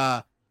like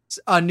a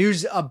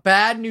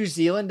bad New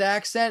Zealand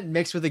accent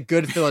mixed with a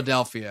good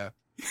Philadelphia.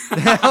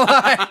 That's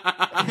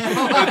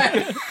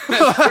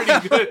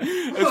pretty good.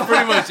 That's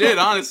pretty much it,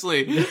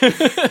 honestly.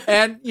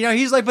 And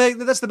he's like, but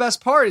that's the best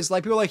part. Is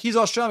like people are like, he's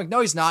Australian. Like, no,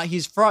 he's not.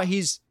 He's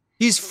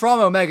from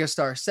Omega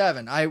Star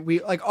 7.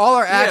 We like all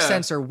our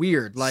accents are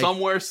weird. Like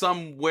somewhere.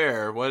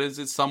 What is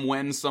it?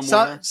 Somewhere.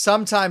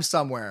 Sometime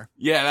somewhere.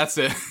 Yeah, that's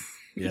it.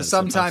 Yeah,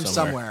 sometime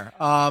somewhere.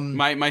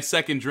 My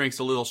second drink's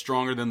a little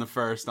stronger than the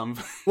first.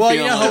 Well,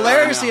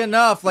 hilariously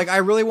enough, like I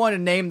really wanted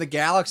to name the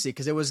galaxy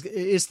because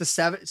it's the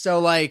 7. So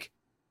like,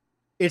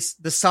 it's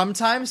the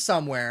sometime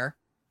somewhere.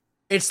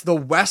 It's the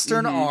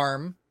Western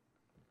Arm.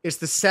 It's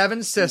the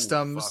 7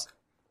 systems.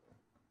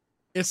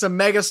 It's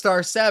Omega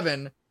Star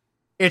 7.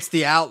 It's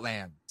the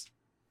Outlands.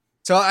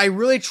 So I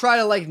really try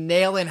to like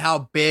nail in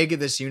how big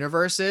this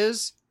universe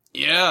is.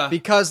 Yeah.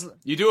 Because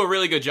you do a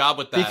really good job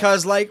with that.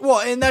 Because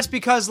and that's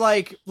because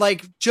like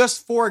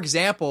just for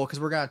example, because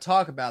we're going to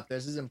talk about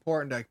this, it's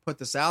important to put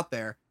this out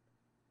there.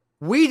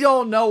 We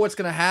don't know what's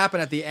going to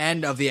happen at the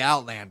end of the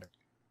Outlander.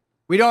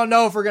 We don't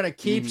know if we're going to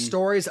keep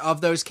stories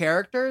of those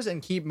characters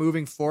and keep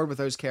moving forward with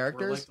those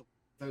characters.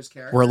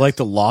 We're like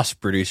the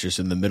Lost producers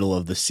in the middle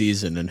of the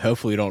season, and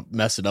hopefully we don't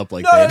mess it up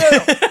like No.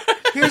 that.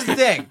 Here's the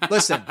thing.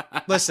 Listen.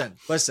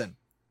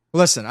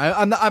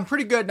 I'm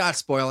pretty good not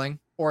spoiling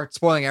or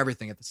spoiling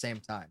everything at the same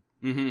time.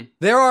 Mm-hmm.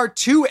 There are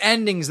 2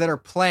 endings that are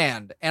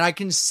planned, and I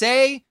can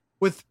say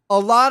with a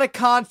lot of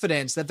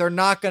confidence that they're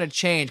not going to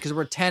change because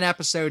we're 10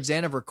 episodes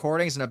in of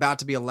recordings and about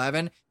to be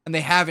 11, and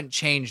they haven't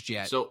changed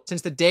yet. So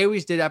since the day we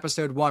did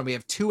episode 1, we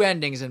have 2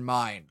 endings in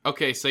mind.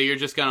 Okay, so you're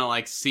just gonna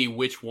like see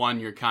which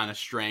one you're kind of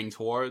straying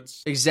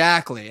towards.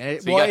 Exactly.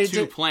 And you got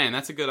 2 planned.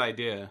 That's a good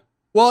idea.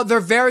 Well, they're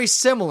very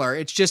similar.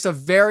 It's just a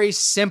very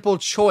simple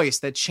choice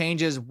that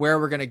changes where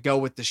we're going to go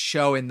with the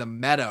show in the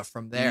meta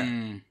from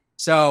there.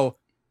 So,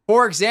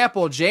 for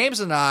example, James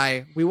and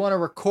we want to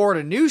record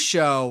a new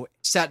show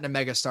set in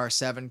Omega Star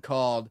 7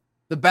 called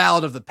The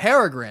Ballad of the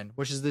Peregrine,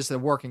 which is the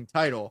working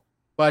title.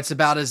 But it's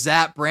about a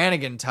Zap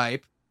Brannigan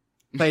type,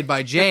 played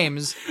by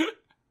James,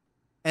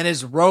 and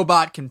his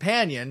robot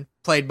companion,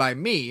 played by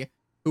me,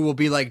 who will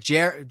be like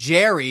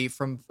Jerry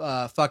from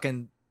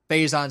fucking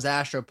Phazon's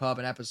Astropub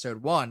in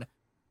episode 1.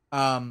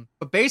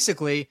 But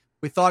basically,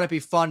 we thought it'd be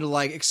fun to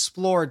like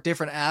explore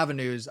different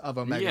avenues of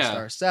Omega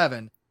Star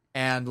 7,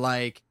 and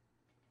like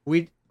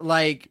we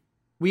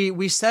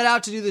set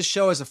out to do this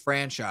show as a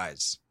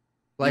franchise.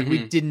 Like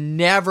we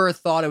never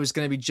thought it was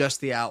going to be just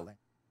the Outlander.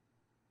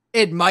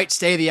 It might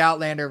stay the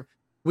Outlander.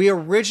 We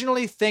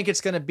originally think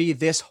it's going to be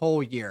this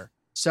whole year,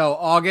 so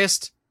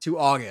August to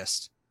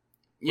August.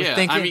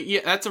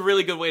 That's a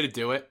really good way to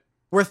do it.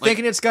 We're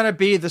thinking it's going to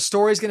be, the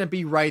story's going to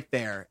be right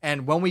there.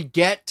 And when we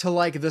get to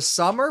like the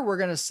summer, we're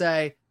going to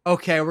say,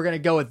 okay, we're going to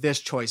go with this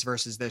choice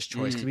versus this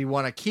choice. Because we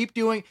want to keep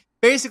doing,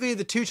 basically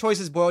the 2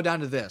 choices boil down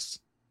to this.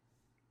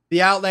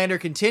 The Outlander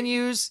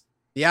continues,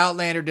 the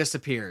Outlander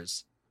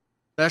disappears.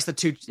 That's the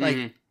 2,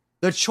 like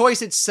the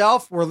choice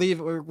itself,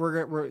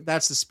 we're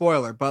that's the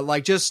spoiler. But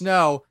like, just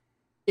know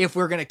if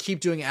we're going to keep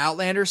doing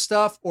Outlander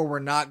stuff or we're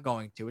not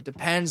going to. It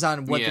depends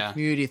on what the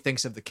community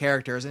thinks of the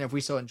characters and if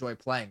we still enjoy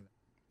playing them.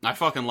 I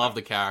fucking love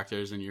the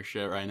characters in your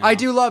shit right now. I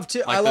do love too.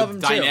 Like, I love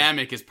them too. The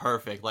dynamic is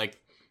perfect. Like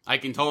I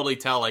can totally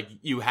tell. Like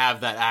you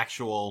have that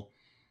actual,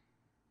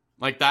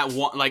 like that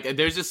one. Like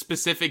there's a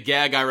specific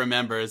gag I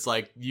remember. It's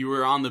like you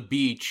were on the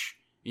beach.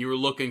 You were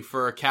looking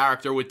for a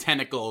character with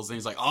tentacles, and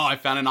he's like, "Oh, I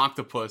found an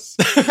octopus."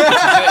 This is it,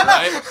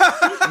 right?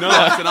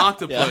 No, it's an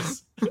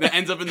octopus that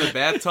ends up in the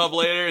bathtub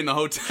later in the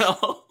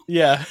hotel.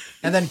 Yeah,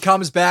 and then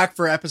comes back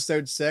for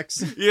episode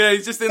 6. Yeah,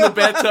 he's just in the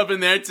bathtub in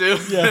there too.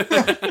 Yeah.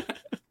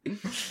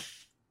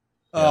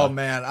 Oh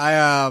man,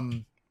 I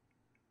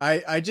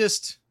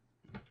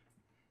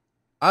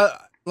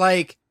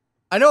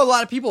know a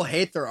lot of people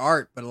hate their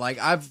art, but like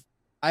I've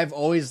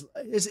always,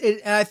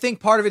 and I think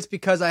part of it's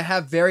because I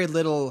have very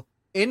little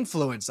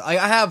influence. I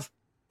have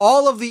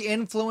all of the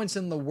influence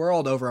in the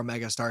world over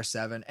Omega Star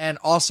 7, and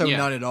also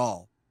none at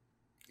all.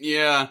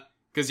 Yeah,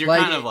 because you're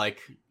kind of like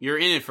you're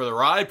in it for the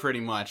ride, pretty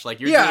much. Like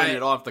you're doing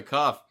it off the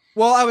cuff.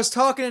 Well, I was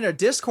talking in a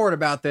Discord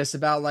about this,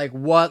 about like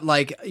what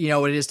like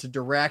it is to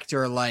direct,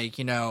 or like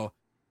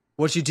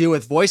what you do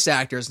with voice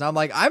actors. And I'm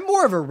like, I'm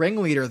more of a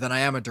ringleader than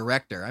I am a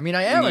director. I mean,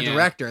 I am a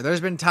director.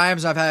 There's been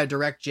times I've had to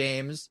direct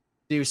James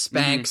do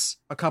Spanx.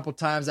 A couple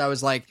times I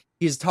was like,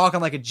 he's talking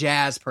like a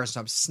jazz person.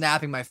 So I'm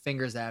snapping my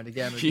fingers at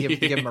him to give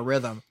him a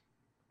rhythm.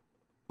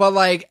 But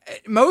like,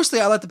 mostly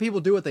I let the people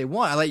do what they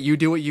want. I let you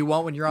do what you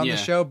want when you're on the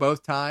show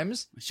both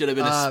times. Should have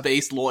been a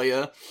space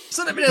lawyer.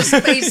 Should have been a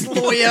space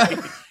lawyer.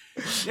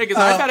 Yeah, because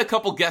I've had a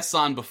couple guests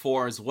on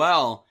before as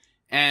well.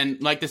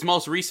 And like this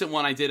most recent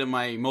one I did in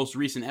my most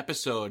recent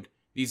episode,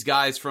 these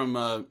guys from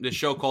the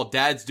show called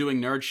Dad's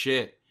Doing Nerd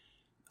Shit.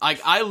 Like,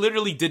 I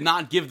literally did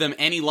not give them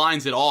any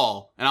lines at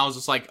all. And I was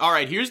just like, all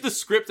right, here's the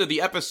script of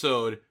the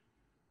episode.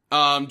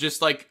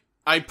 Just like,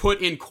 I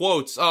put in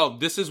quotes, oh,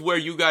 this is where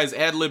you guys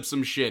ad-lib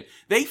some shit.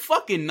 They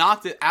fucking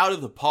knocked it out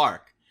of the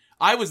park.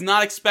 I was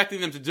not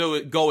expecting them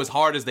to go as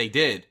hard as they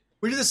did.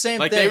 We did the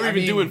same like, thing. Like, they were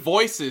even doing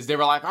voices. They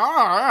were like,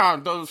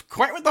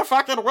 quit with the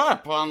fucking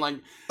whip. I'm like,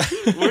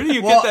 where do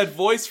you get that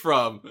voice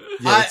from?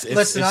 Yeah,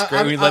 it's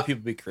great we let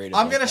people be creative.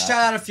 I'm going to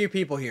shout out a few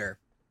people here.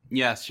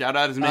 Yes, shout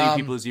out as many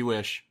people as you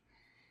wish.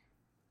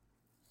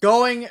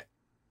 Going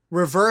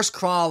reverse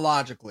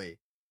chronologically,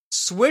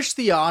 Switch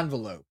the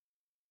Envelope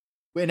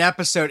in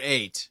episode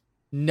 8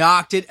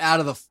 knocked it out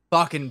of the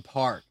fucking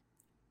park.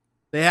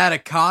 They had a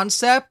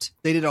concept.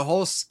 They did a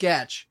whole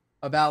sketch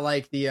about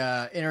like the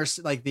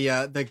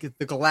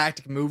the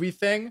galactic movie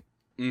thing.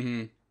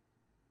 Mm-hmm.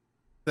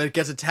 That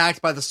gets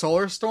attacked by the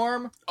solar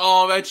storm.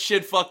 Oh,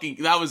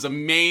 that was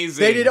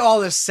amazing. They did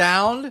all the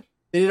sound.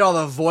 They did all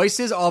the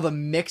voices, all the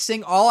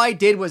mixing. All I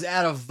did was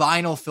add a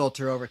vinyl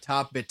filter over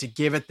top of it to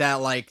give it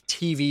that like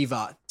TV They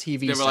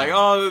were sound. like,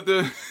 oh,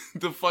 the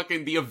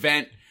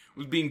event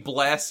was being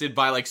blasted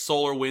by like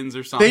solar winds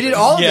or something. They did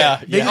all of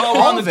it. They did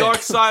all on of the it.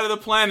 dark side of the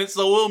planet,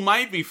 so we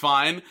might be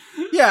fine.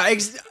 Yeah,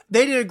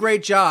 they did a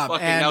great job.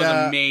 Fucking, and, that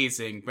was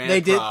amazing.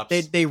 Man,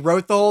 props. They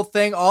wrote the whole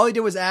thing. All they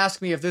did was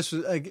ask me if this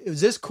was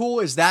is this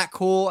cool? Is that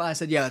cool? And I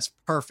said, yeah, that's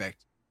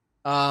perfect.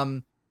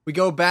 We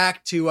go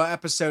back to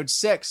episode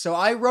 6. So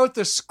I wrote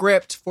the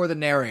script for the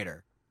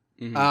narrator.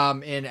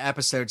 Mm-hmm. In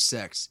episode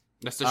 6.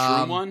 That's the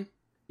shroom one.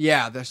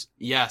 Yeah.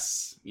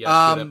 Yes. Good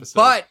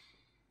episode.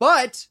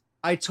 But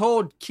I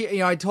told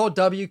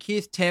W.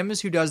 Keith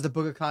Timms, who does the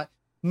Book of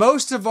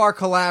most of our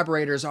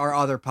collaborators are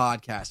other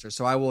podcasters,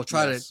 so I will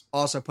try to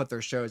also put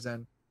their shows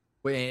in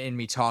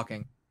me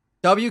talking.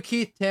 W.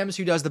 Keith Timms,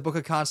 who does the Book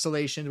of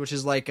Constellations, which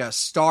is like a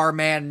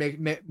Starman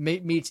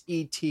meets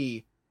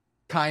E.T.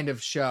 kind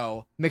of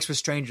show mixed with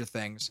Stranger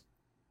Things.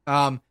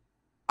 I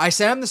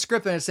sent him the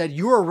script and it said,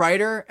 "You're a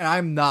writer and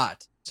I'm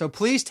not. So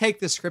please take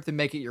this script and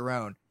make it your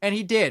own." And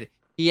he did.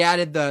 He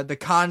added the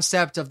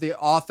concept of the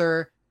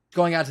author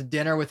going out to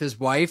dinner with his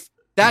wife.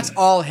 That's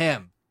all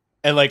him.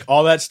 And like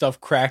all that stuff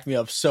cracked me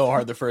up so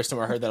hard the first time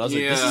I heard that. I was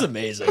like, this is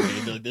amazing,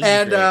 dude. Like, this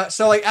is great.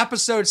 So like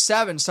episode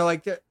 7,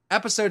 the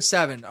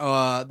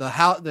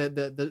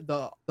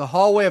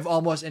hallway of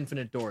almost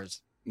infinite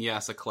doors.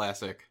 Yes, a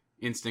classic.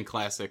 Instant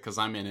classic, because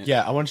I'm in it.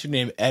 Yeah, I want you to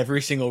name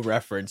every single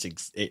reference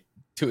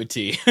to a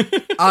T.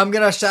 I'm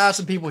going to shout out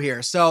some people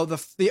here. So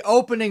the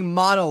opening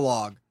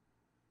monologue.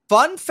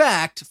 Fun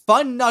fact,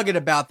 fun nugget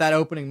about that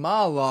opening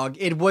monologue,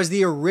 it was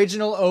the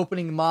original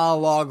opening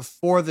monologue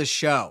for the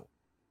show.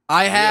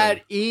 I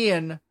had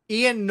Ian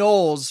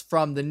Knowles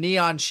from the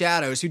Neon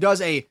Shadows, who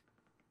does a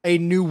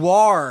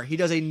noir. He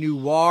does a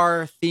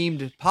noir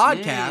themed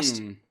podcast.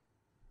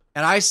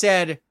 And I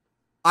said,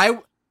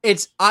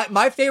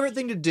 my favorite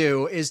thing to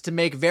do is to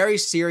make very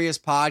serious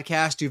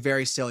podcasts do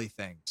very silly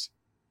things.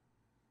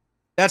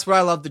 That's what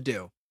I love to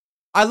do.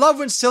 I love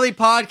when silly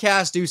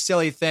podcasts do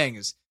silly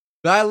things,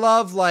 but I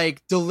love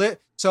like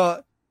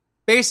so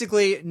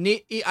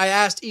basically I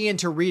asked Ian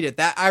to read it.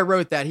 That I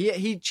wrote that.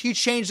 He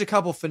changed a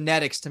couple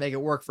phonetics to make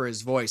it work for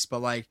his voice, but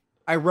like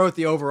I wrote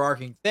the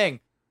overarching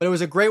thing. But it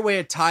was a great way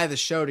to tie the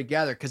show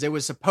together because it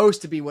was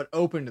supposed to be what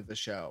opened the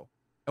show.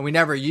 And we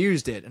never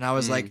used it. And I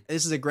was like,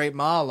 this is a great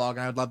monologue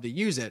and I would love to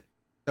use it.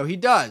 So he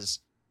does.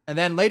 And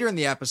then later in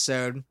the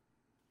episode,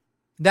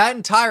 that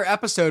entire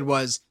episode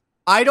was,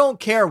 I don't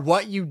care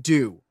what you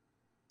do.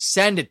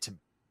 Send it to me.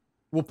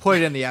 We'll put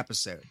it in the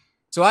episode.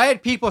 So I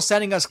had people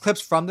sending us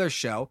clips from their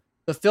show.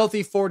 The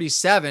Filthy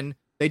 47,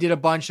 they did a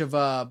bunch of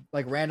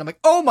like random, like,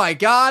 oh my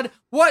God,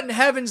 what in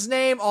heaven's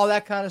name? All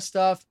that kind of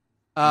stuff.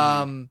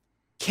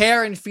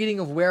 Care and Feeding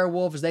of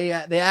Werewolves. They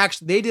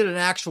did an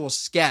actual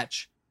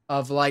sketch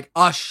of like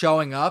us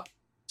showing up.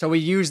 So we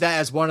used that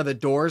as one of the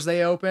doors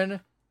they open.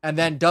 And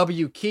then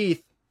W.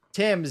 Keith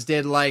Timms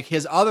did like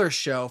his other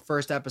show,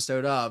 first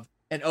episode of,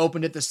 and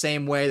opened it the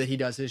same way that he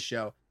does his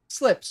show.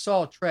 Slip,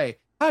 Saul, Trey,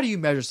 how do you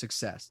measure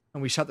success?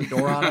 And we shut the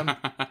door on him.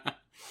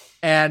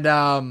 And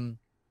I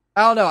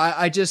don't know.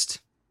 I just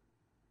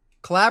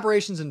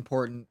collaboration's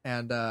important.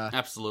 And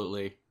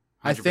absolutely. 100%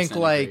 I think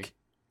like agree.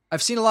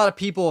 I've seen a lot of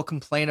people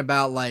complain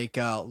about like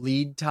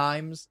lead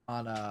times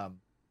on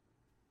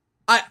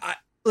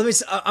let me.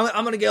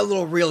 I'm gonna get a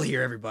little real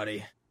here,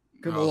 everybody.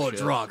 I'm a little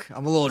drunk.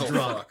 I'm a little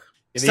drunk.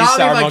 Stop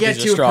me if I get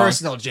too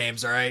personal,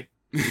 James. All right.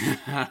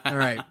 All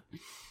right.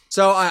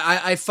 So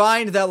I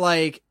find that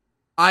like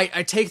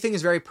I take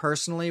things very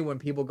personally when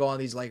people go on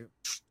these like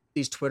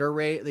these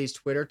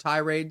Twitter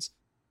tirades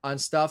on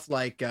stuff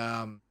like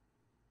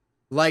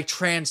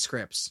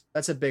transcripts.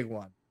 That's a big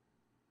one.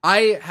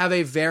 I have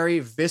a very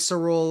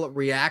visceral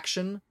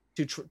reaction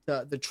to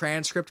the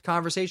transcript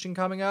conversation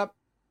coming up.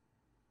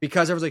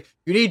 Because everyone's like,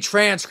 you need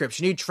transcripts.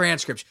 You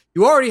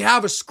already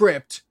have a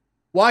script.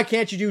 Why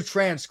can't you do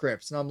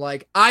transcripts? And I'm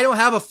like, I don't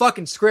have a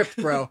fucking script,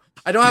 bro.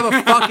 I don't have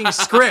a fucking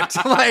script.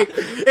 Like,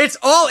 it's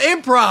all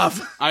improv.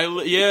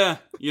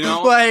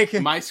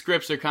 Like my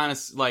scripts are kind of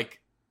like,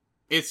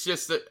 it's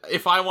just that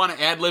if I want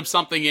to ad lib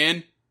something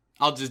in,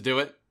 I'll just do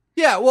it.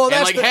 Yeah, well,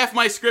 that's and like half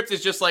my script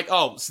is just like,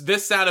 oh,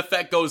 this sound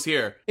effect goes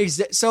here.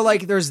 So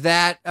like, there's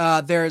that.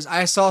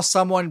 I saw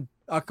someone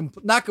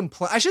not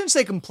complain. I shouldn't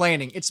say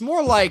complaining. It's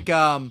more like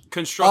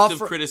constructive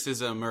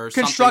criticism or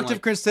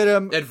constructive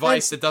criticism,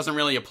 advice that doesn't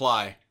really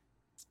apply.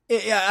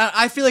 Yeah,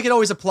 I feel like it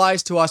always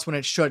applies to us when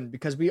it shouldn't,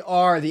 because we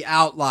are the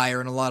outlier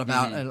in a lot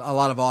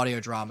of audio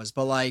dramas.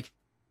 But like,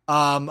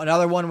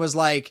 another one was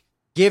like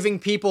giving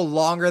people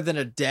longer than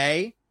a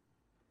day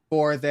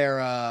for their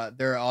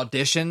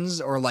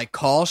auditions or like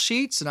call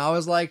sheets, and I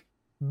was like,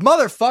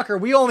 motherfucker,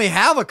 we only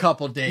have a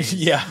couple days.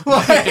 Yeah.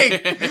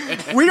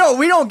 Like, we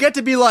don't get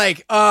to be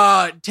like,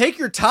 take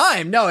your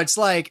time. No, it's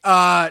like,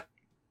 I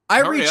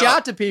reach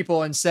out to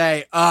people and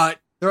say,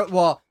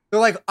 they're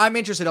like, I'm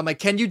interested. I'm like,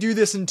 can you do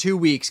this in 2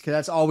 weeks? Because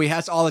that's all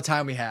the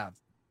time we have.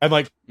 I'm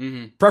like,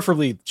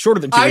 preferably shorter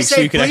than 2 weeks. I say,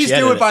 so you can please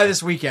do it by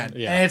this weekend.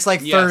 Yeah. And it's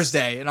like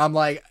Thursday. And I'm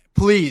like,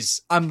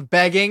 please, I'm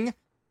begging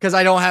because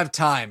I don't have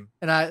time.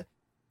 And I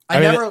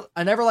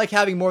never like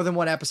having more than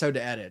one episode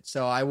to edit.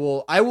 So I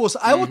will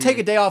take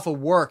a day off of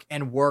work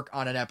and work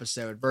on an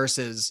episode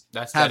versus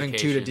having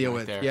two to deal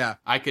with. There. Yeah.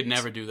 I could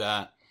never do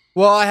that.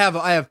 Well, I have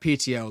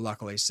PTO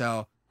luckily.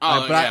 So,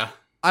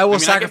 I will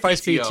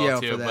sacrifice PTO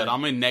too, for that. But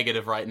I'm in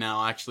negative right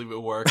now, actually, with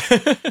work.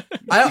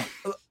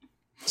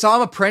 So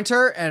I'm a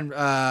printer, and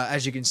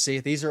as you can see,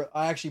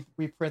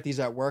 we print these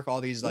at work. All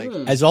these like,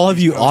 as all of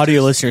you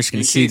audio listeners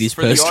can see these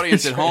posters. For the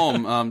audience at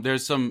home,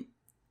 there's some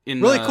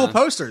really cool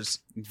posters.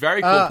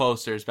 Very cool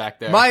posters back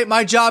there.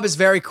 My job is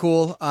very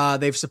cool.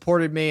 They've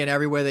supported me in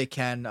every way they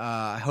can.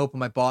 I hope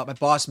my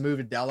boss moved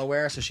to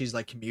Delaware, so she's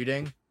like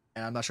commuting,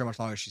 and I'm not sure how much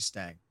longer she's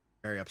staying.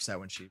 Very upset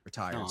when she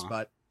retires,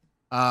 but.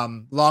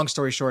 Long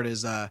story short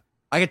is, I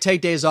could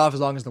take days off as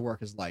long as the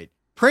work is light.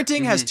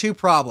 Printing has two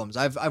problems.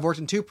 I've worked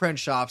in 2 print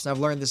shops, and I've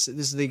learned this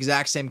is the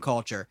exact same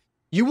culture.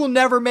 You will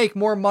never make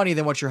more money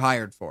than what you're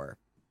hired for.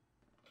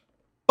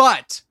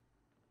 But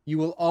you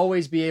will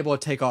always be able to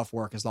take off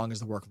work as long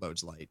as the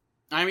workload's light.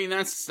 I mean,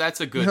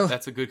 that's a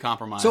good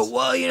compromise. So,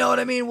 well, you know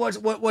what I mean?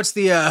 What's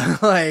the,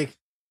 like,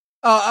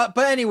 but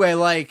anyway,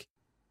 like,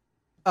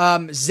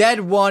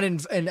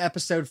 Z1 in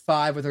episode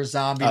 5 with her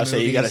zombie movie. So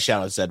you got to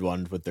shout out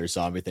Z1 with their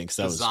zombie thing.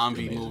 So that was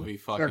zombie amazing. movie.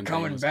 Fucking they're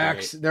coming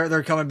back.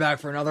 They're coming back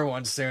for another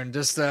one soon.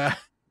 Just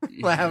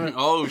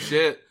oh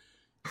shit!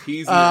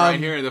 He's right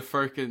here. The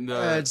freaking.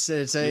 It's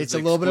a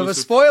little bit of a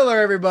spoiler,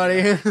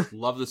 everybody.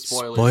 Love the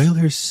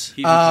spoilers.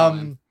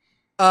 Spoilers.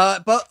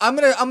 But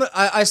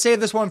I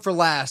saved this one for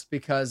last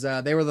because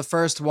they were the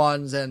first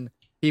ones, and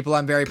people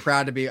I'm very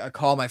proud to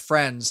call my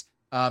friends.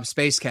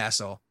 Space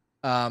Castle.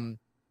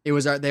 It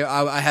was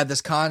I had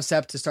this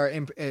concept to start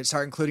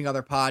including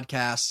other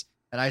podcasts,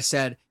 and I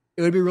said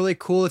it would be really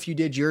cool if you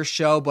did your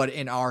show, but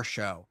in our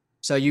show.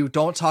 So you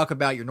don't talk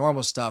about your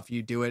normal stuff.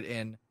 You do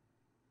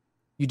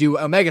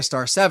Omega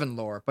Star 7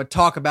 lore, but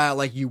talk about it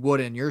like you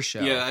would in your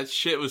show. Yeah, that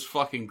shit was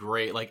fucking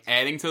great. Like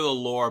adding to the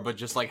lore, but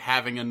just like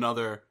having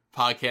another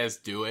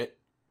podcast do it.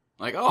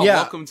 Like,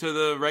 welcome to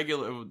the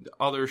regular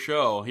other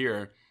show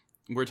here.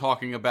 We're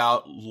talking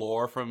about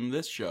lore from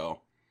this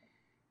show.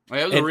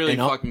 That was a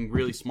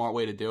really smart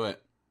way to do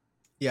it.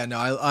 Yeah,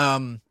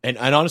 no, and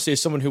honestly, as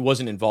someone who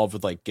wasn't involved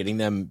with like getting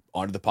them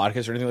onto the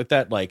podcast or anything like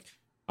that, like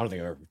I don't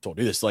think I've ever told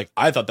you this. Like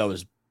I thought that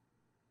was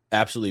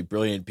absolutely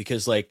brilliant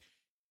because like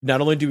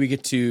not only do we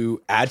get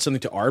to add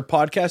something to our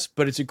podcast,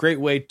 but it's a great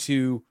way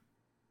to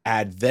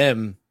add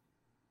them.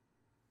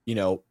 You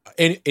know,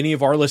 any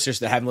of our listeners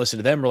that haven't listened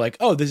to them are like,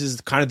 oh, this is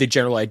kind of the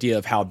general idea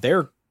of how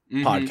their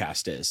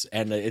podcast is,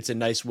 and it's a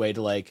nice way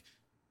to like,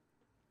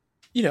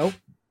 you know.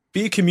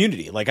 Be a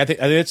community. Like I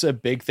think it's a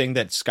big thing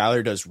that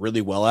Skyler does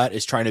really well at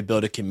is trying to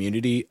build a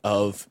community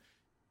of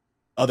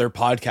other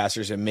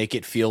podcasters and make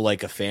it feel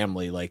like a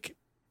family, like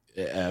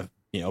a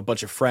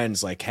bunch of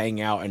friends like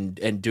hanging out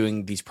and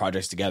doing these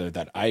projects together.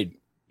 That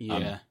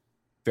I'm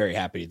very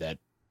happy that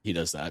he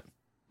does that.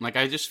 Like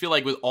I just feel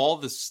like with all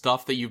the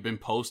stuff that you've been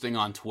posting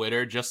on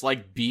Twitter, just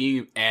like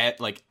being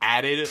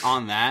added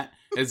on that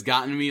has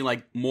gotten me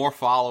like more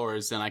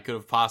followers than I could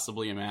have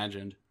possibly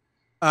imagined.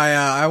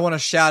 I want to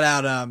shout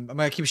out. I'm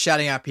gonna keep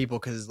shouting out people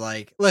because,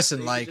 like,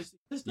 listen, like,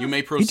 you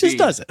may proceed. He just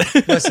does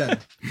it. Listen,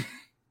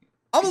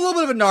 I'm a little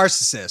bit of a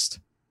narcissist.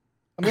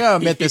 I'm gonna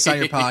admit this on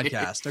your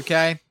podcast,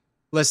 okay?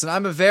 Listen,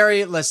 I've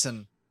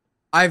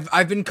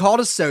been called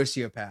a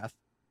sociopath.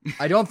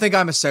 I don't think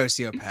I'm a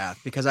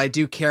sociopath because I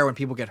do care when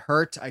people get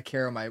hurt. I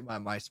care when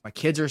my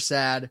kids are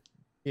sad,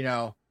 you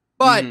know.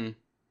 But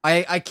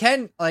I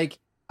can like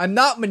I'm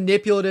not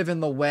manipulative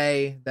in the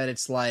way that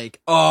it's like,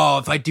 oh,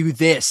 if I do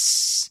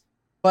this.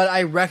 But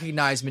I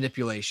recognize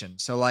manipulation.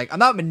 So like I'm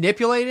not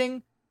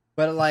manipulating,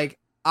 but like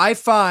I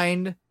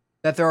find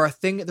that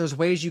there's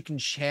ways you can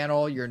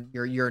channel your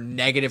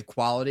negative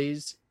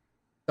qualities.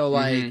 So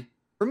like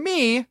for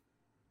me,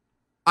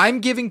 I'm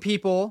giving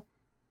people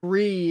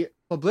free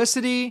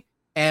publicity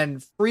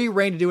and free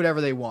reign to do whatever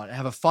they want and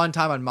have a fun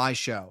time on my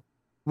show.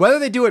 whether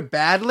they do it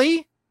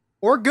badly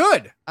or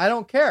good, I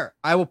don't care.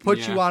 I will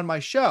put you on my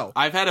show.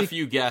 I've had a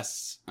few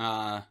guests,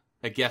 a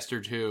guest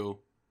or two,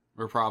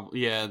 or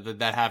probably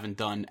that haven't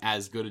done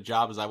as good a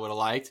job as I would have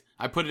liked.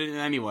 I put it in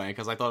anyway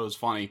because I thought it was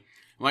funny.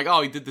 I'm like,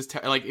 oh, he did this.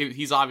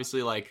 He's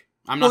obviously like,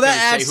 I'm not going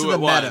to say who it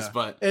was,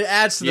 but it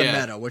adds to the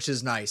meta, which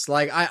is nice.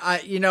 Like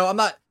I'm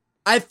not.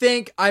 I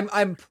think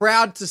I'm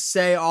proud to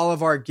say all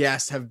of our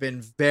guests have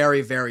been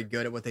very, very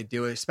good at what they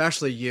do,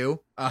 especially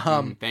you.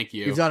 Thank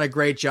you. You've done a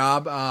great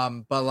job.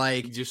 But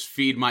like, you just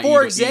feed my for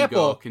ego,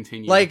 example,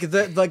 continue. like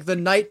the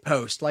Night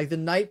Post, the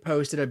Night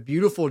Post did a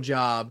beautiful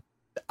job.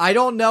 I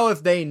don't know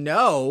if they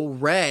know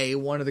Ray,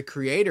 one of the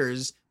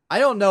creators. I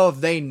don't know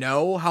if they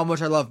know how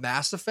much I love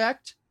Mass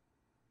Effect,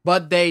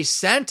 but they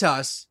sent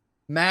us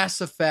Mass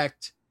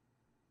Effect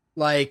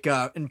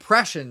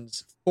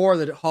impressions for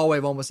the Hallway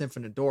of Almost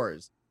Infinite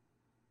Doors.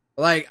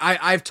 Like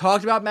I've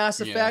talked about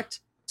Mass Effect,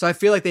 so I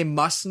feel like they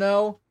must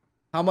know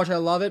how much I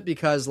love it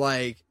because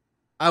like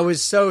I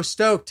was so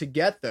stoked to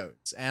get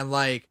those, and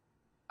like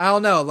I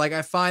don't know, like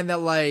I find that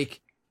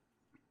like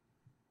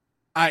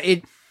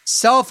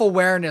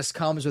self-awareness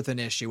comes with an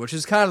issue, which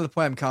is kind of the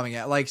point I'm coming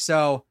at. Like,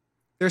 so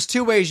there's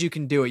two ways you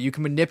can do it. You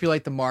can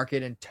manipulate the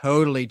market and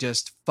totally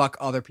just fuck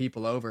other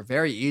people over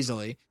very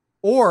easily,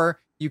 or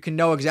you can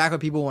know exactly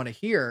what people want to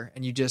hear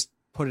and you just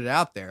put it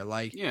out there.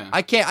 Like,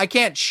 I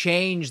can't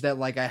change that.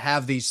 Like, I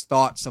have these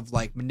thoughts of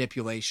like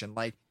manipulation.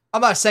 Like,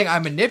 I'm not saying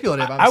I'm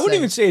manipulative. I wouldn't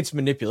even say it's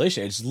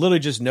manipulation. It's literally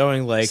just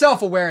knowing like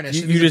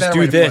self-awareness. You just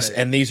do this,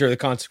 and these are the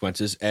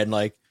consequences. And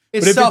like,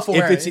 it's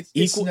self-awareness.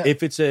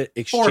 If it's an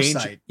exchange,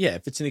 foresight.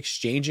 If it's an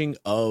exchanging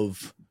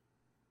of,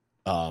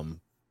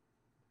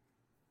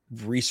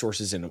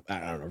 resources, and I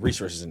don't know,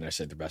 resources isn't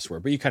necessarily the best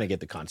word, but you kind of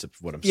get the concept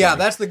of what I'm saying. Yeah,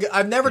 that's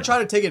I've never tried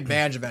to take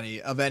advantage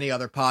of any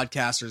other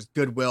podcaster's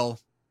goodwill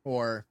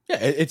or. Yeah,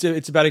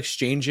 it's about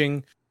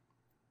exchanging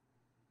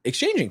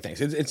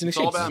things. It's an exchange.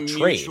 All about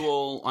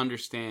mutual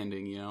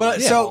understanding, you know.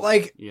 But so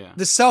like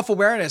the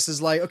self-awareness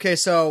is like, okay,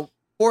 so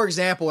for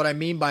example, what I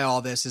mean by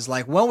all this is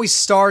like when we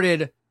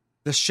started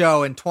the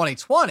show in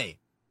 2020,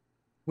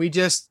 we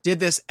just did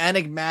this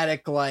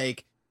enigmatic,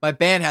 like my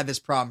band had this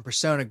problem,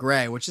 Persona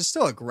Gray, which is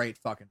still a great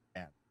fucking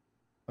band.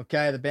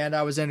 Okay, the band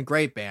I was in,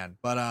 great band,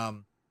 but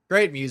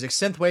great music,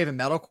 synthwave and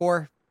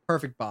metalcore,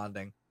 perfect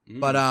bonding.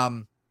 But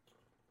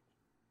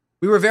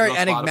we were very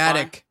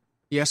enigmatic. Spotify?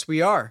 Yes,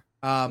 we are.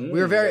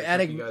 We were very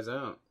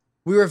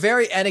we were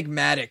very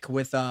enigmatic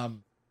with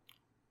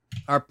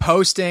our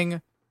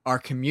posting, our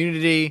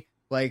community,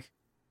 like,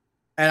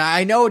 and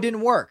I know it didn't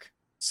work.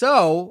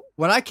 So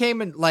when I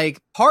came in, like,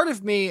 part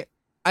of me,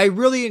 I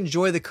really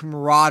enjoy the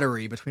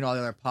camaraderie between all the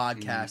other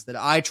podcasts that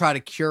I try to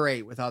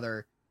curate with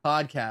other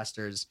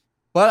podcasters.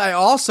 But I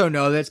also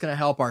know that it's going to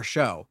help our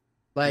show.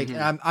 Like,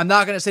 I'm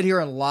not going to sit here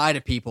and lie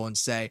to people and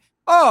say,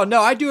 oh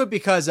no, I do it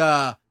because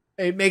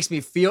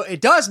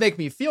it does make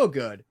me feel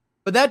good.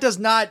 But that does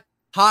not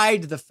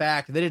hide the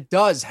fact that it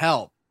does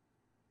help.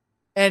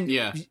 And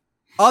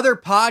other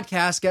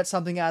podcasts get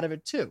something out of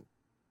it too.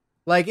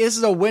 Like, this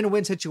is a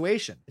win-win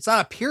situation. It's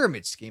not a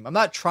pyramid scheme. I'm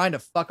not trying to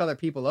fuck other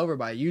people over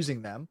by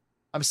using them.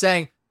 I'm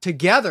saying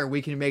together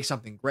we can make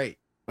something great.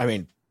 I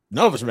mean,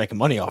 none of us are making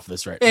money off of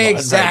this right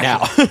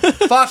exactly. now.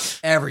 Fuck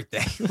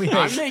everything.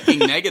 I'm making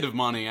negative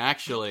money,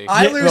 actually.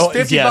 I lose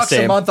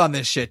 $50 a month on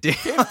this shit, dude.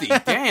 50?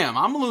 Damn,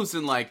 I'm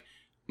losing like...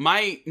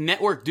 My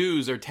network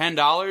dues are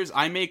 $10.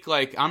 I make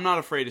like, I'm not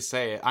afraid to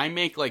say it, I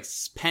make like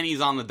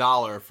pennies on the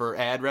dollar for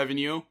ad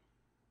revenue.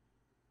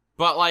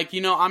 But like,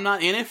 you know, I'm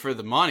not in it for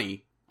the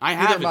money. I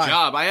have a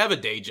job. I have a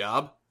day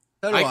job.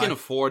 I can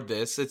afford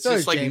this. It's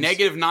just like James.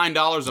 Negative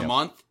 $9 a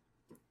month.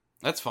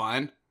 That's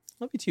fine.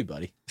 Love you too,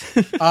 buddy.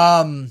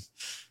 No,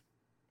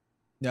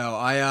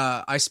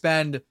 I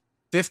spend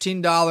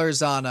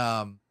 $15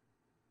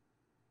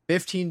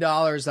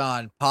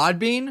 on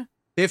Podbean.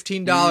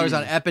 $15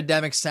 on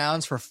Epidemic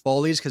Sounds for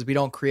Foley's because we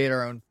don't create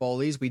our own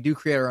Foley's. We do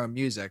create our own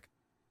music.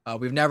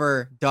 We've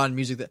never done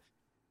music that,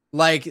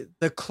 like,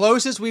 the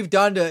closest we've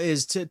done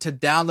to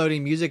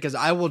downloading music is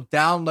I will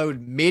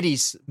download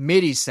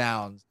MIDI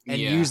sounds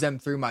and use them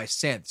through my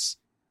synths.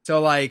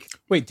 So like,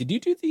 wait, did you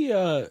do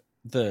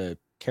the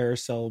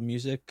carousel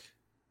music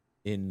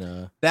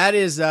in?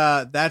 That's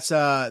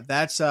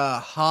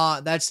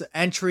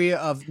entry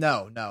of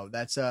no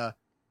that's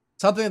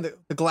something the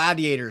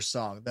Gladiators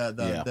song,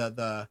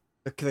 the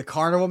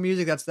carnival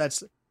music.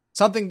 That's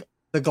something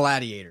the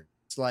Gladiators.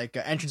 It's like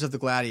Entrance of the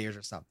Gladiators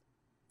or something.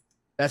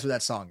 That's what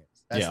that song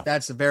is.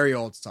 That's a very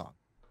old song.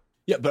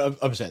 Yeah, but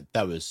I'm saying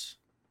that was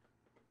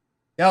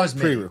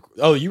MIDI.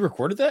 Oh, you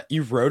recorded that?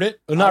 You wrote it?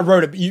 Not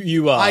wrote it. But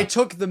you. I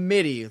took the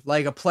MIDI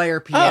like a player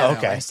piano. Oh,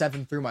 okay. I sent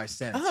them through my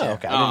synths. Oh,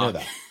 okay. I didn't know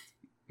that.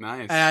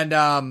 Nice.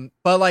 And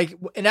but like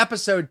in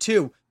episode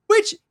 2,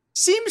 which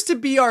seems to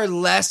be our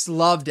less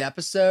loved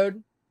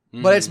episode.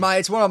 But it's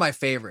one of my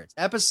favorites.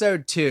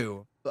 Episode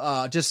 2,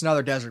 Just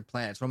Another Desert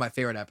Planet. It's one of my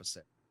favorite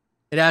episodes.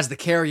 It has the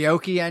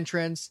karaoke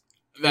entrance.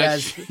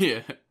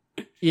 You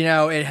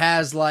know, it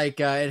has like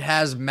it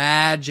has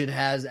Madge. It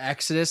has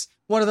Exodus.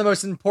 one of the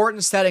most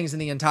important settings in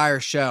the entire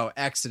show,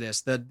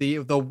 Exodus,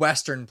 the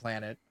Western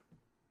planet.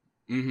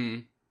 Mm-hmm.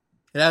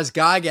 It has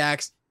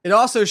Gygax. It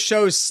also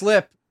shows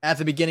Slip at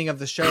the beginning of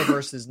the show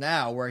versus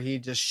now, where he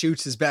just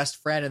shoots his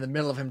best friend in the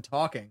middle of him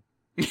talking.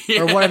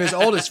 Yeah. Or one of his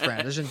oldest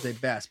friends. I shouldn't say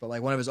best, but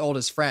like one of his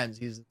oldest friends.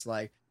 It's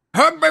like,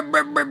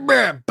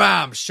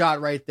 bam,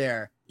 shot right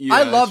there. Yeah,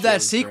 I love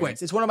that show's sequence.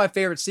 great. It's one of my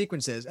favorite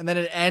sequences. And then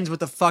it ends with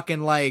the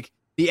fucking like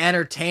The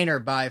Entertainer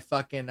by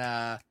fucking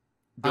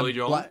Billy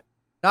Joel?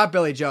 Not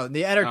Billy Joel.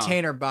 The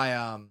Entertainer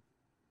by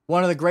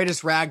one of the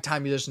greatest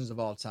ragtime musicians of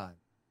all time.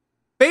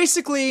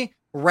 Basically,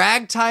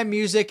 ragtime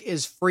music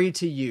is free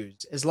to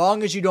use as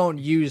long as you don't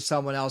use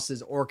someone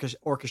else's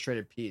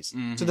orchestrated piece.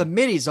 Mm-hmm. So the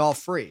MIDI's all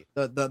free.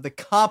 The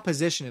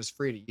composition is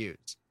free to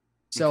use.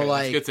 So Okay,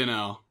 like, that's good to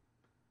know.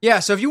 yeah.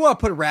 So if you want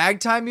to put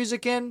ragtime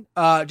music in,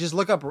 just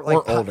look up like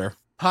or older.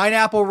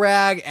 Pineapple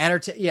Rag,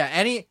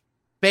 any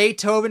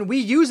Beethoven. We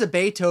use a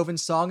Beethoven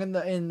song in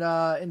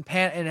a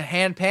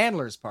hand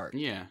Pandler's part.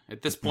 Yeah,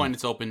 at this point,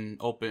 it's open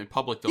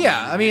public domain.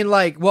 Yeah, I mean,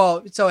 like,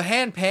 well, so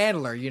hand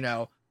Pandler, you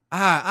know,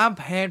 I'm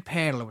hand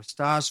Pandler with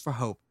Stars for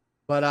Hope,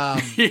 but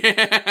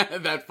yeah,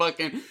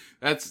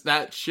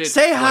 that shit.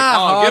 Say hi,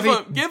 Harvey.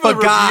 Give a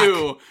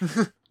Bagak.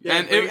 review.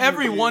 And if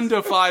every 1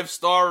 to 5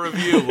 star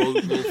review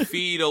will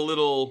feed a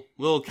little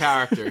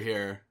character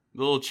here,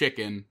 little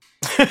chicken.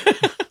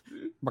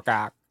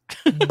 Bagak.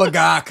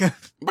 Bagak.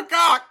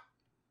 Bagak.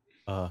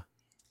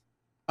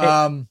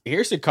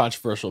 Here's a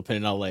controversial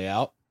opinion I'll lay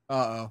out.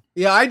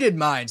 Yeah, I did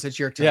mine. So it's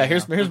your turn. Yeah, now.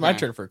 here's my Okay.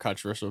 turn for a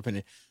controversial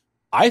opinion.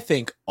 I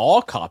think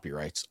all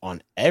copyrights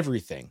on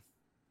everything.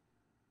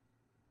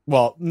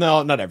 Well,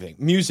 no, not everything.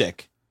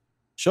 Music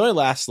should only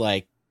last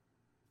like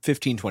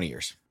 15, 20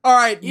 years. All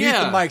right, mute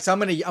Yeah. the mics. I'm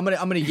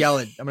gonna yell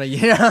it.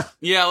 Yeah.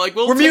 Yeah, like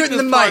We're take muting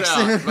this the part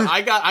mics. out, but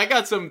I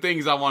got some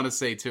things I want to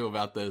say too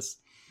about this.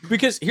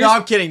 Because here's No,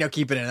 I'm kidding. No,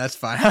 keep it in. That's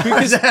fine.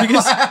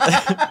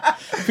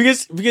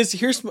 because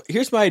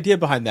here's my idea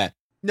behind that.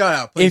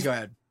 No, please If- go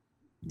ahead.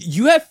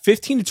 You have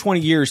 15 to 20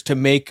 years to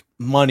make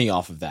money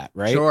off of that,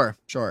 right? Sure.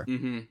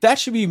 Mm-hmm. That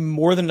should be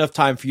more than enough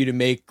time for you to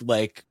make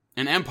like,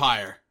 An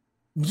empire.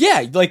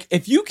 yeah, like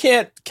if you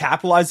can't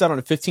capitalize that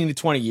on 15 to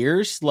 20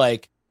 years,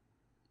 like,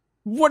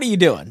 what are you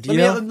doing? You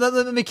know?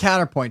 Let me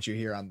counterpoint you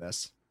here on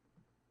this.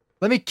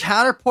 Let me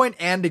counterpoint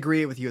and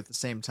agree with you at the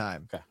same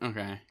time.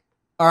 Okay.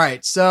 All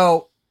right,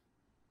 so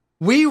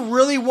we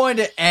really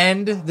wanted to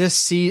end this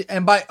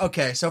season,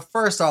 so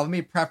first off, let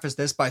me preface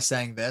this by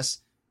saying this.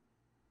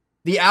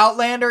 The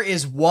Outlander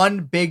is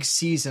one big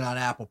season on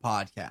Apple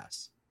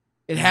Podcasts.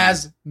 It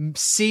has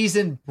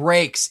season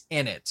breaks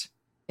in it.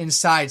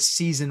 Inside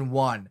season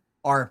 1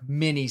 are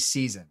mini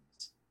seasons.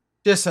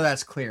 Just so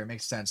that's clear, it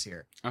makes sense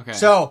here. Okay.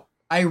 So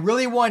I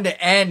really wanted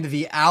to end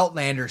the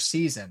Outlander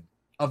season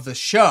of the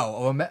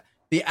show,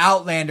 the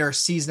Outlander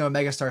season of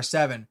Megastar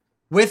 7,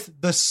 with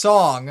the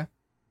song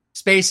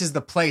Space is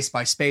the Place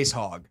by Space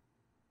Hog.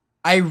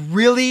 I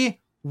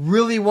really,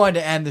 really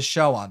wanted to end the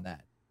show on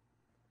that.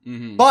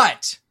 Mm-hmm.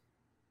 But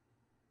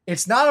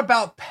it's not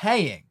about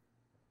paying.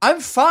 I'm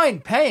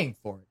fine paying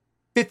for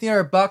it.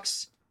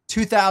 $1,500,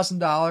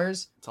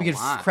 $2,000. We a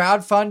can lot.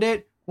 crowdfund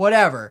it,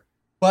 whatever.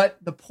 But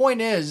the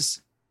point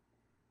is,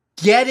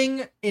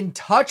 getting in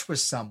touch with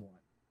someone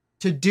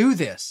to do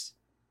this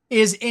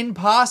is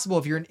impossible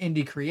if you're an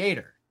indie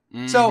creator.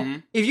 So Mm-hmm.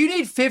 if you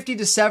need 50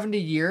 to 70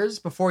 years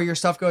before your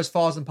stuff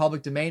falls in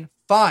public domain,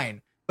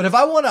 fine. But if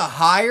I want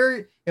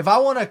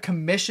to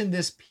commission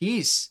this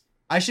piece,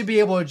 I should be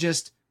able to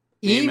just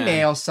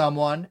email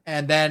someone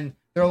and then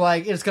they're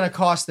like, it's going to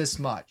cost this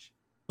much.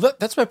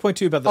 That's my point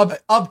too about the.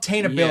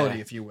 Obtainability,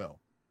 Yeah. if you will.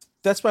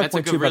 That's my That's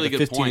point a too good- really about the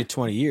good 15 point. to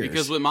 20 years.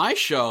 Because with my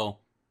show,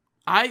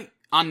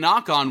 on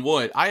knock on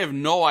wood, I have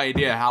no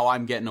idea how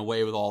I'm getting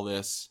away with all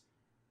this.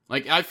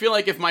 Like, I feel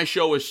like if my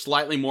show was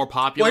slightly more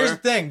popular, Well, here's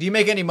the thing. Do you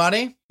make any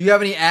money? Do you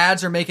have any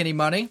ads or make any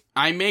money?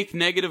 I make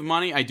negative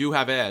money. I do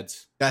have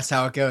ads. That's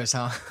how it goes,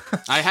 huh?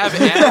 I have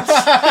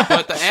ads,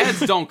 but the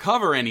ads don't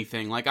cover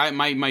anything. Like,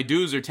 my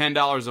dues are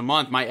 $10 a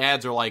month. My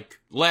ads are like,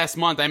 last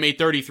month I made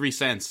 33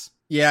 cents.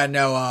 Yeah,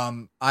 no,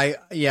 I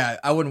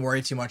wouldn't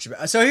worry too much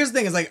about it. So here's the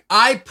thing is like,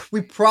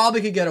 we probably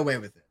could get away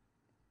with it.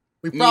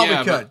 We probably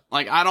Yeah, could. but,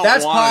 like, I don't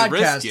That's want to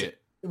risk podcasting. it.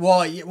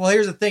 Well,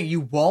 here's the thing. You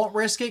won't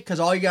risk it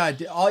because all you gotta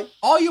do, I'm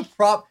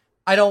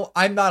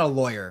not a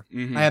lawyer.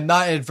 Mhm. I am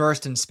not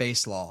adversed in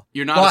space law.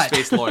 You're not But- a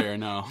space lawyer,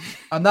 no.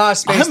 I'm not a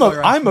space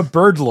lawyer. I'm a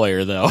bird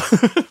lawyer though.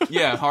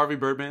 Yeah, Harvey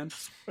Birdman.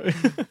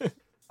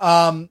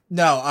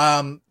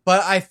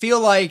 But I feel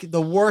like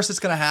the worst that's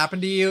going to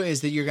happen to you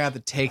is that you're going to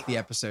have to take the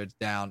episodes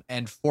down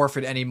and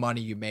forfeit any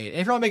money you made. And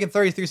if you're only making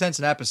 33 cents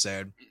an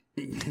episode,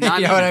 Not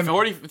You know what I even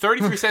mean?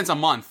 33 cents a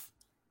month.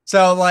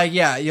 so like,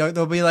 yeah,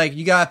 they'll be like,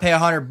 you got to pay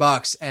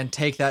 $100 and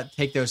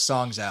take those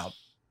songs out.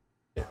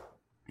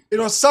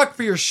 It'll suck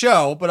for your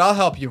show, but I'll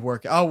help you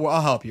work.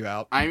 I'll help you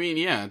out. I mean,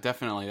 yeah,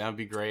 definitely. That would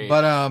be great.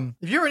 But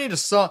if you ever need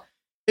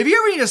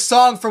a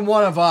song from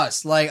one of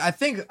us, like I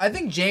think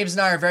James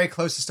and I are very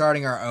close to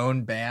starting our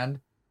own band.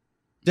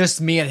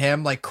 Just me and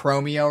him, like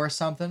Chromeo or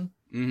something.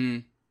 Mm-hmm.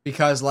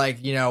 because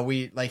like, you know,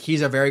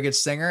 he's a very good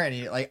singer,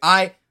 and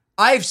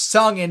I've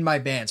sung in my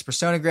bands.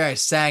 Persona Grey I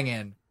sang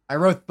in.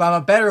 I'm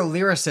a better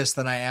lyricist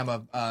than I am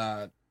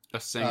a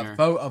singer,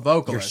 a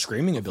vocalist. Your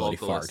screaming ability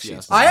far Vocalist, exceeds.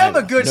 yes. I am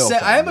a good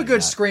I am a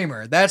good that.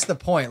 screamer. That's the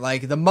point.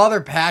 Like the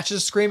Mother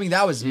Patches screaming,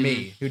 that was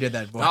me who did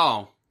that voice.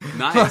 Oh,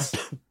 nice.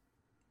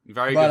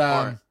 Very good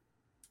part.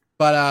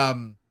 But I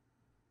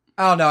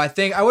don't know. I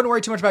think I wouldn't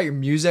worry too much about your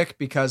music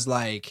because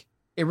like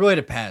it really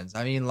depends.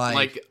 I mean,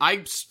 like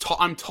I'm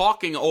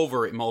talking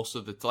over it most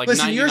of the time. Like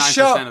listen,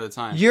 99% of the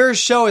time. Your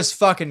show is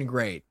fucking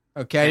great.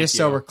 Okay, just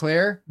so we're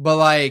clear. But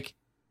like,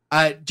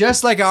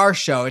 just like our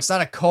show, it's not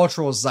a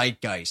cultural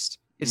zeitgeist.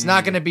 It's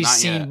not going to be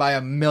seen by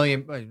a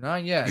million.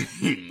 Not yet.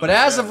 But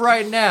as of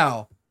right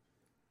now,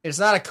 it's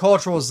not a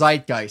cultural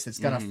zeitgeist. It's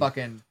gonna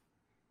fucking.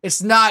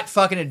 It's not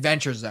fucking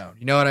Adventure Zone.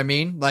 You know what I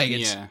mean? Like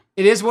it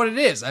is what it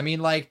is. I mean,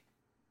 like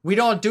we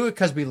don't do it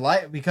because we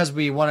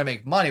want to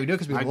make money. We do it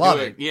because we love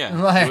it. Yeah,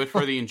 like, do it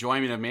for the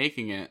enjoyment of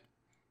making it.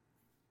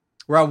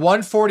 We're at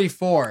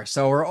 144,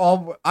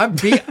 so I'm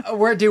topping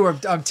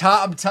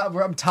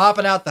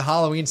out the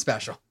Halloween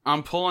special.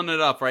 I'm pulling it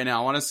up right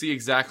now. I want to see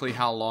exactly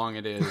how long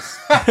it is.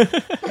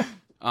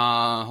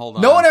 Hold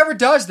on. No one ever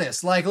does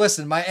this. Like,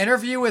 listen, my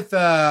interview with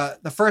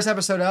the first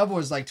episode of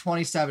was like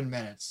 27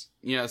 minutes.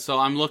 Yeah, so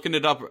I'm looking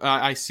it up.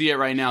 I see it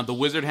right now. The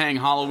Wizard Hang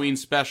Halloween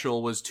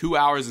special was 2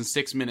 hours and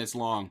 6 minutes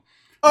long.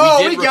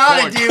 Oh, we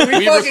got it, dude.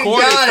 We fucking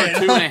recorded got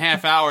for it.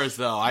 2.5 hours,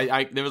 though.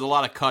 There was a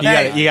lot of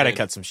cutting. You got to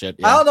cut some shit.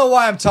 Yeah. I don't know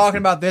why I'm talking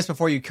about this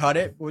before you cut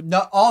it.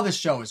 All this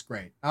show is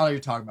great. I don't know what you're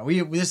talking about.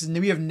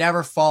 We have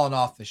never fallen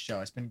off this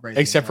show. It's been great.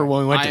 Except for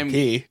when we went to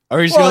pee. Are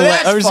we just Well, gonna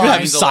have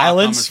that's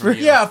silence for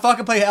Yeah,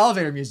 fucking play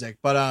elevator music.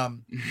 But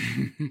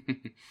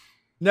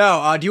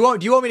no. Do you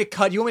want me to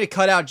cut? Do you want me to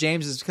cut out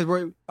James's?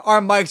 Because our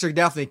mics are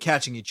definitely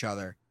catching each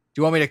other. Do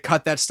you want me to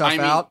cut that stuff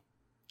out,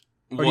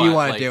 or do you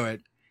want to do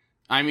it?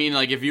 I mean,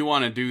 like, if you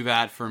want to do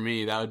that for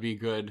me, that would be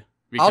good.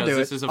 Because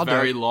this is a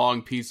very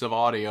long piece of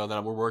audio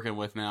that we're working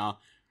with now.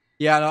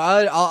 Yeah, no,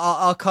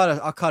 I'll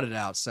cut it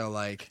out. So,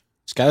 like,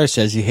 Skyler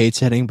says he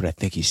hates editing, but I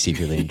think he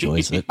secretly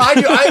enjoys it. I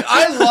do.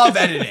 I love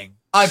editing.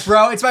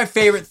 Bro, it's my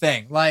favorite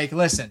thing. Like,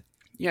 listen,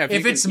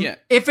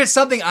 if it's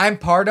something I'm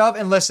part of,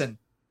 and listen,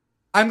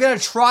 I'm gonna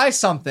try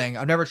something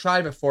I've never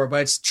tried before,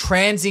 but it's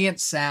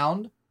transient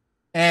sound,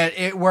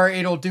 and where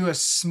it'll do a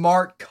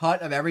smart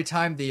cut of every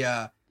time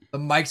the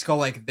mics go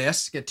like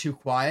this, get too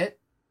quiet.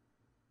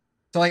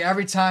 So like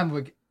every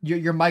time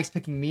your mic's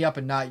picking me up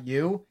and not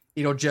you,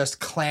 it'll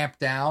just clamp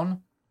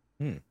down,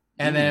 and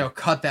then it'll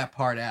cut that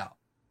part out.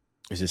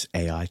 Is this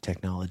AI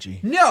technology?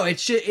 No,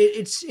 it's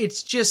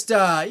just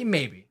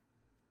maybe.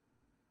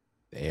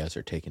 The AIs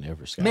are taking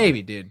over, Scott.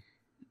 Maybe, dude.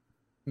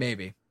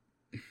 Maybe.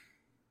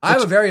 I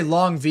have a very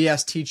long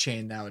VST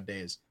chain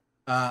nowadays.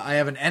 I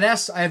have the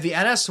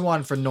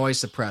NS1 for noise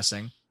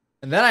suppressing,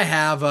 and then I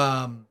have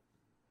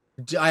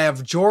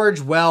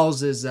George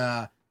Wells's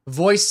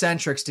voice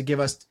centrics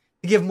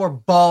to give more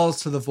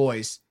balls to the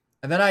voice.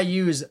 And then I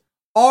use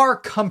our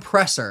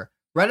compressor,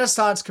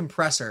 Renaissance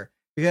compressor,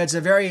 because it's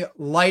a very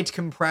light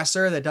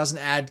compressor that doesn't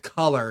add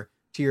color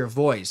to your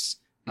voice.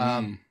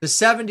 The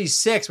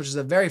 76, which is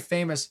a very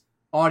famous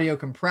audio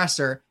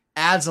compressor,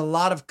 adds a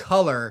lot of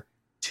color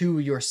to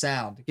your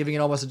sound, giving it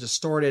almost a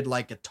distorted,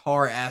 like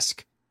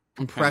guitar-esque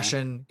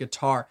compression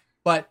guitar.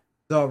 But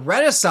the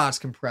Renaissance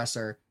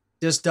compressor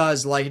just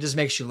does it just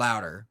makes you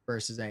louder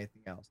versus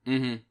anything else.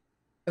 Mm-hmm.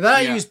 And then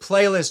I use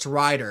Playlist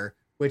Rider,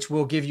 which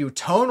will give you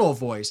tonal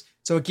voice.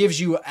 So it gives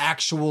you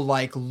actual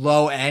like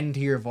low end to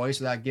your voice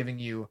without giving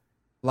you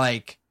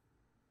like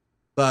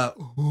the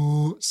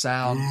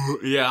sound.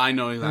 Yeah, I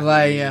know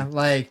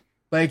exactly.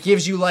 But it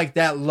gives you like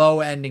that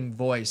low ending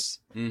voice.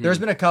 Mm-hmm. There's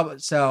been a couple.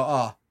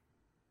 So,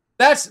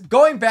 that's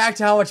going back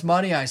to how much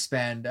money I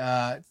spend.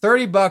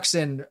 $30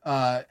 in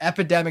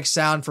Epidemic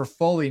Sound for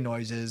Foley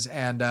noises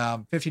and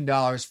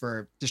 $15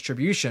 for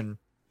distribution.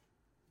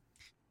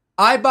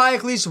 I buy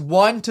at least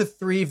 1 to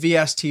 3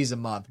 VSTs a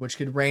month, which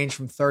could range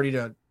from 30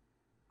 to.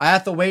 I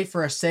have to wait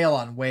for a sale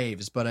on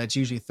Waves, but it's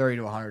usually $30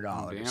 to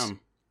 $100. Damn.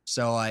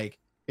 So like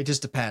it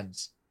just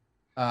depends.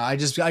 I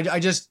just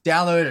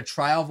downloaded a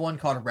trial of one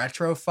called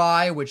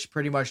Retrofy, which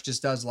pretty much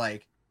just does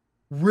like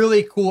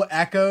really cool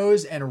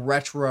echoes and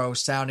retro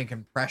sounding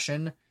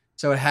compression.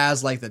 So it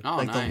has like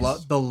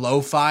the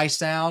lo-fi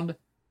sound.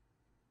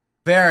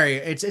 I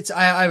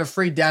have a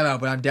free demo,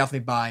 but I'm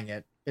definitely buying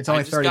it. It's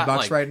only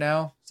 $30 right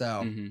now.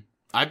 So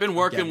I've been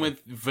working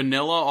with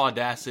vanilla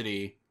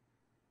Audacity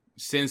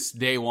since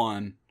day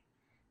one.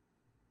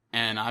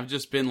 And I'd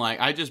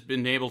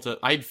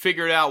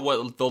figured out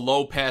what the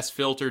low pass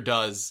filter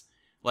does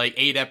like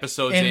 8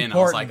 episodes in. I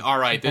was like, all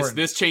right,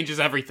 this changes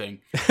everything.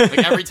 Like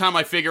every time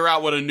I figure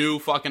out what a new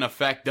fucking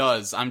effect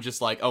does, I'm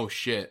just like, oh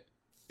shit.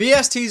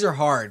 VSTs are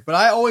hard, but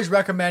I always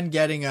recommend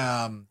getting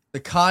the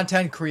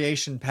content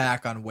creation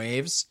pack on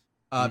Waves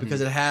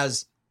because it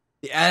has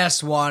the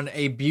NS1,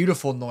 a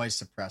beautiful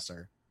noise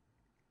suppressor.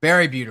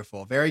 Very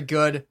beautiful, very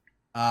good.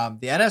 The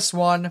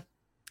NS1,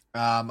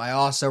 I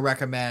also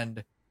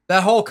recommend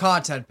that whole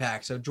content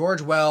pack. So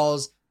George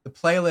Wells, the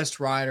playlist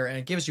rider, and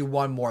it gives you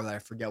one more that I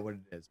forget what it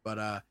is,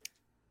 but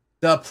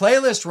the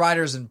playlist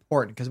rider is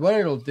important because what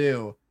it'll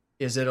do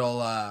is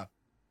it'll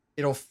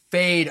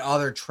fade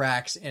other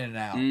tracks in and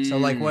out. So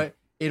like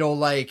it'll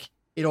automate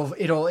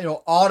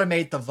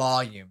the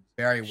volume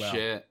very well.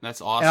 Shit,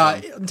 that's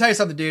awesome. Let me tell you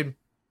something, dude.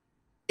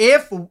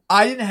 If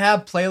I didn't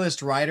have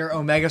playlist rider,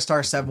 Omega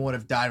Star 7 would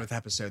have died with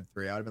episode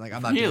 3. I would have been like,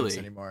 I'm not doing this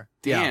anymore.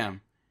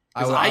 Damn.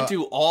 Because I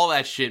do all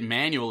that shit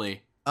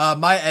manually.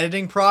 My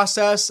editing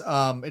process,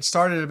 it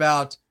started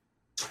about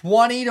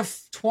 20 to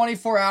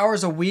 24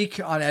 hours a week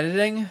on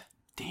editing.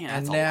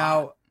 Damn,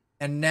 that's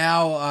and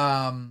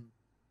now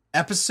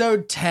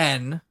episode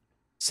 10,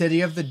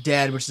 City of the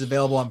Dead, which is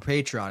available on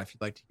Patreon if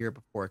you'd like to hear it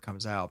before it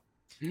comes out.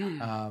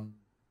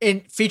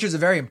 It features a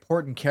very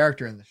important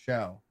character in the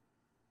show.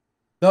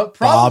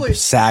 Bob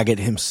Saget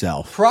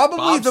himself.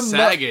 Bob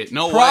Saget.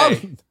 No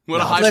way.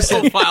 What a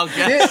high-profile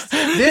guest.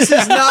 This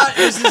is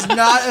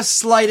not a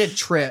slight at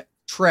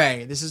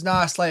Trey. This is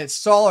not a slight at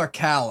Saul or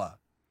Kala.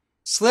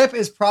 Slip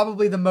is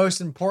probably the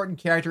most important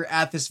character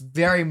at this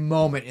very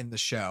moment in the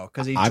show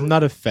because I'm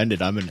not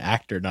offended. I'm an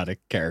actor, not a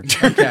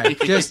character. Okay,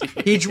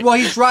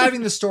 he's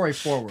driving the story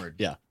forward.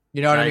 Yeah,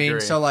 you know what I mean.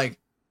 Agree. So like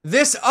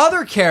this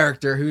other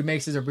character who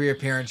makes his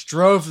reappearance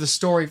drove the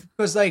story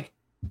because like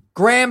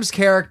Graham's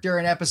character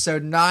in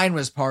episode 9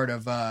 was part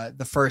of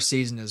the first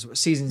season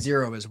season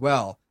 0 as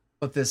well.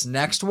 But this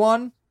next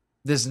one,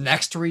 this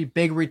next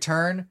big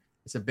return,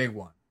 it's a big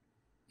one.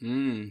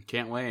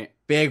 Can't wait.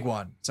 Big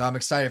one. So I'm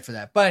excited for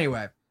that. But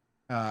anyway,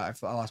 I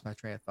lost my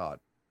train of thought.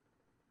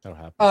 That'll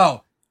happen.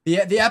 Oh,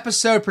 the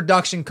episode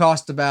production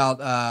cost about.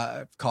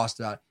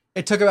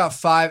 It took about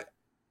 5.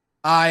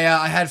 I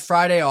had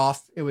Friday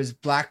off. It was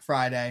Black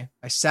Friday.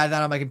 I sat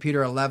down on my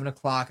computer at 11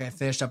 o'clock. And I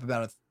finished up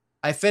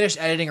I finished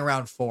editing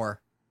around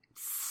 4.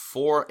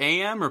 4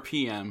 a.m. or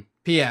p.m.?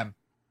 p.m.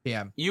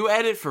 You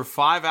edit for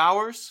 5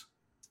 hours?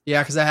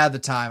 Yeah, because I had the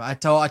time. I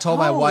told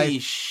my wife. Holy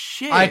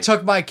shit! I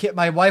took my kid.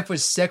 My wife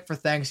was sick for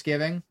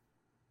Thanksgiving,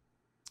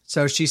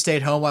 so she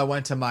stayed home. I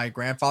went to my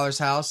grandfather's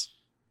house,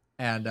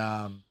 and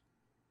I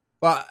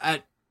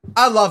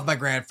love my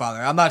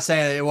grandfather. I'm not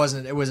saying that it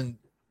wasn't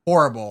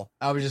horrible.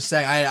 I was just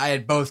saying I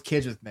had both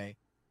kids with me,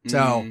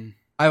 so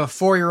I have a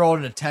 4-year-old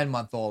and a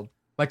 10-month-old.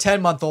 My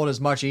 10-month-old is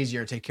much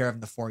easier to take care of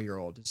than the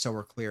 4-year-old, so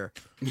we're clear.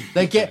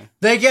 They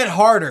get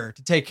harder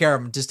to take care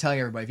of them. Just telling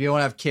everybody, if you don't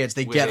have kids,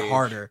 they get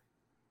harder.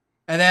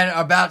 And then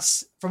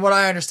from what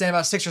I understand,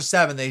 about 6 or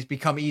 7, they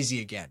become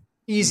easier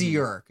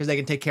because they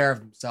can take care of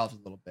themselves a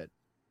little bit.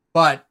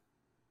 But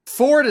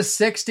 4 to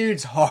 6, dude,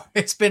 it's hard.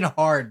 It's been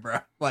hard, bro.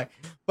 But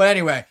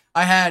anyway,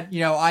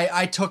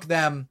 I took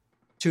them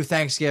to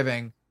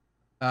Thanksgiving,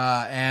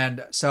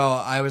 and so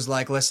I was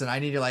like, listen, I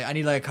need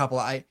a couple.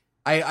 I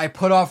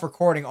put off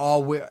recording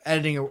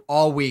editing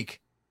all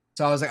week,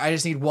 so I was like, I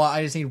just need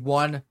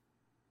one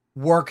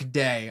work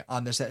day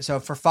on this. So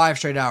for 5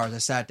 straight hours, I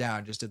sat down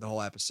and just did the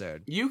whole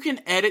episode. You can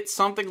edit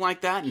something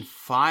like that in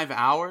 5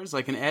 hours,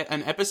 like an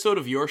episode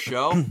of your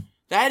show.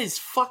 That is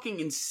fucking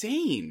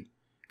insane.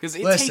 Because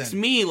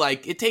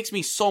it takes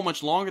me so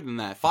much longer than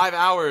that. 5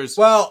 hours.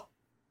 Well,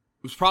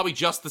 it was probably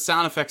just the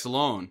sound effects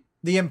alone.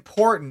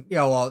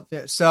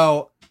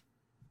 So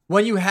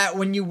when you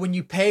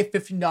pay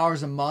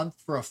 $15 a month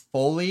for a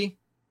Foley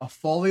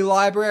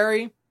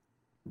library,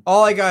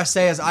 all I gotta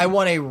say is I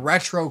want a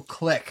retro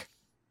click.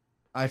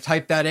 I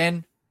type that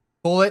in,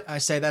 pull it. I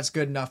say that's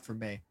good enough for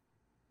me.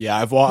 Yeah,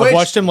 I've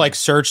watched him like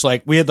search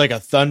like we had like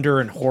a thunder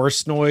and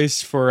horse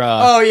noise for.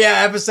 Oh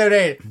yeah, episode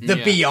 8, the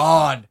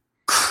Beyond.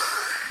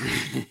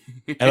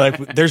 And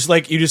like, there's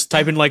like you just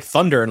type in like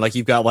thunder and like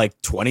you've got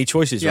like 20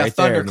 choices right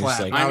there.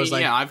 Thunderclap.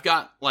 Like, I've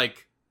got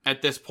like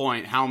at this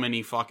point how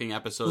many fucking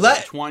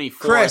episodes?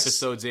 24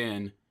 episodes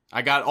in.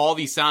 I got all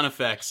these sound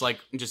effects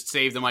like just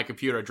saved in my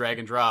computer, drag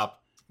and drop.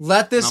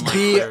 Let this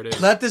be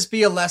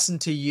a lesson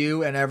to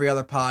you and every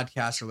other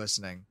podcaster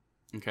listening.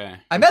 Okay.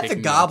 I met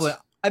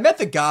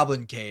the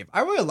Goblin Cave. I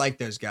really like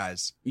those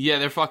guys. Yeah,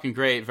 they're fucking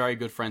great. Very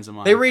good friends of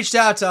mine. They reached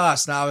out to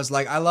us, and I was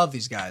like, I love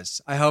these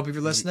guys. I hope if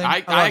you're listening,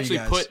 I actually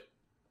put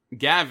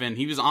Gavin.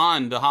 He was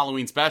on the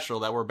Halloween special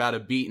that we're about to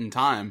beat in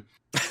time.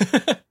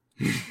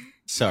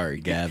 Sorry,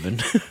 Gavin.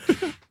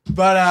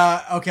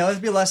 But okay, let's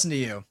be a lesson to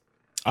you.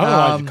 I don't know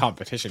why the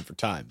competition for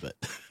time, but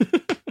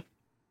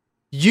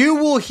you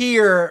will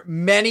hear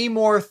many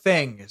more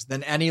things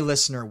than any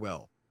listener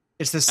will.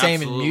 It's the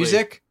same in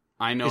music.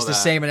 I know it's the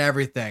same in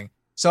everything.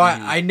 So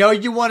I know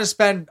you want to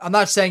spend. I'm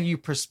not saying you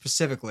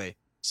specifically.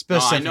 No,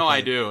 I know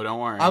I do. Don't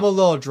worry. I'm a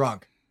little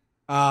drunk.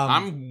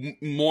 I'm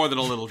more than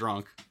a little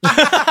drunk.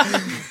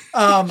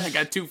 I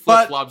got 2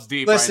 flip flops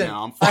deep right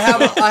now.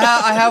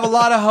 I have a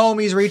lot of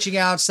homies reaching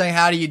out saying,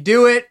 "How do you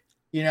do it?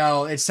 You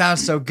know, it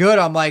sounds so good."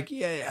 I'm like,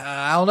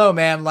 yeah, I don't know,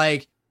 man.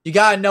 Like, you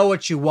gotta know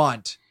what you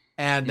want,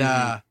 and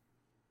don't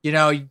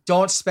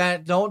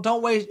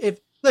waste.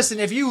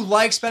 If you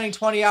like spending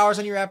 20 hours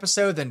on your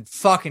episode, then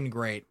fucking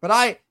great. But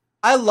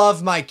I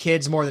love my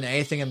kids more than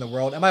anything in the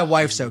world, and my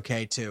wife's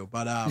okay too.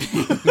 But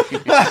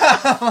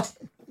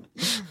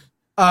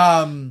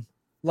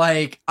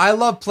Like, I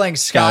love playing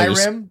Skyler Skyrim.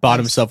 just bought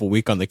himself a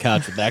week on the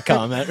couch with that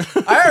comment.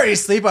 I already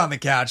sleep on the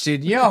couch,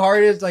 dude. You know how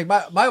hard it is? Like,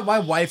 my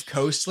wife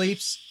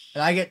co-sleeps,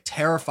 and I get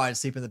terrified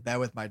sleeping in the bed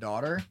with my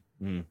daughter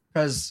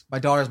because my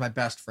daughter's my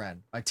best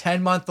friend. My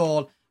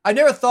 10-month-old. I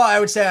never thought I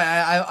would say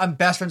I'm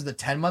best friends with a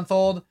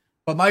 10-month-old,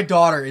 but my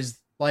daughter is,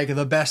 like,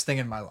 the best thing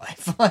in my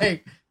life.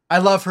 Like, I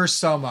love her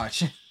so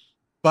much.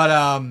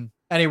 But,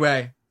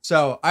 anyway,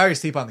 so I already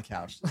sleep on the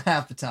couch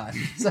half the time.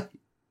 So,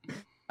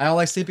 I don't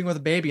like sleeping with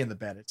a baby in the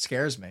bed. It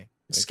scares me.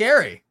 It's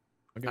scary.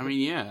 I mean,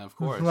 yeah, of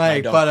course.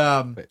 Like,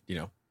 but you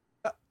know,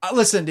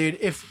 listen, dude.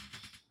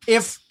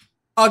 If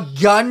a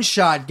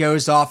gunshot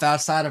goes off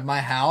outside of my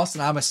house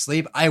and I'm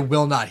asleep, I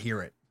will not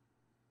hear it.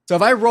 So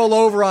if I roll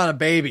over on a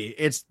baby,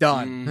 it's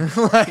done.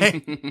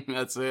 Like,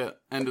 that's it.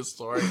 End of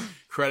story.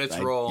 Credits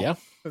roll. Yeah.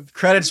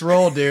 Credits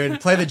roll, dude.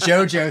 Play the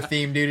JoJo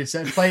theme, dude. It's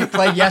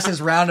play Yes's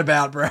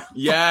Roundabout, bro.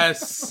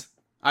 Yes,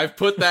 I've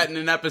put that in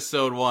an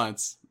episode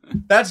once.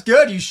 That's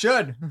good. You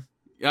should.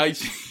 I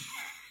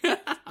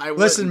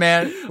Listen,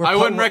 man. I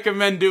wouldn't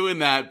recommend doing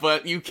that,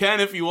 but you can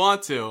if you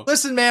want to.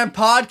 Listen, man.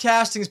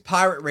 Podcasting's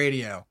pirate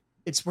radio.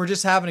 We're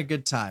just having a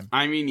good time.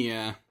 I mean,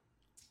 yeah,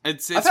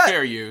 it's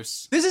fair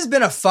use. This has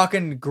been a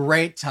fucking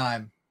great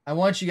time. I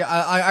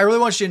really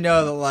want you to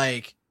know that,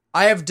 like,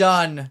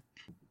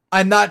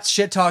 I'm not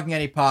shit talking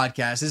any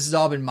podcast. This has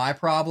all been my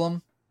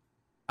problem.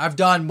 I've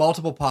done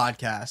multiple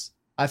podcasts.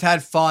 I've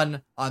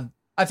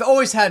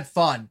always had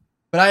fun.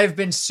 But I have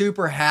been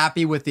super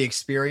happy with the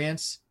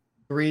experience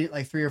 3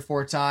 or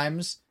 4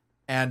 times.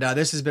 And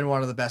this has been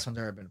one of the best ones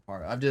I've ever been a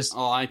part of.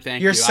 I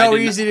thank you. You're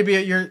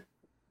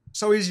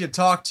so easy to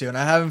talk to, and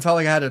I haven't felt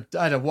like I had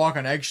to walk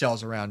on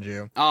eggshells around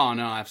you. Oh,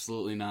 no,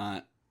 absolutely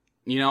not.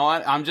 You know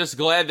what? I'm just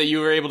glad that you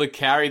were able to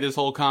carry this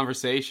whole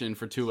conversation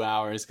for 2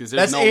 hours, because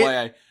there's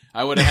way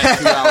I would have had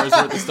 2 hours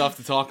worth of stuff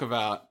to talk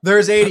about.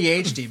 There's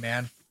ADHD,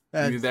 man.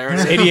 There's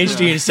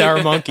ADHD and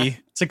Sour Monkey.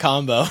 It's a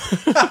combo.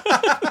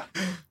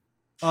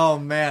 Oh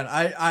man,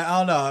 I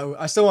don't know.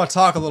 I still want to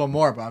talk a little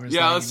more, but I'm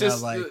just let's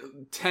just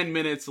 10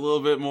 minutes, a little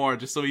bit more,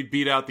 just so we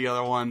beat out the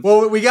other one.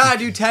 Well, we gotta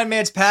do 10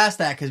 minutes past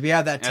that because we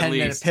have that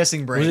 10-minute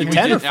pissing break. Was it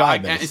 10 or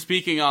 5 minutes?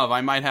 Speaking of,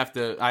 I might have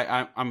to.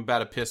 I'm about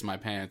to piss my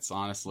pants,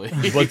 honestly.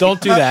 Well, don't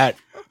do that.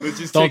 Let's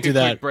just don't take do a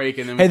that. quick break,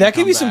 and then hey, that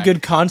could be some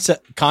good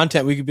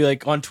content. We could be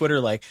like on Twitter,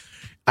 like,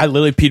 I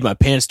literally peed my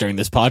pants during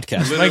this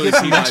podcast. Might get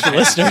some extra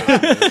listeners.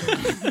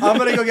 I'm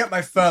gonna go get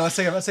my phone. Let's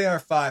take our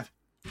 5.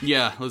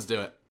 Yeah, let's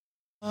do it.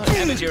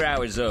 Amateur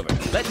hour's over.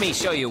 Let me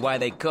show you why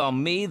they call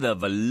me the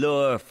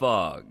Velour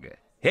Fog.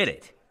 Hit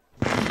it.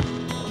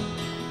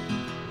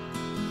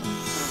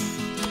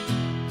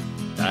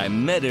 I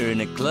met her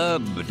in a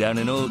club down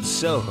in Old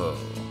Soho,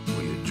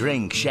 where you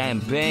drink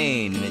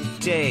champagne and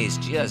it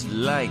tastes just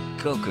like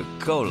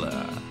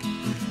Coca-Cola.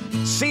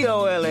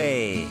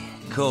 C-O-L-A,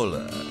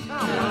 Cola.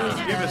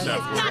 Give us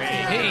up,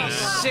 He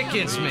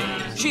sickens me.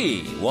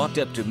 She walked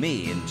up to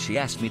me and she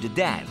asked me to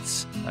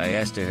dance. I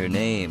asked her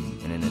name,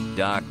 and in a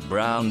dark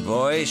brown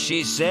voice,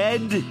 she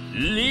said,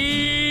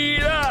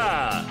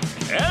 Leela!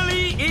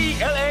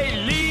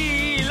 L-E-E-L-A,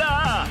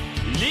 Leela!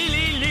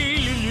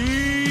 Leela!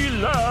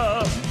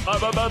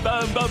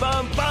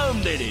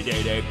 Bum-bum-bum-bum-bum!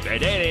 Leela!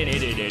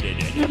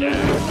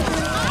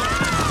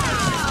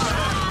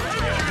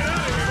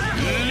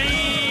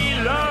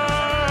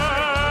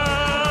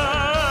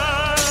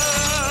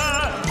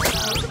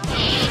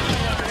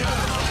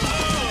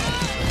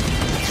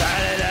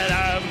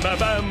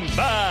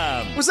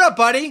 What's up,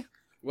 buddy?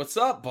 What's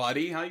up,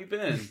 buddy? How you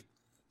been?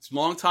 It's a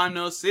long time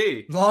no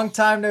see. Long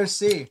time no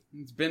see.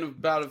 It's been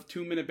about a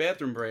 2-minute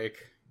bathroom break.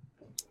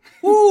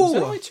 Ooh. Is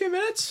that only 2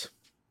 minutes?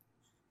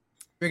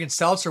 Drinking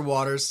seltzer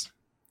waters.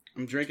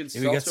 I'm drinking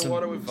we got seltzer some-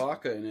 water with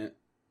vodka in it.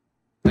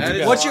 That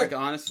is What's vodka,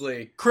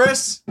 honestly.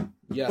 Chris,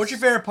 Yes. what's your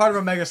favorite part of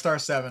Omega Star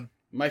 7?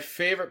 My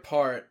favorite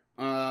part,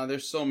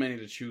 there's so many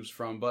to choose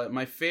from, but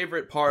my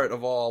favorite part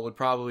of all would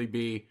probably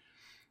be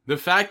the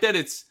fact that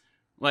it's,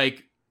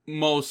 like,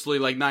 mostly,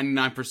 like,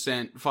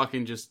 99%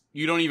 fucking just,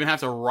 you don't even have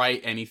to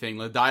write anything.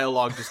 The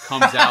dialogue just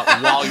comes out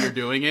while you're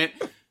doing it.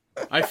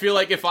 I feel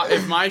like if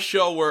my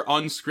show were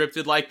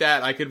unscripted like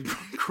that, I could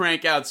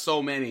crank out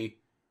so many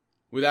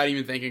without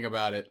even thinking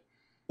about it.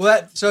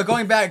 Well, so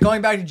going back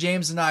to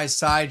James and I's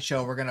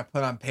sideshow, we're gonna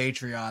put on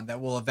Patreon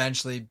that will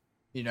eventually,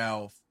 you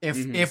know,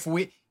 if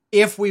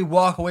we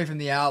walk away from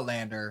the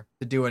Outlander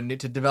to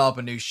develop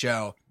a new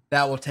show,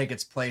 that will take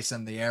its place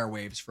in the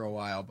airwaves for a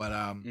while.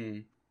 But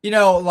you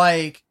know,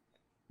 like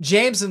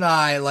James and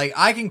I, like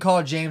I can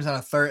call James on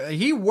a third.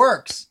 He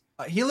works.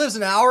 He lives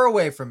an hour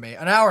away from me,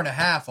 an hour and a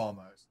half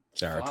almost.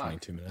 It's hour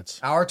 22 minutes.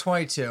 Hour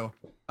 22.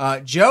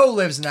 Joe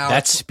lives an hour.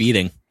 That's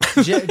speeding.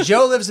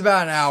 Joe lives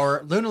about an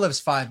hour. Luna lives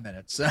 5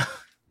 minutes. So.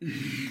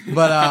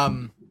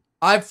 But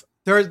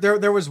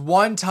there was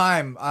one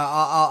time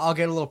I'll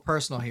get a little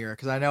personal here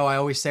because I know I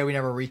always say we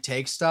never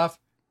retake stuff.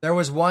 There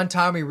was one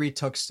time we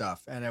retook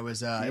stuff, and it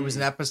was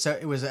an episode.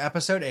 It was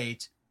episode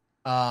 8,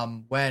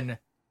 when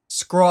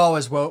Scrawl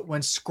is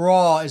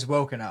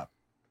woken up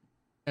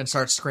and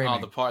starts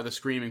screaming. Oh, the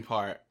screaming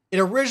part. It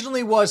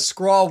originally was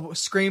Scrawl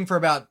scream for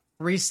about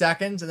 3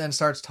 seconds and then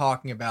starts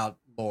talking about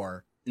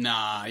lore.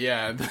 Nah,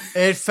 yeah.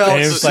 It felt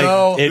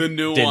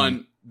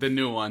The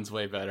new one's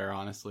way better,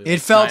 honestly. It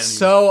felt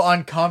so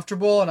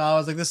uncomfortable, and I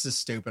was like, "This is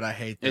stupid. I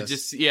hate this." It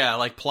just,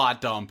 like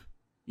plot dump.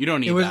 You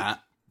don't need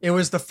that. It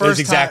was the first. It was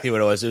exactly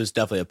what it was. It was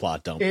definitely a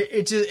plot dump.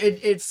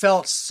 It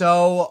felt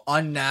so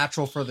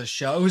unnatural for the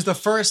show. It was the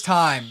first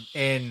time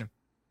in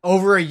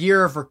over a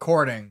year of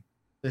recording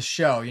the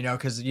show,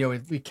 because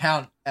we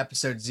count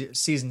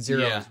season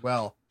 0 as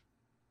well.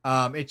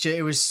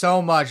 It was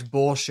so much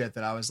bullshit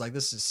that I was like,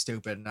 "This is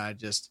stupid," and I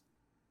just.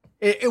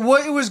 It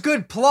was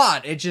good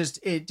plot. It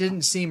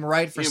didn't seem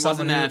right for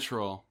someone. It wasn't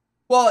natural.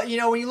 Well, when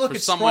you look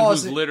at someone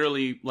who's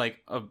literally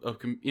like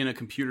in a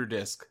computer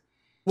disk.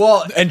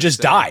 Well, and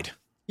just died.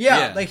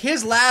 Yeah, like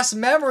his last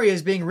memory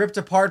is being ripped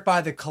apart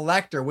by the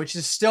Collector, which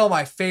is still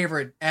my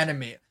favorite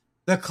enemy.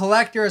 The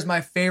Collector is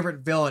my favorite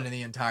villain in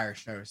the entire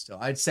show. Still,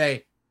 I'd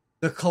say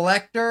the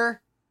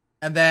Collector,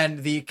 and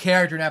then the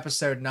character in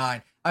episode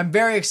 9. I'm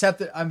very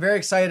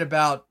excited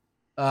about.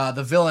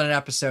 The villain in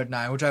episode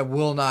 9, which I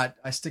will not.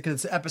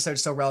 Because this episode's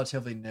still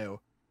relatively new.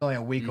 It's only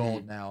a week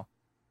old now.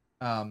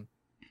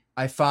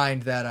 I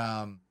find that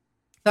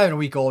it's not even a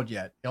week old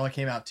yet. It only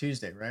came out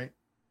Tuesday, right?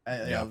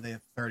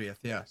 The 30th.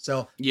 Yeah.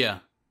 So yeah,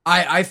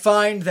 I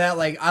find that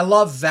I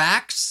love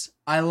Vax.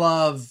 I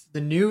love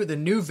the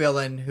new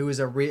villain who's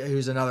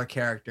another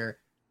character.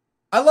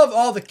 I love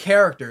all the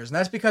characters, and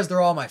that's because they're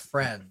all my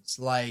friends.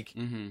 I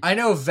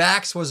know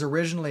Vax was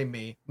originally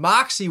me.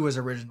 Moxie was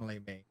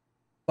originally me,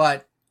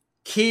 but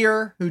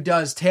Kier, who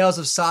does Tales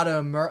of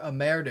Sada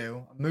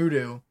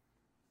Mudu,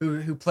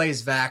 who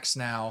plays Vax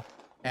now,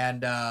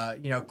 and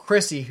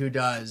Chrissy, who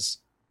does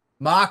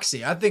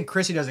Moxie. I think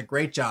Chrissy does a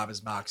great job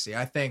as Moxie.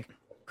 I think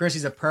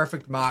Chrissy's a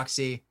perfect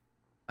Moxie.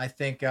 I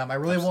think I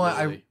really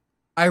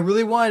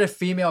wanted a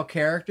female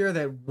character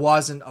that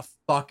wasn't a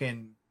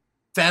fucking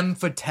femme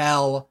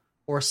fatale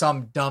or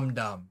some dum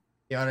dum.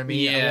 You know what I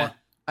mean? Yeah,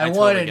 I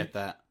totally get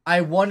that.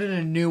 I wanted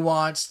a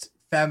nuanced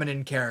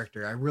feminine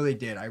character. I really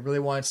did. I really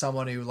wanted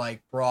someone who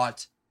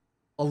brought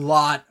a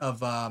lot of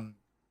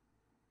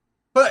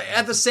but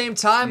at the same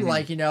time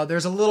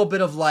there's a little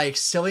bit of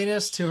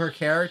silliness to her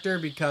character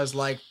because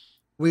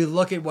we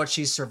look at what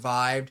she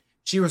survived.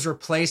 She was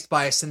replaced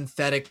by a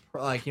synthetic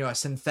a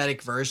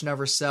synthetic version of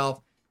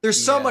herself.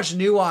 There's so much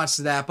nuance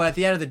to that, but at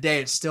the end of the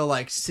day it's still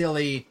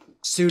silly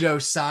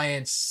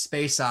pseudoscience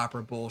space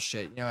opera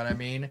bullshit, you know what I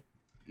mean?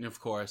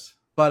 Of course.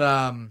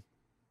 But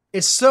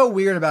it's so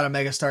weird about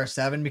Omega Star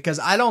 7 because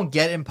I don't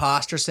get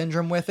imposter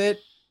syndrome with it,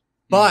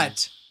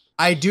 but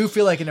I do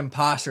feel like an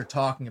imposter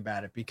talking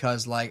about it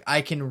because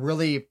I can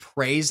really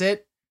praise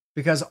it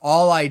because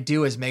all I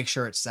do is make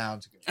sure it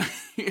sounds good.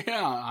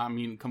 Yeah, I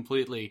mean,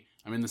 completely.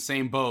 I'm in the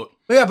same boat.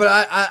 Yeah, but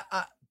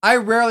I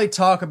rarely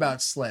talk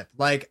about Slip.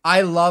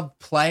 I love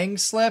playing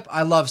Slip.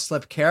 I love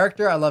Slip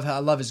character. I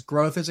love his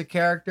growth as a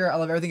character. I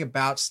love everything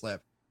about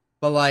Slip.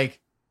 But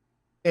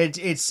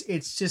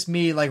it's just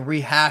me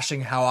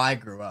rehashing how I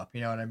grew up.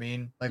 You know what I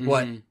mean?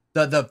 What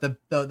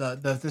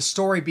the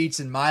story beats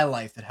in my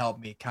life that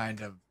helped me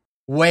kind of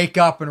wake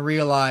up and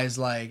realize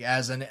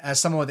as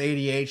someone with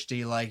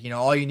ADHD,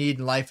 all you need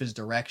in life is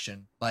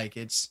direction.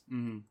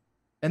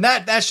 And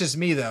that's just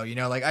me though.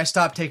 I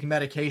stopped taking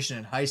medication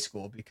in high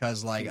school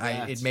because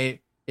it made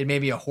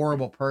me a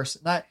horrible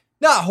person. Not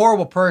a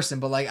horrible person,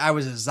 but I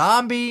was a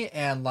zombie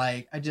and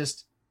I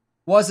just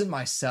wasn't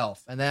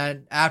myself. And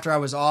then after I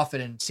was off it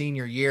in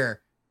senior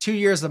year, 2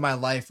 years of my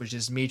life was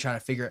just me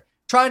trying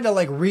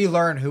to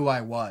relearn who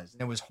I was.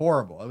 And it was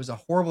horrible. It was a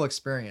horrible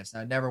experience.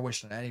 And I never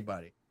wished on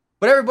anybody,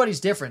 but everybody's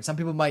different. Some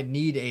people might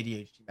need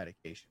ADHD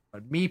medication,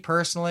 but me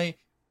personally,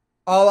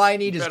 all I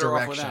need is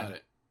direction.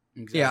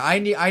 Exactly. Yeah. I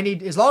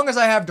need, as long as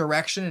I have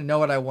direction and know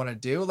what I want to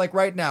do,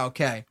 right now.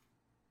 Okay.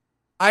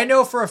 I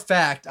know for a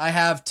fact I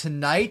have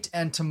tonight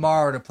and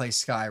tomorrow to play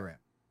Skyrim,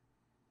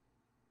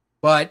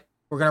 but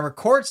we're going to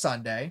record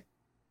Sunday,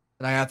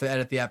 and I have to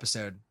edit the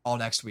episode all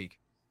next week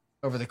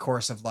over the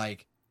course of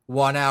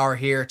 1 hour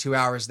here, 2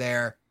 hours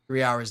there,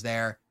 3 hours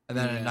there, and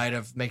then a night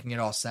of making it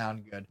all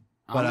sound good.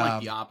 But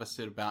I'm the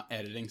opposite about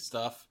editing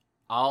stuff.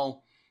 I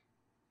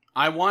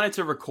wanted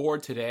to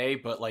record today,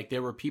 but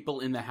there were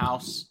people in the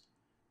house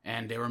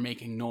and they were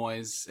making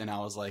noise, and I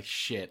was like,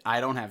 shit,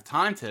 I don't have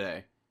time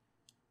today.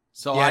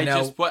 So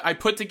I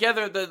put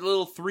together the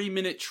little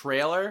 3-minute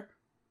trailer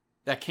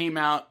that came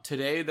out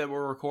today that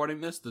we're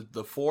recording this, the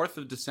 4th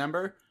of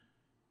December.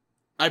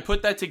 I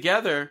put that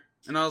together,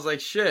 and I was like,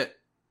 shit,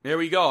 there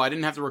we go. I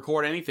didn't have to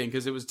record anything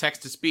because it was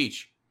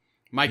text-to-speech.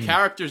 My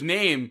character's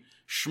name,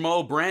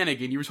 Schmo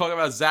Brannigan. You were talking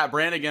about Zap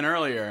Brannigan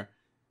earlier.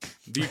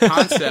 The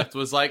concept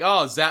was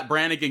Zap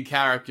Brannigan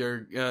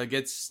character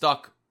gets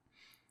stuck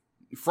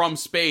from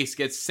space,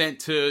 gets sent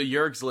to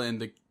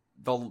Yergsland,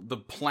 the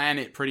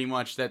planet pretty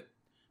much that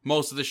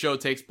most of the show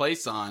takes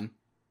place on.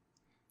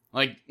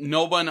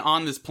 No one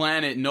on this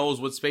planet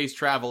knows what space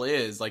travel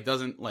is.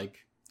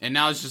 And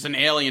now it's just an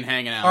alien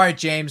hanging out. All right,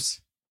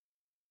 James.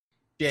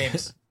 Yeah.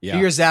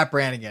 You're Zap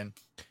Brannigan.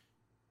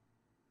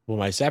 Well,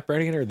 my Zap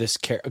Brannigan or this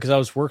character? Because I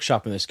was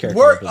workshopping this character.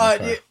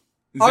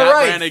 All Zap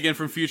right. Brannigan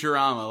from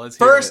Futurama. Let's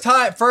hear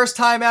it. First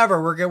time ever.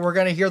 We're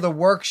gonna hear the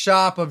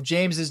workshop of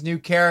James's new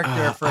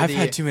character for I've the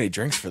had too many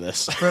drinks for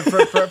this. for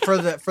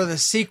the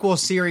sequel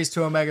series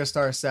to Omega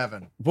Star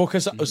 7. Well,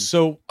 because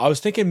so I was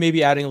thinking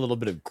maybe adding a little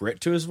bit of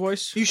grit to his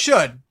voice. You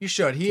should.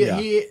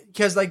 He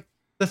because like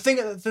the thing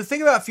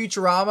about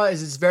Futurama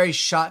is it's very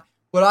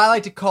what I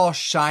like to call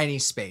shiny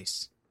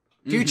space.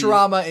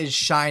 Futurama is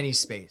shiny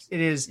space. It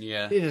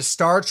is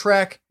Star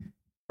Trek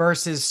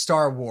versus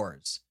Star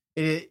Wars.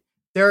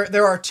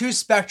 There are two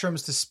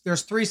spectrums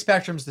there's three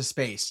spectrums to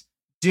space.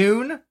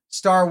 Dune,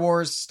 Star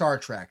Wars, Star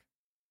Trek.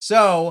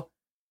 So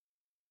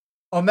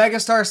Omega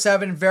Star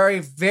 7 very,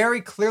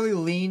 very clearly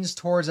leans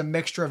towards a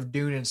mixture of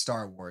Dune and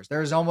Star Wars.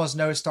 There's almost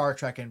no Star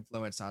Trek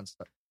influence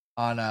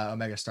on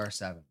Omega Star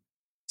 7.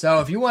 So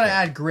if you want to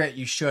add grit,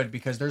 you should,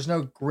 because there's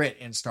no grit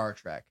in Star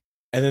Trek.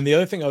 And then the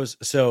other thing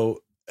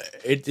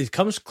it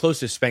comes close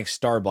to Spank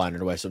Starblind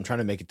in a way, so I'm trying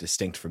to make it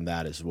distinct from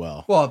that as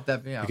well. Well,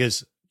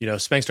 because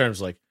Spank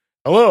Starblind's like,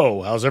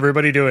 hello, how's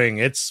everybody doing?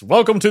 It's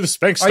welcome to the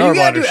Spank Starblinder show. Are you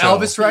gonna do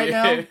Elvis right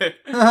now?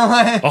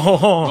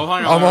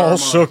 I'm all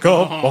shook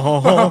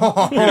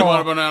up. Peanut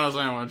butter banana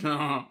sandwich.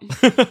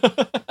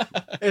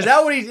 Is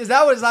that what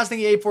his last thing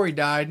he ate before he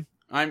died?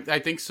 I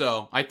think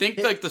so. I think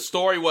like the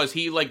story was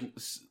he like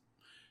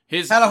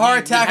had a heart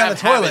attack on the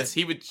toilet.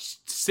 He would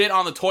sit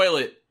on the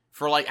toilet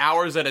for like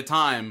hours at a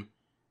time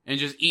and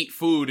just eat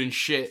food and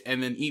shit,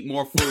 and then eat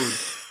more food.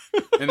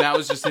 And that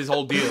was just his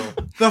whole deal.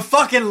 The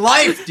fucking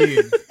life,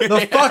 dude.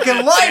 The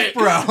fucking life,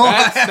 bro.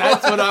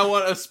 That's what I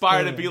want to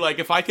aspire to be like.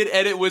 If I could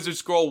edit Wizard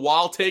Scroll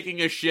while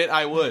taking a shit,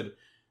 I would.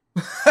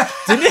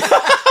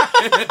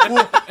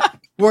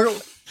 We're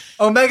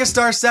Omega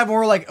Star 7.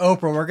 We're like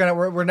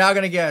Oprah. We're now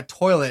gonna get a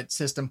toilet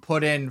system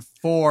put in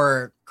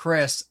for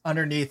Chris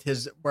underneath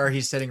where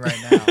he's sitting right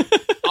now.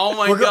 Oh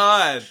my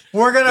god.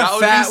 We're gonna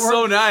that would be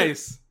so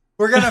nice.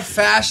 We're gonna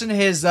fashion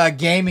his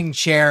gaming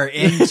chair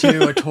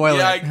into a toilet.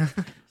 Yeah,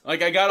 I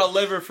got a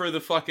lever for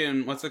the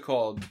fucking, what's it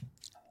called?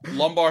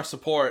 Lumbar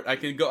support. I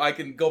can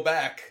go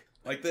back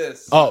like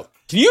this. Oh,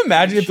 can you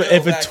imagine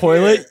if a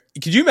toilet? Here.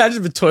 Could you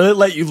imagine if a toilet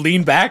let you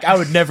lean back? I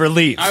would never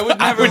leave. I would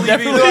never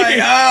leave. Like,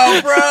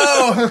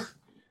 oh,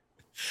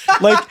 bro.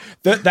 Like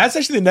that's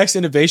actually the next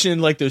innovation in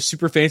like those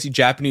super fancy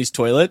Japanese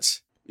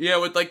toilets. Yeah,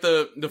 with like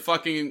the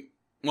fucking,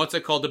 what's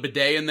it called? The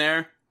bidet in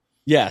there.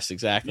 Yes,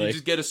 exactly. You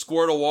just get a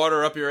squirt of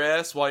water up your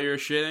ass while you're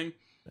shitting.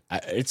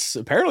 It's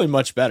apparently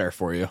much better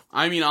for you.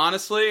 I mean,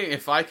 honestly,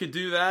 if I could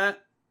do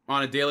that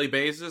on a daily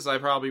basis, I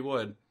probably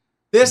would.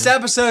 This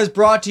episode is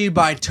brought to you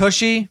by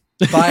Tushy.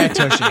 Buy a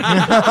Tushy.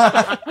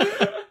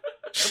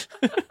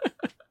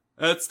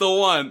 That's the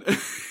one.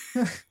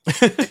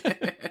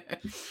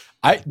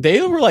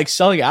 They were like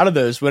selling out of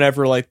those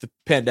whenever like the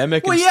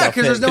pandemic. Well, yeah,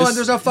 because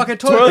there's no fucking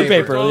toilet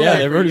paper. Yeah,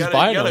 everybody's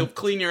buying them. You gotta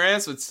clean your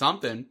ass with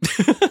something.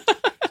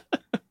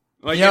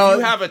 Like, if you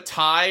have a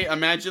tie,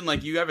 imagine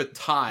like you have a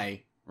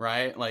tie,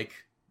 right? Like,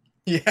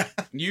 yeah,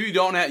 you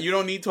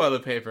don't need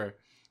toilet paper.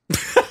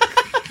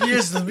 you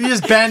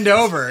just bend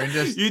over and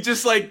just you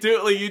just like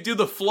you do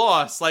the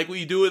floss like what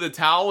you do with a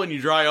towel when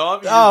you dry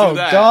off. Oh do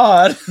that.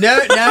 God!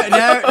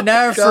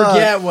 Never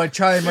forget what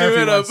Charlie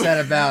Murphy once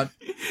said about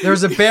there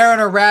was a bear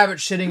and a rabbit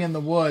shitting in the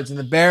woods, and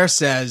the bear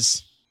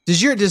says, do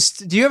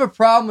you have a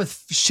problem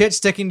with shit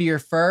sticking to your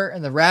fur?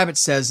 And the rabbit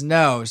says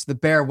no. So the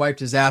bear wiped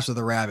his ass with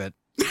the rabbit.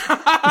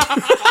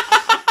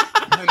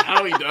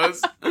 Now he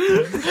does.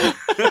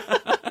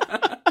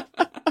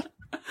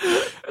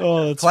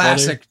 Oh, that's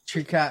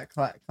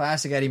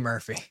classic Eddie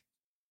Murphy.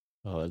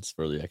 Oh, that's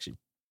really actually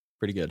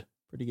pretty good.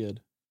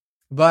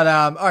 But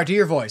all right, do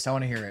your voice. I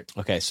want to hear it.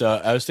 Okay, so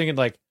I was thinking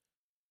like,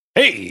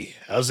 hey,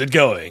 how's it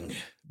going?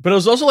 But it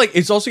was also like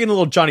it's also getting a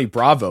little Johnny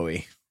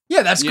Bravo-y.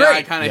 Yeah, that's great.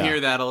 I kind of hear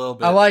that a little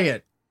bit. I like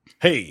it.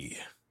 Hey,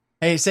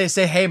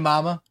 say hey,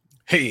 mama.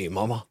 Hey,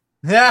 mama.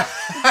 Yeah.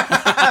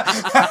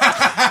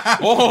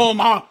 Oh,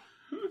 mama.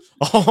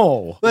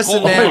 Oh,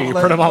 listen, man.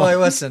 Hey,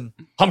 listen.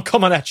 I'm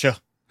coming at you.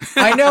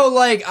 I know,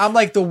 like I'm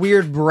like the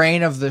weird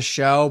brain of the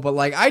show, but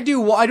like I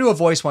do a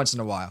voice once in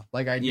a while.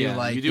 Like I do,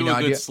 you do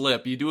a good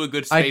slip. You do a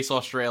good space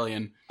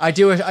Australian. I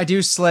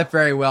do slip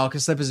very well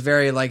because Slip is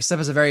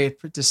a very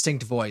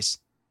distinct voice.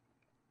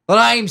 But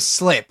I'm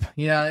Slip.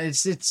 You know,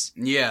 it's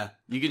yeah.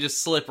 You can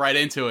just slip right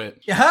into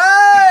it.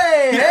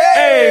 Hey,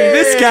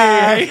 this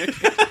guy.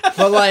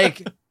 But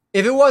like,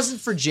 if it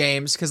wasn't for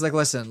James, because like,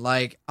 listen,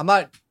 like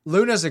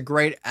Luna's a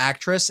great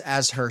actress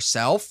as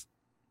herself,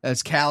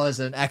 as Cal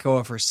is an echo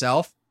of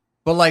herself.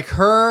 But like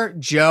her,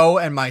 Joe,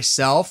 and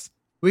myself,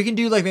 we can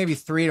do like maybe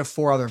 3 to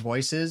 4 other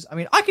voices. I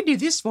mean, I could do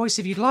this voice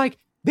if you'd like.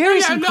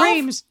 Berries and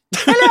creams.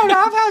 Hello,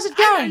 love. How's it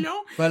going?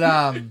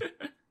 But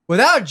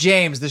without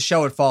James, the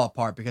show would fall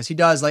apart because he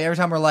does like every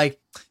time we're like,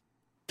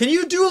 can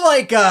you do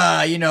like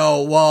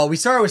well, we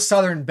started with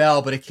Southern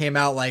Belle, but it came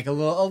out like a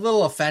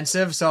little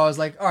offensive. So I was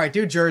like, all right,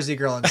 do Jersey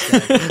Girl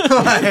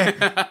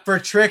instead for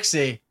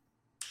Trixie.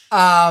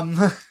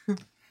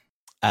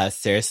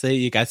 Seriously,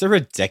 you guys are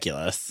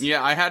ridiculous.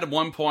 Yeah, I had at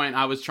one point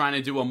I was trying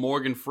to do a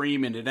Morgan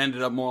Freeman. It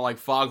ended up more like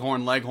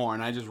Foghorn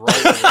Leghorn. I just rolled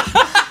with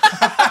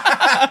it.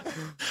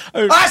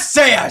 I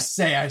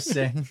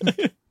say.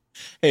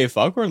 Hey,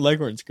 Foghorn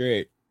Leghorn's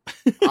great.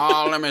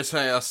 Oh, let me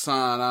tell you,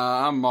 son.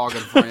 I'm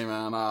Morgan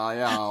Freeman.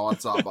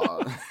 What's up?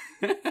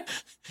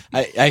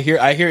 I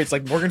hear it's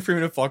like Morgan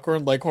Freeman and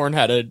Foghorn Leghorn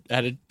had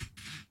a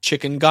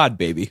chicken god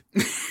baby.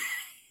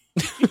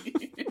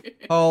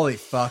 Holy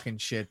fucking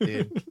shit,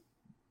 dude.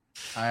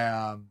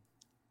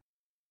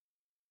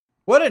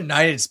 What a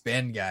night it's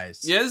been,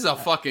 guys. Yeah, this is a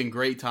fucking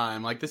great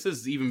time. Like, this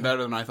is even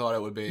better than I thought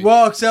it would be.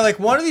 Well, so like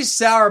one of these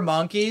sour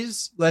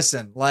monkeys,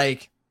 listen,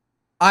 like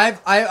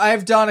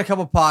I've done a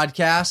couple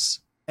podcasts,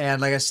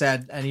 and like I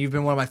said, and you've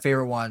been one of my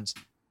favorite ones.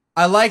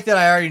 I like that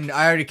I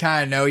already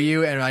kind of know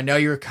you, and I know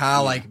you're kind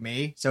of like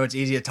me, so it's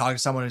easy to talk to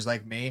someone who's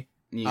like me.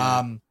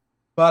 Yeah.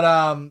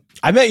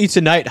 I met you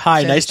tonight.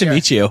 Hi, nice to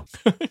meet you.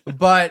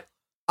 But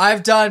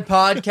I've done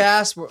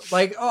podcasts where,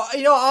 like,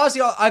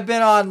 honestly, I've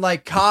been on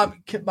like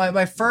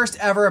my first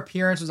ever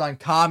appearance was on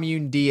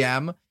Commune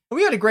DM, and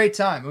we had a great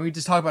time. And we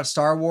just talked about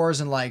Star Wars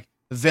and like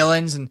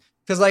villains, and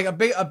because like a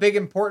big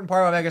important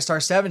part of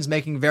Megastar 7 is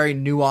making very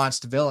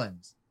nuanced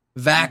villains.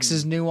 Vax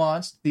is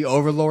nuanced, the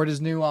Overlord is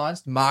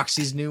nuanced,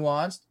 Moxie's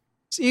nuanced.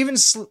 Even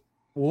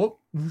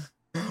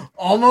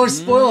almost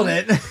spoiled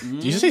it.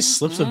 Did you just say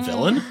Slip's a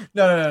villain?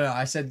 No.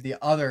 I said the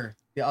other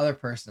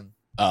person.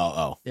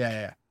 Oh.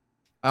 Yeah.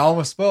 I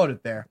almost spoiled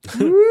it there.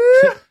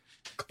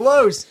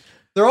 Close.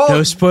 They're all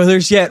no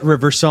spoilers yet.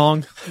 River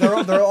Song.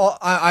 They're all.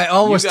 I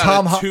almost you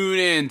gotta tune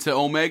in to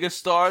Omega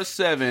Star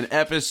 7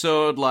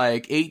 episode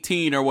like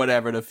 18 or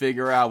whatever to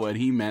figure out what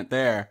he meant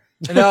there.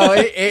 No,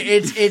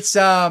 it's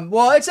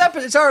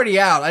already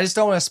out. I just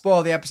don't want to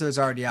spoil the episode that's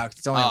already out.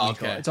 It's only a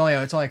week old. It's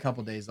only a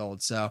couple days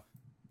old. So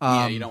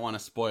yeah, you don't want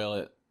to spoil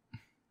it.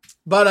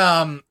 But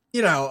I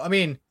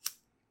mean.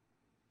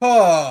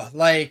 Oh,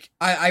 like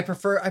I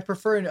prefer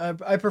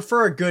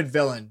a good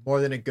villain more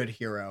than a good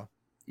hero.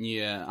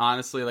 Yeah,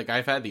 honestly, like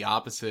I've had the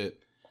opposite.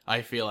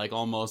 I feel like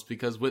almost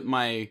because with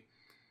my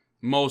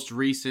most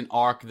recent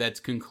arc that's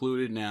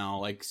concluded now,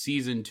 like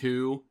season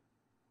 2,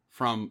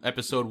 from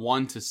episode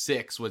 1 to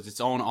 6 was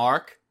its own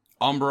arc.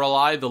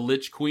 Umbrella, the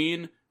Lich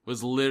Queen,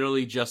 was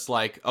literally just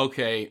like,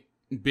 okay,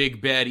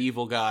 big bad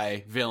evil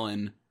guy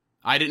villain.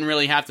 I didn't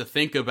really have to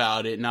think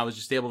about it, and I was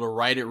just able to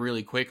write it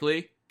really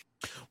quickly.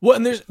 Well,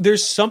 and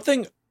there's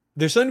something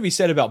to be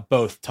said about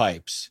both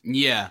types.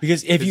 Yeah.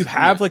 Because if you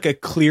have like a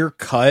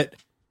clear-cut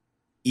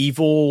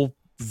evil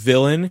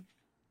villain,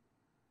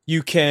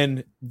 you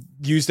can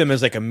use them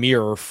as like a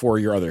mirror for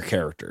your other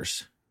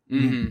characters.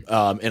 In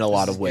a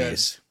lot of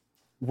ways.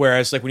 Good.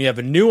 Whereas like when you have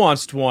a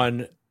nuanced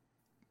one,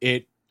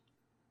 it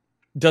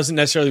doesn't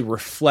necessarily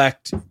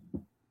reflect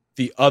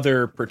the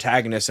other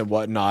protagonists and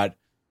whatnot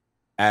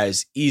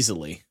as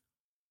easily.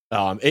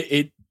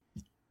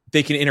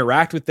 They can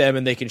interact with them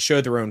and they can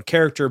show their own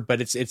character, but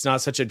it's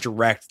not such a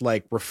direct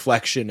like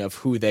reflection of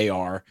who they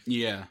are.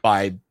 Yeah.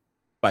 By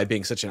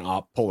being such an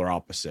polar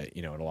opposite,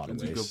 in a lot of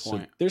ways. That's a good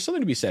point. So there's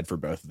something to be said for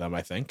both of them,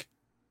 I think.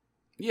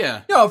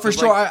 Yeah. No, for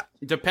sure. Like,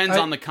 depends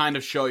on the kind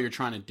of show you're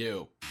trying to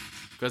do.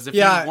 Because if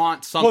you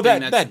want something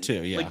that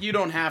too, yeah. Like you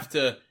don't have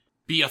to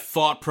be a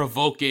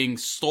thought-provoking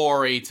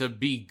story to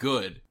be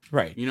good.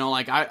 Right.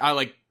 Like I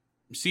like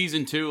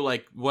season 2,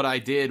 like what I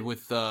did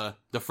with the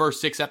first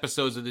 6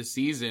 episodes of this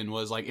season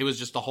was like it was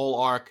just a whole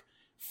arc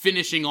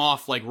finishing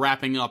off, like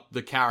wrapping up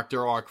the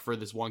character arc for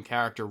this one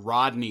character,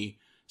 Rodney,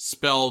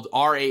 spelled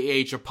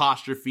RAH'D''NY.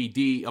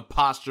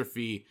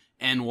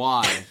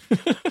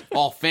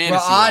 All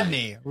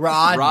fantasy.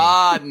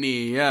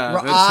 Rodney,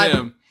 yeah, that's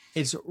him.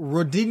 It's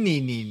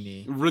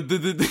Rodini.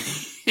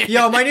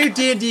 Yo, my new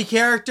D&D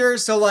character.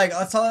 So like,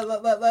 let's talk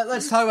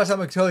about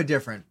something totally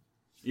different.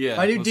 Yeah,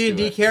 my new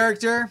D&D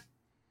character.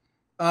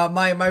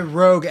 My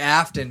rogue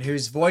Afton,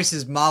 whose voice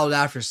is modeled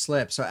after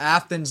Slip. So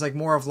Afton's like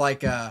more of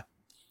like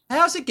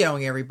how's it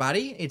going,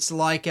 everybody? It's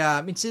like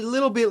it's a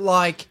little bit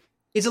like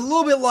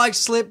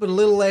Slip, but a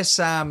little less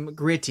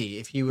gritty,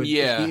 if you would.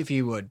 Yeah. If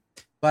you would.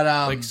 But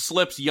like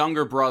Slip's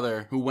younger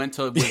brother who went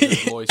to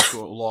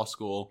law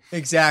school.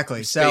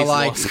 Exactly. Space so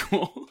like law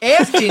school.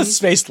 Afton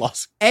Space law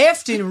school.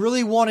 Afton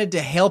really wanted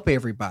to help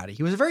everybody.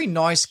 He was a very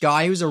nice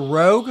guy. He was a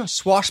rogue, a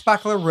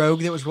swashbuckler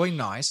rogue that was really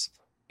nice.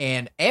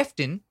 And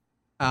Afton,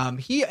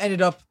 he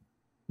ended up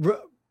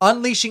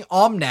unleashing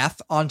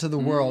Omnath onto the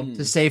world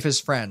to save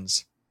his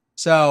friends.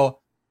 So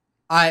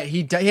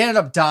he ended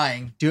up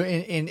dying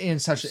in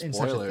such a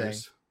thing.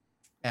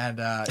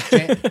 And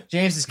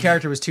James's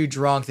character was too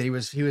drunk that he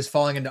was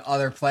falling into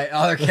other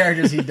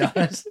characters he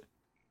does.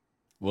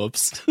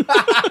 Whoops.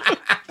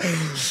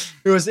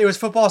 It was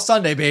football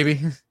Sunday,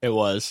 baby. It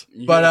was.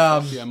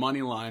 But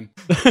money line.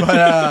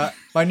 But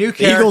my new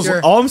character. Eagles.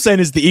 All I'm saying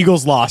is the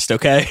Eagles lost.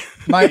 Okay.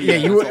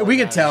 We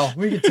could tell.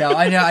 I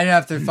didn't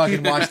have to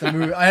fucking watch the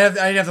movie. I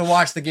didn't have to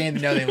watch the game to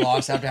know they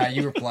lost after how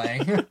you were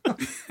playing.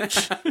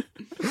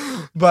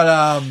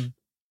 But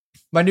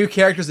my new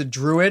character is a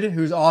druid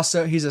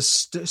he's a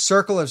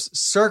circle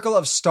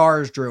of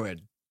stars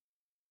druid,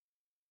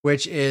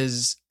 which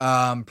is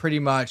pretty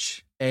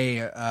much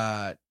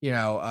a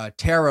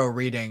tarot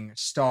reading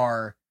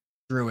star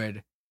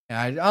druid. And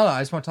I don't know,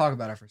 I just want to talk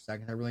about it for a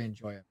second. I really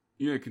enjoy it.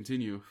 Yeah,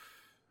 continue.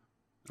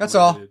 That's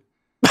all.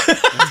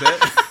 That's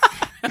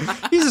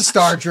it. He's a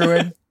Star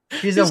Druid.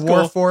 He's a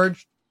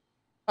Warforged.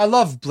 I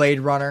love Blade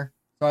Runner.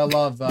 So I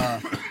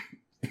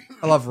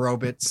love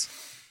robots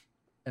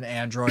and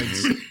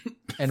androids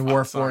and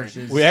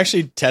Warforges. We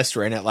actually test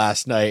ran it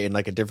last night in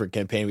like a different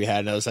campaign we had,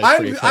 and it was like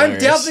pretty I'm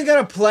hilarious. definitely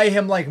gonna play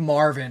him like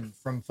Marvin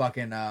from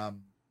fucking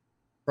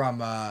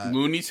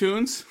Looney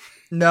Tunes.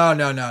 No,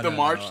 The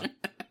Martian.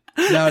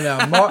 No.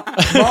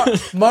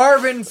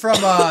 Marvin from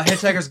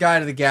Hitchhiker's Guide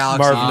to the Galaxy.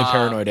 Marvin the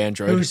paranoid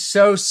android. Who's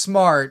so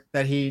smart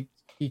that he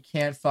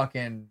can't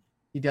fucking,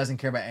 he doesn't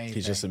care about anything.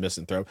 He's just a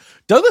misanthrope.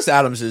 Douglas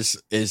Adams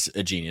is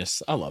a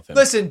genius. I love him.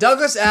 Listen,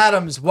 Douglas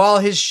Adams, while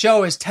his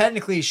show is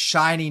technically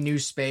shiny new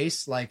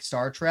space like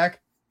Star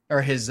Trek,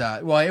 or his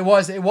it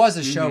was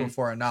a show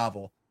before a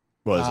novel.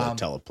 Was a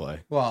teleplay.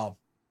 Well,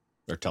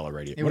 or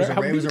teleradio. It was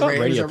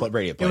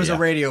a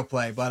radio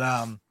play, but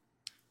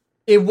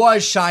it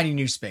was shiny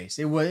new space.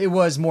 It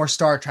was more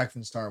Star Trek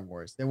than Star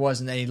Wars. There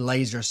wasn't any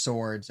laser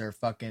swords or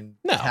fucking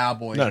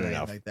cowboys or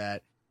anything like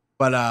that.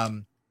 But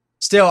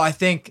still, I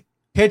think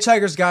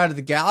Hitchhiker's Guide to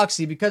the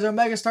Galaxy, because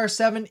Omega Star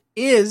 7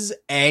 is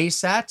a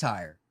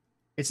satire.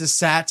 It's a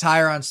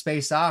satire on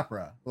space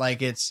opera.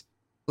 Like, it's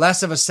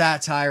less of a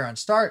satire on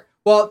Star.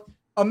 Well,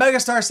 Omega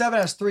Star 7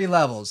 has 3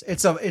 levels.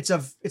 It's a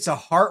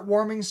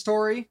heartwarming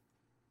story.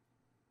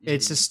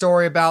 It's a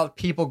story about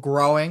people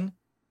growing.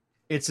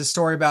 It's a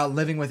story about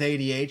living with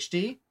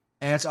ADHD,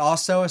 and it's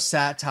also a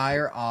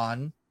satire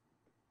on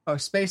a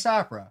space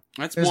opera.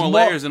 There's more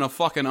layers than a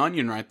fucking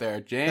onion right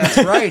there, James.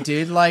 That's right,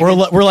 dude. Like we're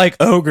like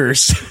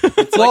ogres.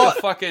 It's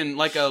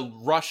like a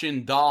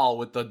Russian doll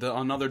with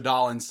another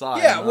doll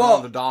inside. Yeah, well,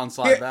 another doll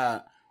inside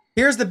that.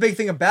 Here's the big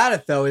thing about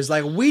it, though, is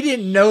like we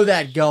didn't know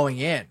that going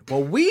in.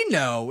 What we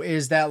know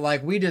is that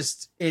like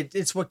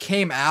it's what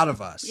came out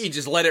of us. You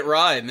just let it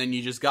ride, and then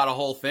you just got a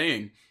whole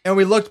thing. And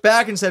we looked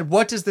back and said,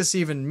 "What does this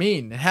even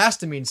mean?" It has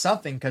to mean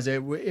something, because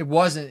it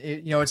wasn't.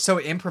 It's so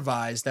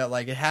improvised that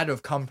like it had to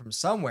have come from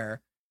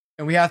somewhere,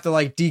 and we have to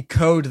like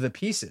decode the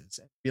pieces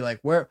and be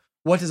like, what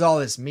does all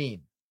this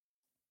mean?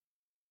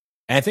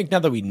 And I think now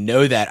that we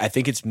know that, I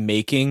think it's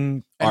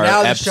making our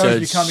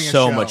episodes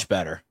so much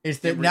better. It's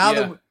that now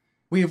that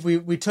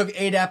we took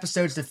 8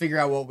 episodes to figure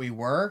out what we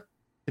were,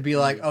 to be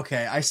like,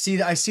 okay, I see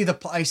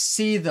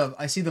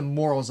the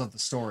morals of the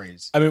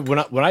stories. I mean,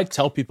 when I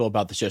tell people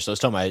about the show, so I was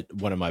telling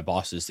one of my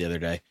bosses the other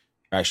day,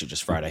 or actually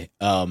just Friday.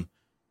 I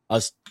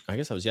guess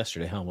that was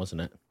yesterday, huh? Wasn't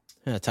it?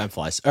 Yeah, time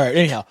flies. All right,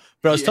 anyhow,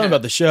 but I was telling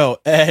about the show,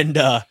 and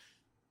I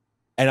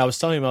was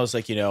telling him, I was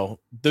like,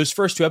 those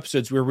first 2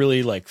 episodes, we were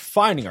really like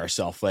finding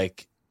ourselves.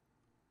 Like,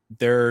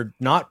 they're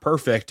not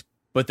perfect,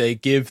 but they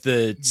give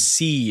the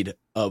seed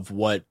of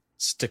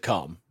what's to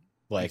come.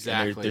 Like,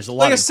 exactly. There's a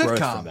lot like of growth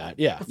sitcom. from that.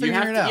 Yeah. You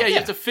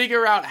have to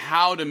figure out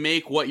how to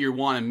make what you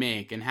want to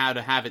make and how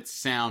to have it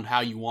sound how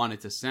you want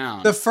it to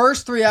sound. The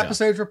first 3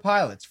 episodes were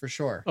pilots, for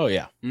sure. Oh,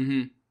 yeah.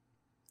 Mm-hmm.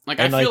 Like,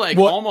 I feel like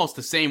almost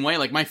the same way.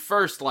 Like, my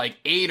first,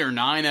 8 or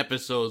 9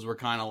 episodes were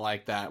kind of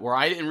like that, where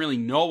I didn't really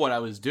know what I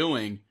was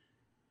doing,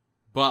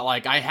 but,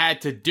 I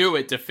had to do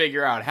it to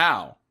figure out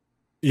how.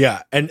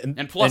 Yeah,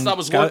 and plus I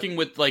was working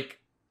with,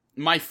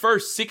 my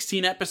first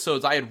 16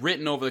 episodes I had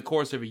written over the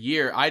course of a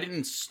year. I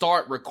didn't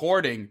start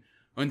recording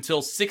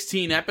until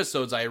 16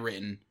 episodes I had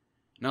written.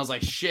 And I was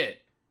like,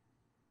 shit.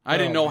 I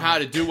didn't know how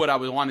to do what I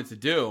wanted to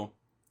do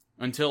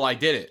until I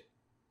did it.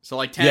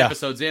 So, 10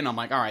 episodes in, I'm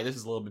like, all right, this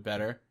is a little bit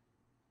better.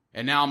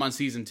 And now I'm on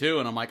season 2,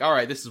 and I'm like, all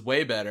right, this is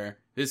way better.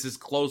 This is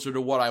closer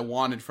to what I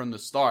wanted from the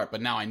start,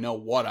 but now I know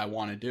what I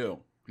want to do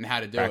and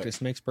how to do it.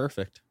 Practice makes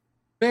perfect.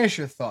 Finish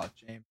your thought,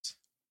 James.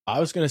 I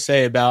was going to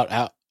say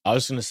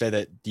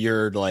that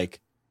your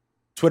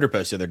Twitter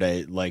post the other day,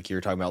 you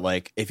were talking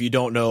about if you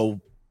don't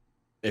know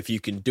if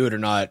you can do it or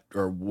not,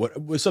 or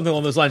what, something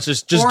along those lines,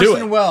 just do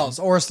it.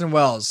 Orson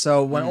Welles.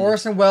 So when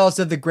Orson Welles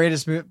did the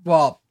greatest movie,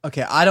 well,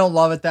 okay, I don't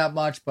love it that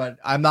much, but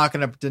I'm not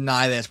going to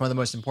deny that it's one of the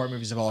most important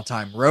movies of all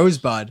time.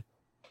 Rosebud.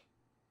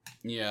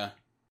 Yeah.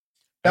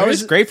 That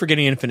was great for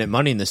getting infinite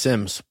money in The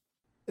Sims.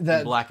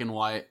 Black and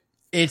white.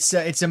 It's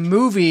a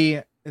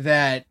movie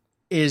that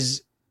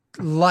is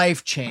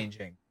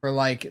life-changing for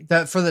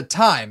for the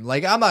time.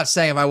 I'm not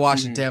saying if I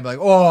watch it today, I'm like,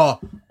 oh,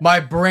 my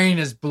brain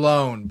is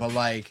blown, but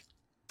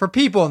for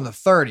people in the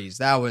 30s,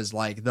 that was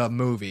the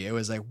movie. It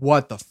was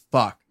what the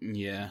fuck?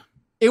 Yeah.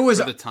 It was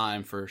for the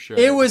time, for sure.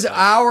 It was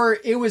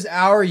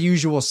our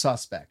usual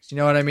suspects. You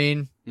know what I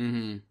mean?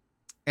 Mm-hmm.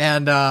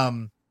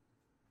 And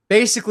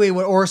basically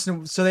what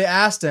Orson, so they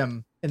asked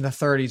him in the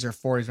 30s or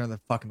 40s when the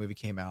fucking movie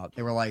came out.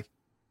 They were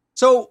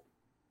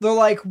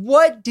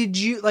what did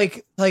you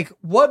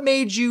what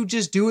made you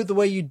just do it the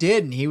way you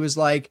did? And he was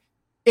like,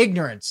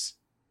 ignorance.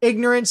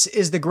 Ignorance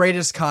is the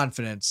greatest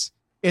confidence.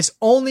 It's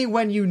only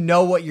when you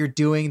know what you're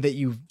doing that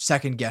you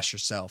second guess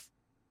yourself.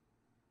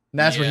 And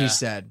that's what he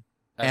said.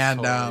 That's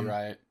totally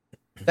right.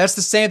 That's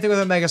the same thing with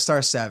Omega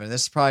Star 7.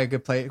 This is probably a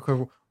good play.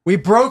 We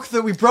broke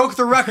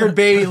the record,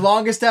 baby.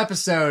 Longest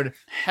episode.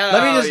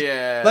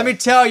 Let me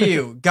tell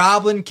you,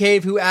 Goblin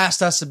Cave, who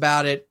asked us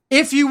about it.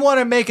 If you want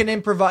to make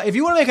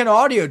an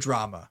audio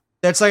drama,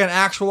 that's like an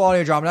actual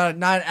audio drama,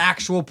 not an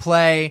actual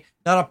play,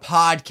 not a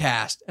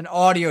podcast, an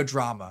audio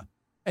drama.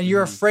 And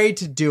you're afraid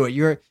to do it.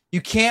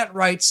 You can't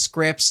write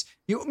scripts.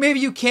 Maybe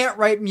you can't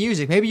write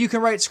music. Maybe you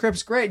can write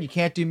scripts great and you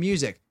can't do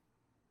music.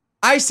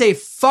 I say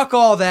fuck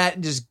all that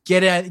and just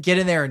get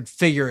in there and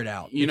figure it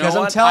out. You know because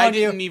what? I'm telling I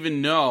didn't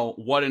even know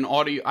what an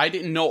audio. I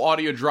didn't know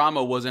audio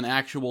drama was an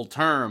actual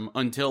term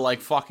until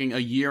like fucking a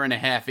year and a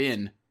half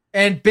in.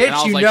 And bitch, and I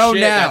was you like, know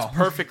shit, now. That's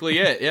perfectly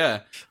it.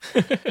 Yeah.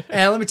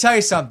 And let me tell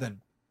you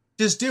something.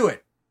 Just do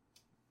it.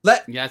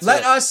 Let it.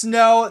 us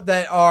know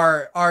that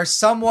our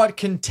somewhat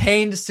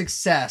contained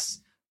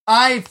success.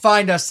 I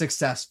find us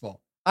successful.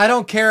 I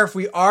don't care if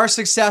we are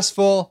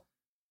successful.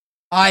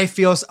 I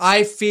feel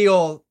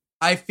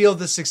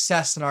the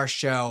success in our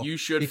show. You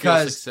should feel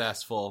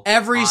successful.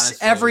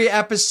 Every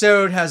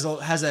episode has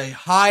a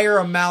higher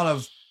amount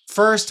of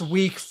first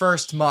week,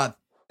 first month.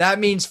 That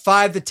means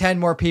 5 to 10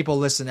 more people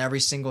listen every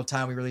single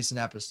time we release an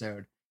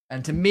episode.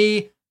 And to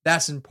me,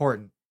 that's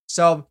important.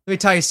 So let me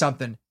tell you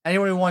something.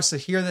 Anyone who wants to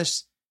hear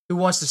this, who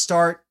wants to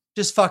start,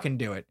 just fucking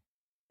do it.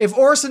 If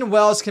Orson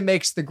Welles can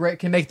make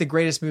the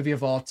greatest movie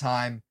of all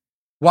time,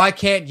 why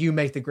can't you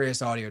make the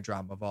greatest audio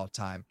drama of all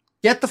time?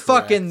 Get the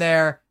fuck in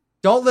there.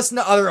 Don't listen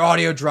to other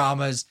audio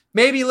dramas.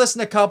 Maybe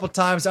listen a couple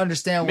times to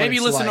understand what Maybe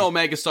it's listen like. to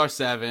Omega Star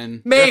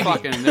 7. Maybe.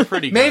 They're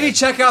pretty good. Maybe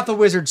check out the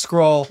Wizard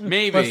Scroll.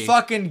 Maybe. But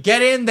fucking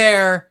get in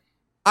there.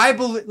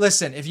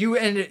 Listen, if you,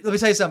 and let me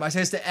tell you something. I say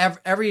this to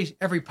every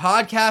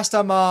podcast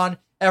I'm on,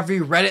 every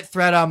Reddit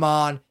thread I'm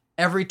on,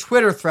 every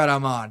Twitter thread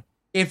I'm on.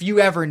 If you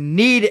ever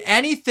need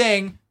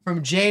anything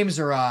from James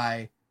or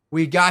I,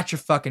 we got your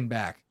fucking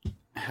back.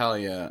 Hell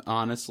yeah.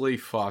 Honestly,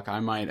 fuck. I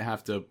might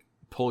have to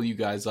pull you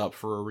guys up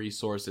for a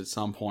resource at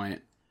some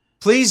point.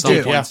 Please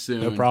do. Yeah,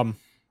 soon. no problem.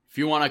 If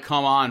you want to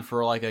come on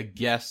for like a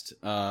guest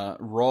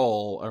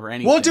role or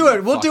anything, We'll do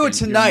it. We'll do it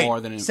tonight.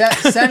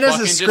 Send us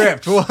a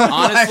script.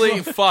 Honestly,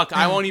 fuck.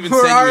 I won't even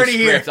We're send you a already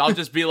script. here. I'll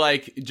just be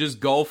like, just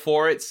go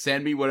for it.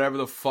 Send me whatever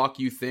the fuck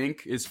you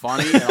think is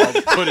funny, and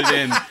I'll put it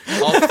in.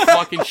 I'll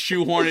fucking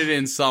shoehorn it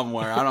in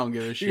somewhere. I don't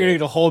give a shit. You're gonna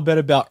get a whole bit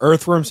about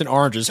earthworms and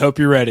oranges. Hope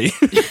you're ready.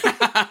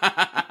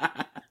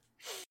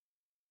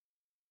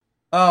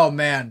 Oh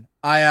man,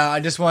 I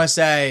just want to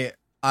say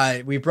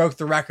we broke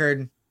the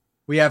record.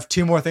 We have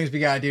 2 more things we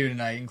gotta do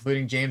tonight,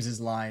 including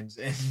James's lines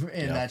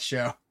in that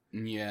show.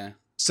 Yeah.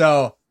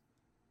 So,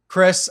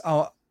 Chris,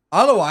 I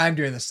don't know why I'm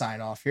doing the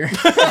sign off here.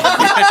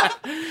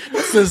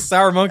 It's the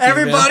Sour Monkey.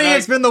 Everybody, man.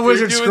 it's been the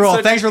Wizard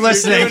Scroll. Thanks for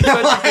listening. You're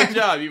doing such a good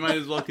job. You might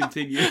as well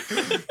continue.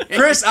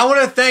 Chris, I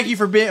want to thank you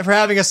for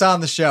having us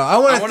on the show. I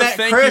want to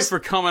thank you for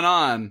coming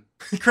on.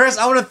 Chris,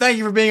 I want to thank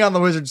you for being on the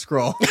Wizard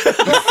Scroll.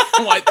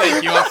 Why,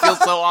 thank you. I feel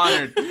so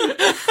honored.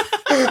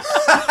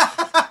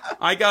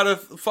 I got a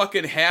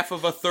fucking half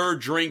of a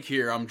third drink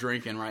here I'm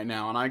drinking right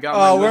now, and I got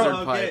my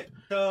wizard pipe.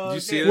 Did you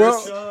see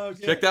this?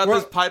 Check out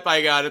this pipe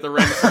I got at the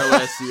register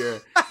last year.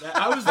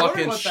 I was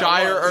fucking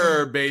Shire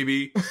Herb,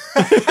 baby.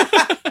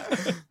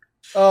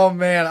 Oh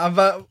man,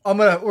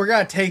 we're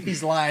gonna take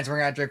these lines. We're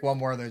gonna drink one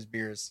more of those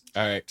beers.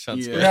 All right,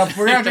 sounds good.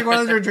 We're gonna drink one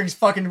of those drinks.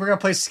 We're gonna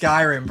play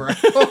Skyrim, bro.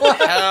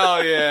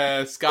 Hell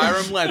yeah,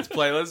 Skyrim. Let's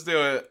play. Let's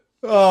do it.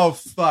 Oh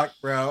fuck,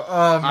 bro.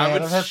 Oh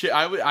man,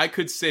 I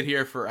could sit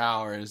here for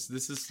hours.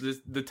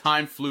 The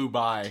time flew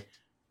by.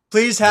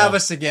 Please have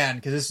us again,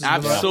 because this is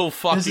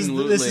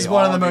absolutely. This is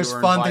one of the most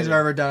fun things I've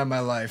ever done in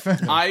my life.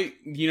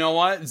 You know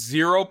what?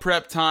 Zero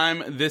prep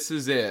time. This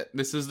is it.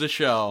 This is the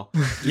show.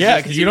 Yeah,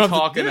 because you don't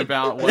talking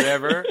about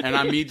whatever, and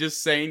I'm me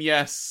just saying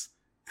yes.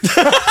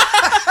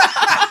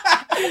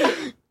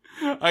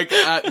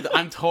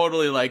 I'm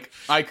totally like,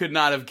 I could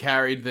not have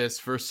carried this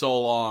for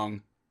so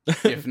long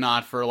if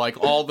not for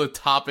like all the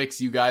topics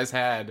you guys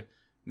had.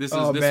 This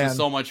was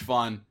so much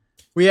fun.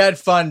 We had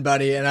fun,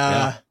 buddy,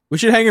 and we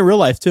should hang in real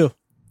life too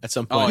at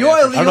some point. You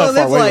want to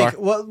live like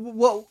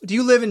what? Do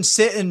you live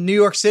in New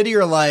York City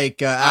or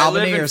like Albany? I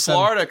live in or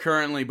Florida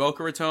currently,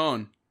 Boca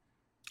Raton.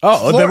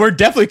 Oh, then we're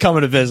definitely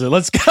coming to visit.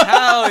 Let's go.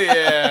 Hell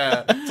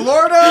yeah,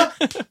 Florida.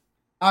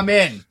 I'm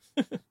in.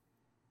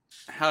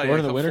 Hell yeah,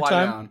 in the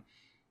wintertime.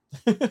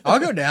 I'll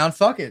go down.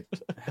 Fuck it.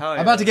 Hell yeah.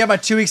 I'm about to get my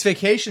 2 weeks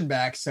vacation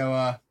back,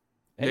 so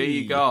there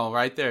you go,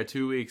 right there.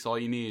 2 weeks, all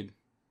you need.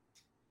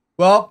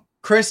 Well,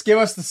 Chris, give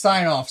us the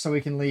sign off so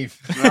we can leave.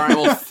 All right.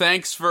 Well,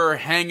 thanks for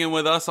hanging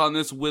with us on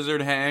this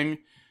Wizard Hang.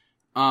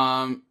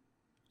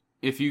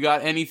 If you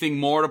got anything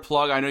more to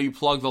plug, I know you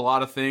plugged a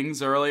lot of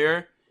things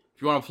earlier.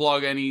 If you want to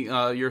plug any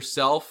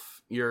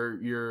yourself, your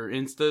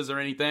Instas or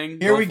anything,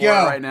 here we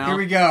go. Right now. Here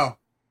we go.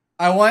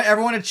 I want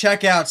everyone to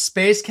check out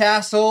Space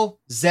Castle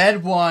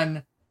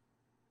Z1,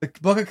 the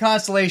Book of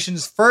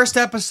Constellations, first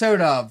episode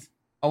of.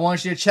 I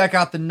want you to check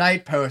out The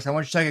Night Post. I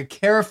want you to check out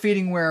Care of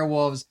Feeding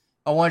Werewolves.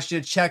 I want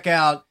you to check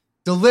out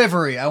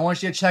Delivery. I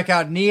want you to check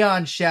out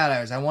Neon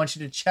Shadows. I want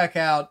you to check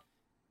out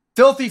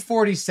Filthy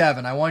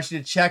 47. I want you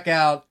to check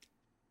out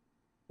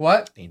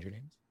what? Danger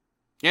Names.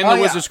 And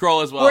the Wizard Scroll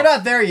as well. We're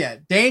not there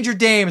yet. Danger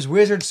Dames,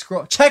 Wizard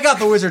Scroll. Check out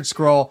the Wizard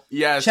Scroll.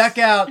 Yes. Check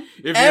out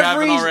if you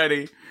haven't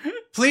already.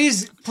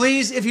 Please,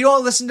 if you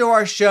don't listen to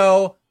our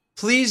show,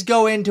 please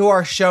go into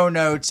our show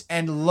notes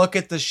and look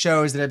at the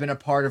shows that have been a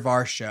part of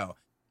our show.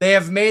 They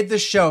have made the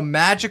show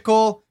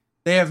magical.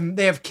 They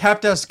have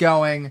kept us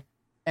going.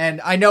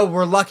 And I know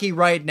we're lucky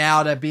right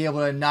now to be able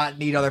to not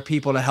need other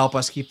people to help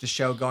us keep the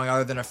show going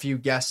other than a few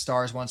guest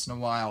stars once in a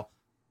while.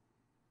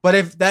 But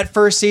if that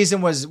first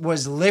season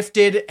was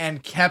lifted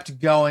and kept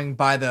going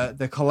by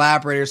the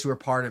collaborators who were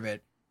part of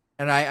it.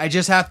 And I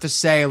just have to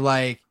say,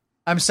 like,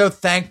 I'm so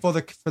thankful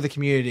for the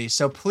community.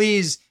 So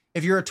please,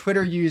 if you're a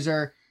Twitter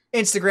user,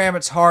 Instagram,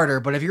 it's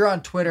harder. But if you're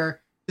on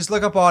Twitter, just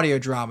look up audio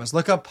dramas,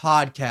 look up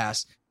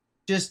podcasts.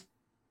 Just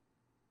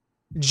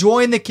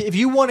join if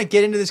you want to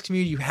get into this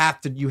community, you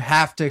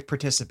have to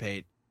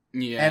participate.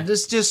 Yeah. And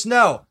just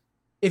know,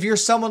 if you're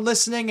someone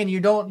listening and you're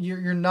not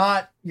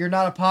a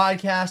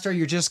podcaster,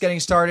 you're just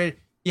getting started,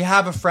 you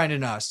have a friend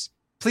in us.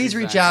 Please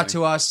reach out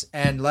to us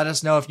and let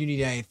us know if you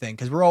need anything,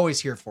 because we're always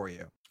here for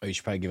you. Oh, you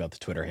should probably give out the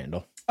Twitter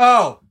handle.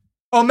 Oh,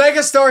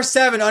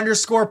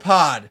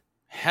 OmegaStar7_pod.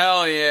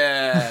 Hell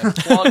yeah.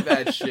 Plug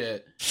that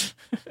shit.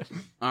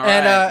 All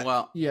right.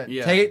 Well, yeah.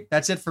 Take it.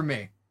 That's it for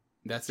me.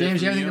 That's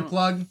James, it. you have anything to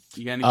plug?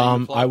 You got anything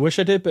to plug? I wish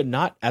I did, but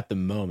not at the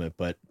moment.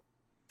 But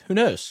who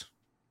knows?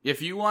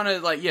 If you want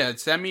to,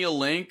 send me a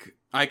link.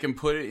 I can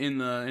put it in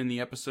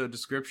the episode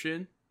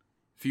description.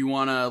 If you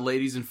want to,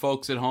 ladies and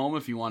folks at home,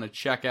 if you want to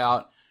check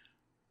out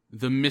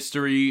the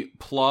mystery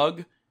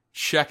plug,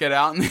 check it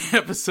out in the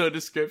episode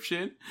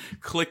description.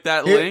 Click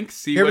that link,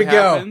 see what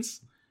happens.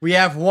 Go. We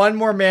have one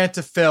more man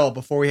to fill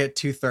before we hit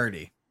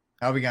 2:30.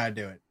 How we gotta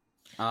do it?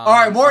 All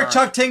right, more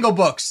Chuck Tingle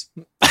books.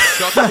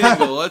 Chuck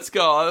Tingle, let's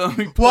go. Let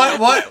me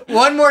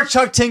one more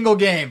Chuck Tingle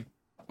game.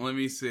 Let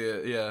me see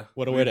it. Yeah.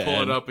 What a way to pull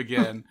end. it up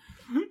again.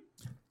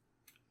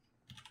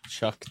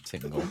 Chuck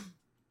Tingle.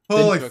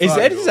 Holy fuck. Is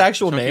that his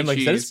actual Chuck E. name? Like,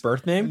 is that his Cheese.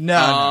 birth name?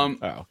 No.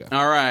 Oh, okay.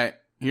 All right,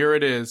 here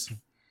it is.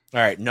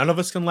 All right, none of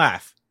us can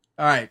laugh.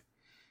 All right.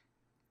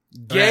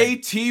 Gay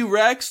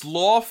T-Rex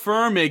law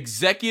firm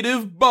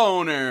executive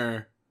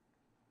boner.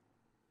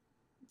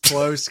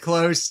 Close.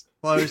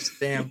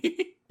 Damn.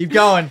 Keep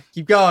going.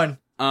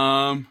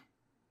 Not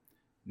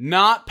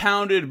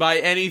pounded by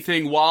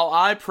anything while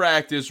I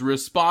practice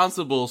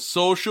responsible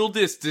social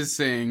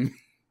distancing.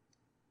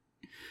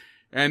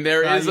 And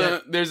there's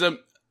a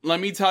let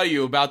me tell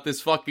you about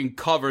this fucking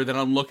cover that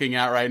I'm looking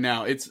at right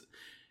now. It's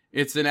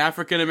an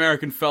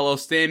African-American fellow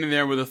standing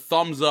there with a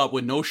thumbs up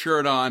with no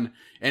shirt on,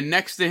 and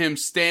next to him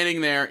standing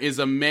there is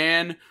a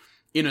man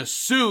in a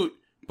suit,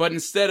 but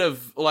instead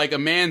of like a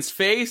man's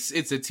face,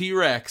 it's a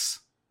T-Rex.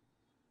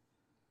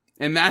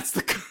 And that's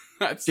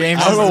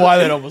James. I don't know why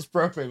that almost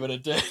broke me, but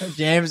it did.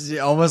 James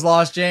almost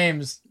lost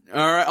James.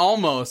 All right,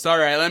 almost. All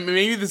right,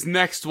 maybe this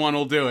next one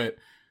will do it.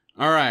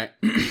 All right.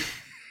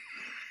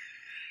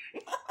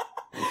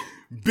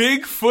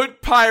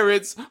 Bigfoot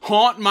pirates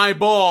haunt my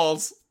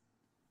balls.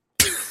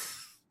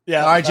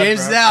 Yeah. All right,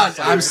 James is out.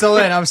 I'm still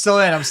in.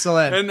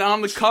 And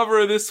on the cover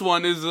of this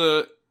one is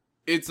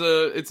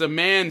it's a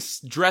man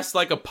dressed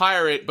like a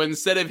pirate, but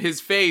instead of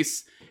his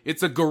face,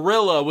 it's a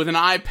gorilla with an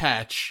eye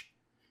patch.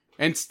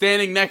 And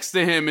standing next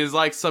to him is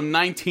like some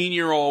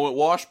 19-year-old with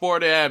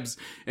washboard abs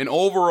and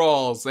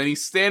overalls, and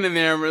he's standing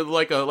there with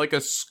like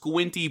a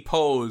squinty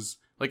pose,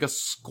 like a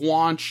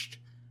squanched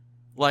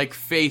like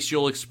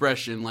facial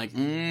expression, like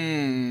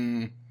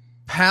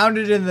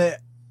Pounded in the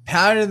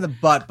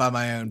butt by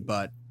my own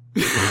butt.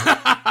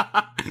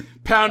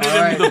 Pounded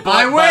in the butt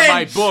by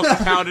my book.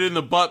 Pounded in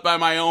the butt by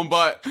my own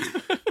butt.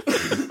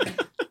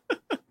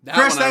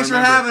 Chris, thanks for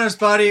having us,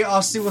 buddy.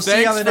 We'll see you on the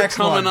next one. Thanks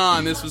for coming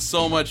on. This was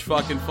so much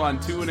fucking fun.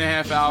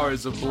 2.5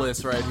 hours of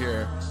bliss right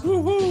here.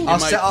 Woo-hoo. I'm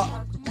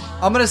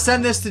gonna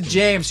send this to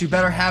James, who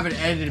better have it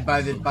edited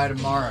by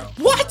tomorrow.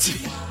 What?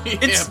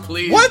 Yeah,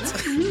 please. What?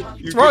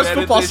 Tomorrow's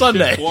football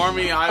Sunday. For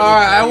me, all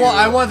right,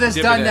 I want this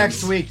done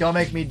next week. Don't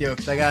make me do it,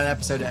 because I got an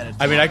episode to edit.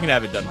 I mean, I can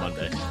have it done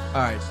Monday.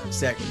 All right,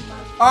 sick.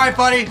 All right,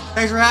 buddy.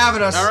 Thanks for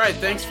having us. All right,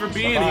 thanks for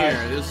being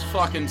here. This is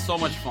fucking so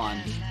much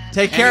fun.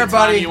 Take care, Anytime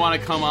buddy. You want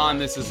to come on?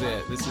 This is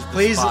it. This is the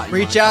Please spot you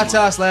reach wanna out come to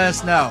on. us. Let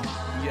us know.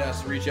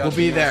 Yes, reach out. We'll to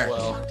be me there. As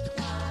well.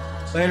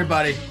 Later,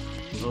 buddy.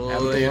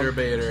 Later,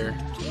 Bader.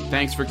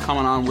 Thanks for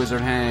coming on,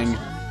 Wizard Hang.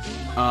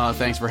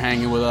 Thanks for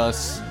hanging with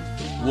us.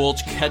 We'll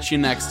catch you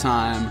next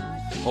time.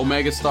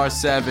 Omega Star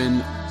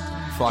 7.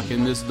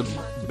 Fucking, this is the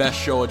best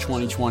show of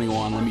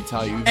 2021. Let me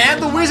tell you.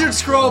 And the Wizard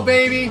Scroll,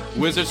 baby.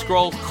 Wizard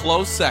Scroll,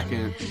 close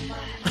second.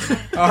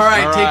 All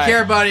right, take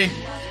care, buddy.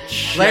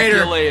 Check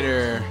you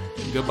later.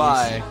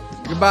 Goodbye.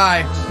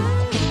 Goodbye.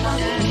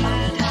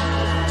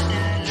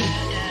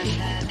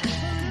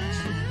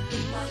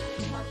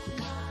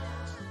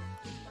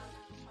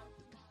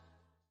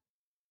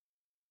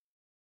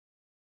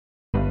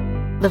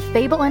 The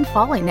Fable and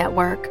Folly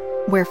Network,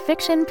 where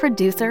fiction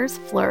producers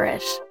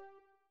flourish.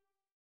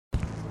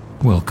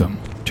 Welcome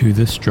to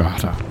the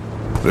Strata.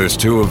 There's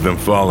 2 of them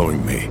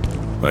following me.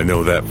 I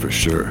know that for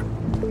sure.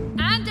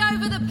 Hand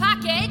over the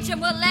package and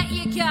we'll let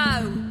you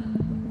go.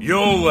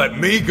 You'll let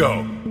me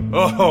go?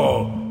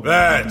 Oh,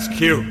 that's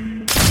cute.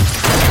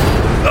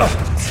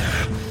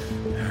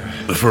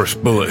 The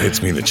first bullet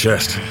hits me in the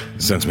chest,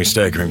 sends me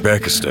staggering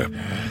back a step.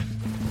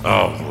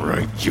 All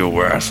right,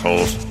 you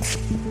assholes.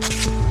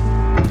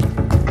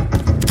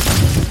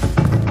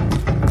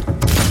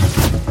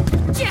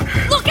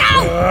 Look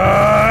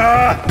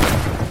out!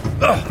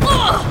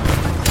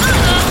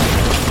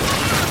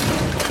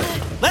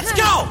 Let's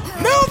go!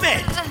 Move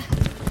it!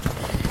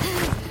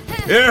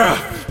 Yeah,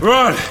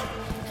 run.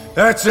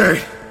 That's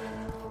it.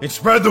 And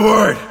spread the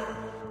word.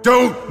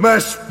 Don't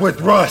mess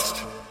with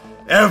Rust.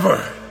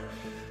 Ever.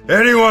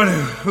 Anyone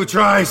who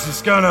tries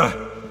is gonna...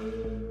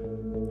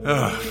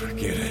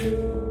 forget it.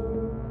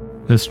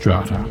 The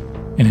Strata.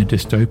 In a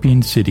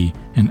dystopian city,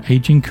 an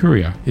aging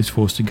courier is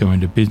forced to go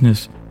into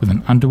business with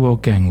an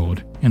underworld gang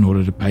lord in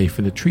order to pay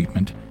for the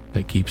treatment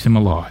that keeps him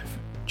alive.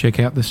 Check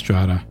out The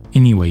Strata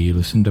anywhere you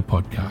listen to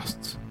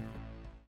podcasts.